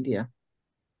a good idea.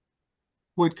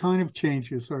 What kind of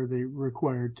changes are they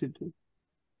required to do?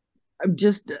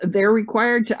 Just they're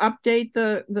required to update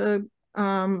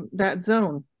that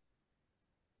zone.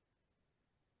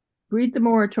 Read the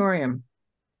moratorium.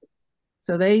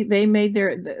 So they made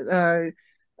their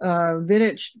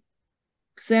Vittich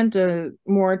sent a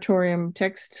moratorium,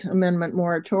 text amendment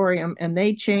moratorium, and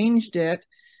they changed it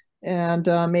and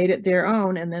made it their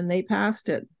own, and then they passed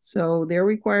it. So they're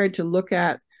required to look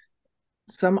at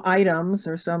some items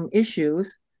or some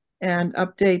issues and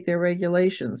update their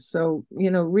regulations. So,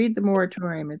 read the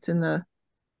moratorium. It's in the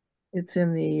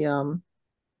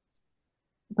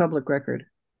public record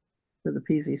for the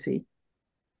PZC.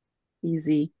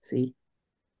 EZC.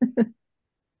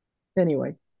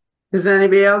 Anyway. Does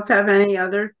anybody else have any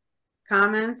other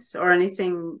comments or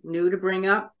anything new to bring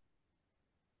up?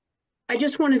 I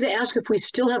just wanted to ask if we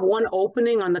still have one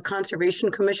opening on the Conservation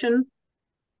Commission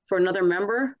for another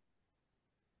member.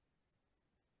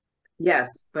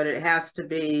 Yes, but it has to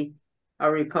be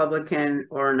a Republican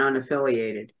or an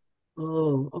unaffiliated.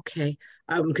 Oh, okay.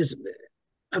 Because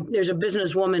there's a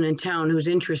businesswoman in town who's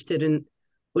interested and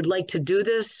would like to do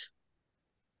this,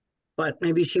 but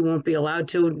maybe she won't be allowed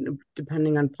to,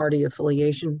 depending on party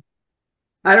affiliation.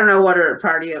 I don't know what her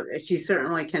party. She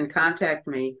certainly can contact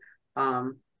me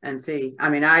and see. I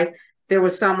mean, there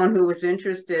was someone who was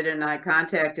interested, and I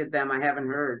contacted them. I haven't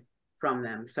heard from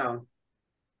them, so.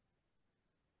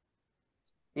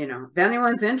 If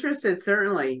anyone's interested,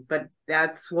 certainly, but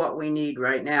that's what we need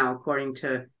right now, according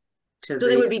to so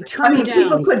they would be turned down.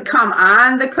 People could come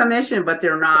on the commission, but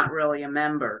they're not really a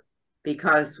member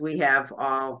because we have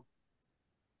all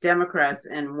Democrats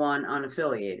and one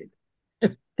unaffiliated.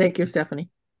 Thank you, Stephanie.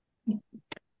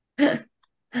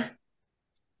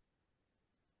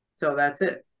 So that's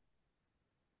it.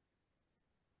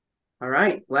 All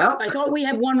right. Well, I thought we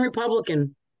had one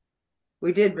Republican.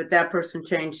 We did, but that person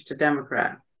changed to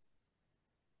Democrat.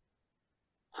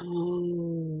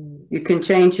 Oh. You can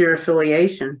change your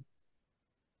affiliation.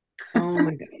 Oh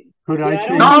my God. Could I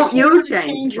change? No, you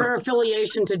change her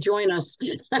affiliation to join us.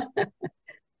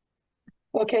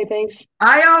 Okay, thanks.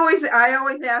 I always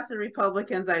ask the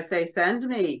Republicans, I say, send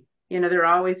me. They're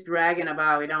always dragging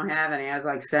about, we don't have any. I was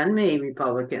like, send me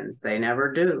Republicans. They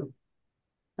never do.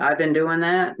 I've been doing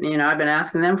that. I've been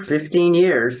asking them for 15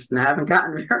 years and I haven't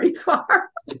gotten very far.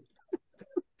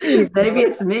 Maybe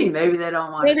it's me. Maybe they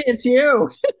don't want Maybe it's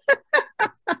you.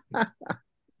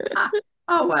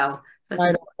 Oh, well. I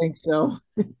don't think so.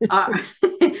 All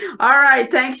right.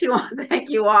 Thank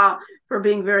you all for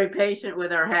being very patient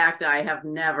with our hack. I have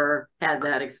never had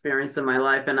that experience in my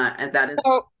life. And that is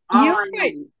all I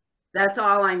need. That's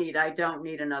all I need. I don't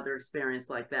need another experience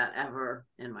like that ever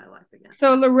in my life again.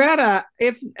 So Loretta,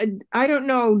 I don't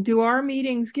know, do our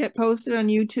meetings get posted on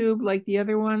YouTube like the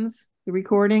other ones, the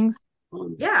recordings?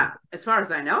 Yeah, as far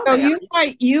as I know. So you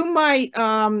might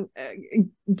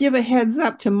give a heads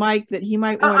up to Mike that he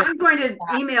might want. I'm going to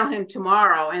email him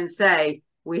tomorrow and say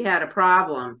we had a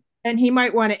problem, and he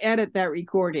might want to edit that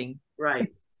recording. Right.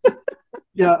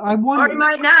 Yeah, I wonder. Or he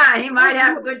might not. He might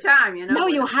have a good time, No,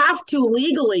 you have to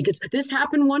legally, because this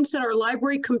happened once at our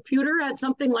library computer had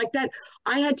something like that.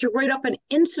 I had to write up an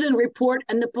incident report,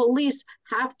 and the police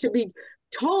have to be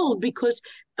told, because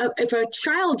if a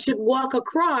child should walk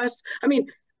across,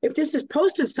 if this is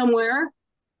posted somewhere,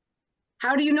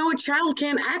 how do you know a child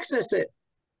can't access it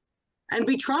and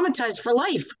be traumatized for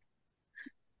life?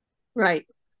 Right.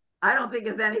 I don't think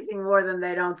it's anything more than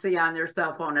they don't see on their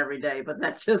cell phone every day, but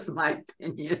that's just my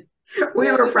opinion.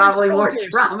 We were probably more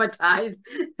traumatized.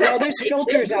 Well, there's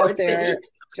filters out there.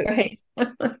 Right.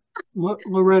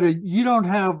 Loretta, you don't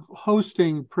have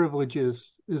hosting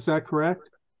privileges. Is that correct?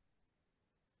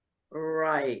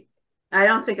 Right. I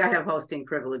don't think I have hosting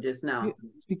privileges, no.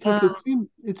 Because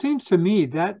it seems to me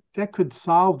that could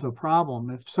solve the problem.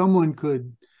 If someone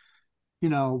could,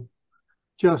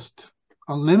 just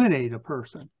eliminate a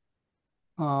person.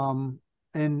 And,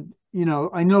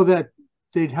 I know that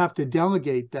they'd have to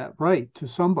delegate that right to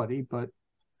somebody, but.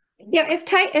 Yeah, if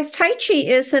Tai Chi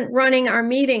isn't running our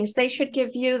meetings, they should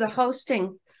give you the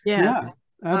hosting. Yes.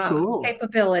 Yeah, absolutely.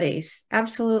 Capabilities.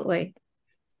 Absolutely.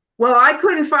 Well, I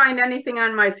couldn't find anything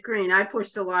on my screen. I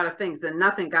pushed a lot of things and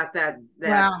nothing got that.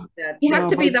 Wow. You have No,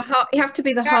 to be but- the host. You have to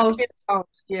be the Gotta be host. the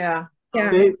host, yeah. Yeah.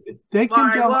 They All can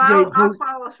right, well, delegate. I'll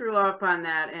follow through up on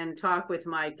that and talk with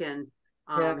Mike and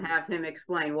Yeah. have him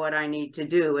explain what I need to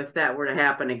do if that were to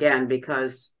happen again,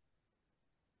 because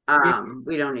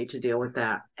we don't need to deal with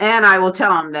that. And I will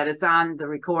tell him that it's on the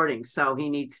recording, so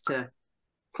he needs to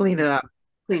Clean it up.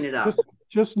 clean it up.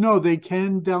 Just know they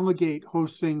can delegate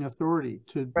hosting authority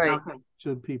to Right. Okay.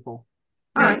 to people.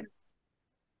 All right.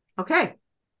 Okay.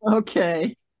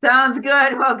 Okay. Sounds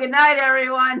good. Well, good night,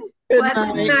 everyone. Good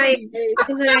Pleasant night. Good night. dreams.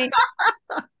 Good night.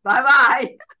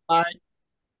 Bye-bye. Bye.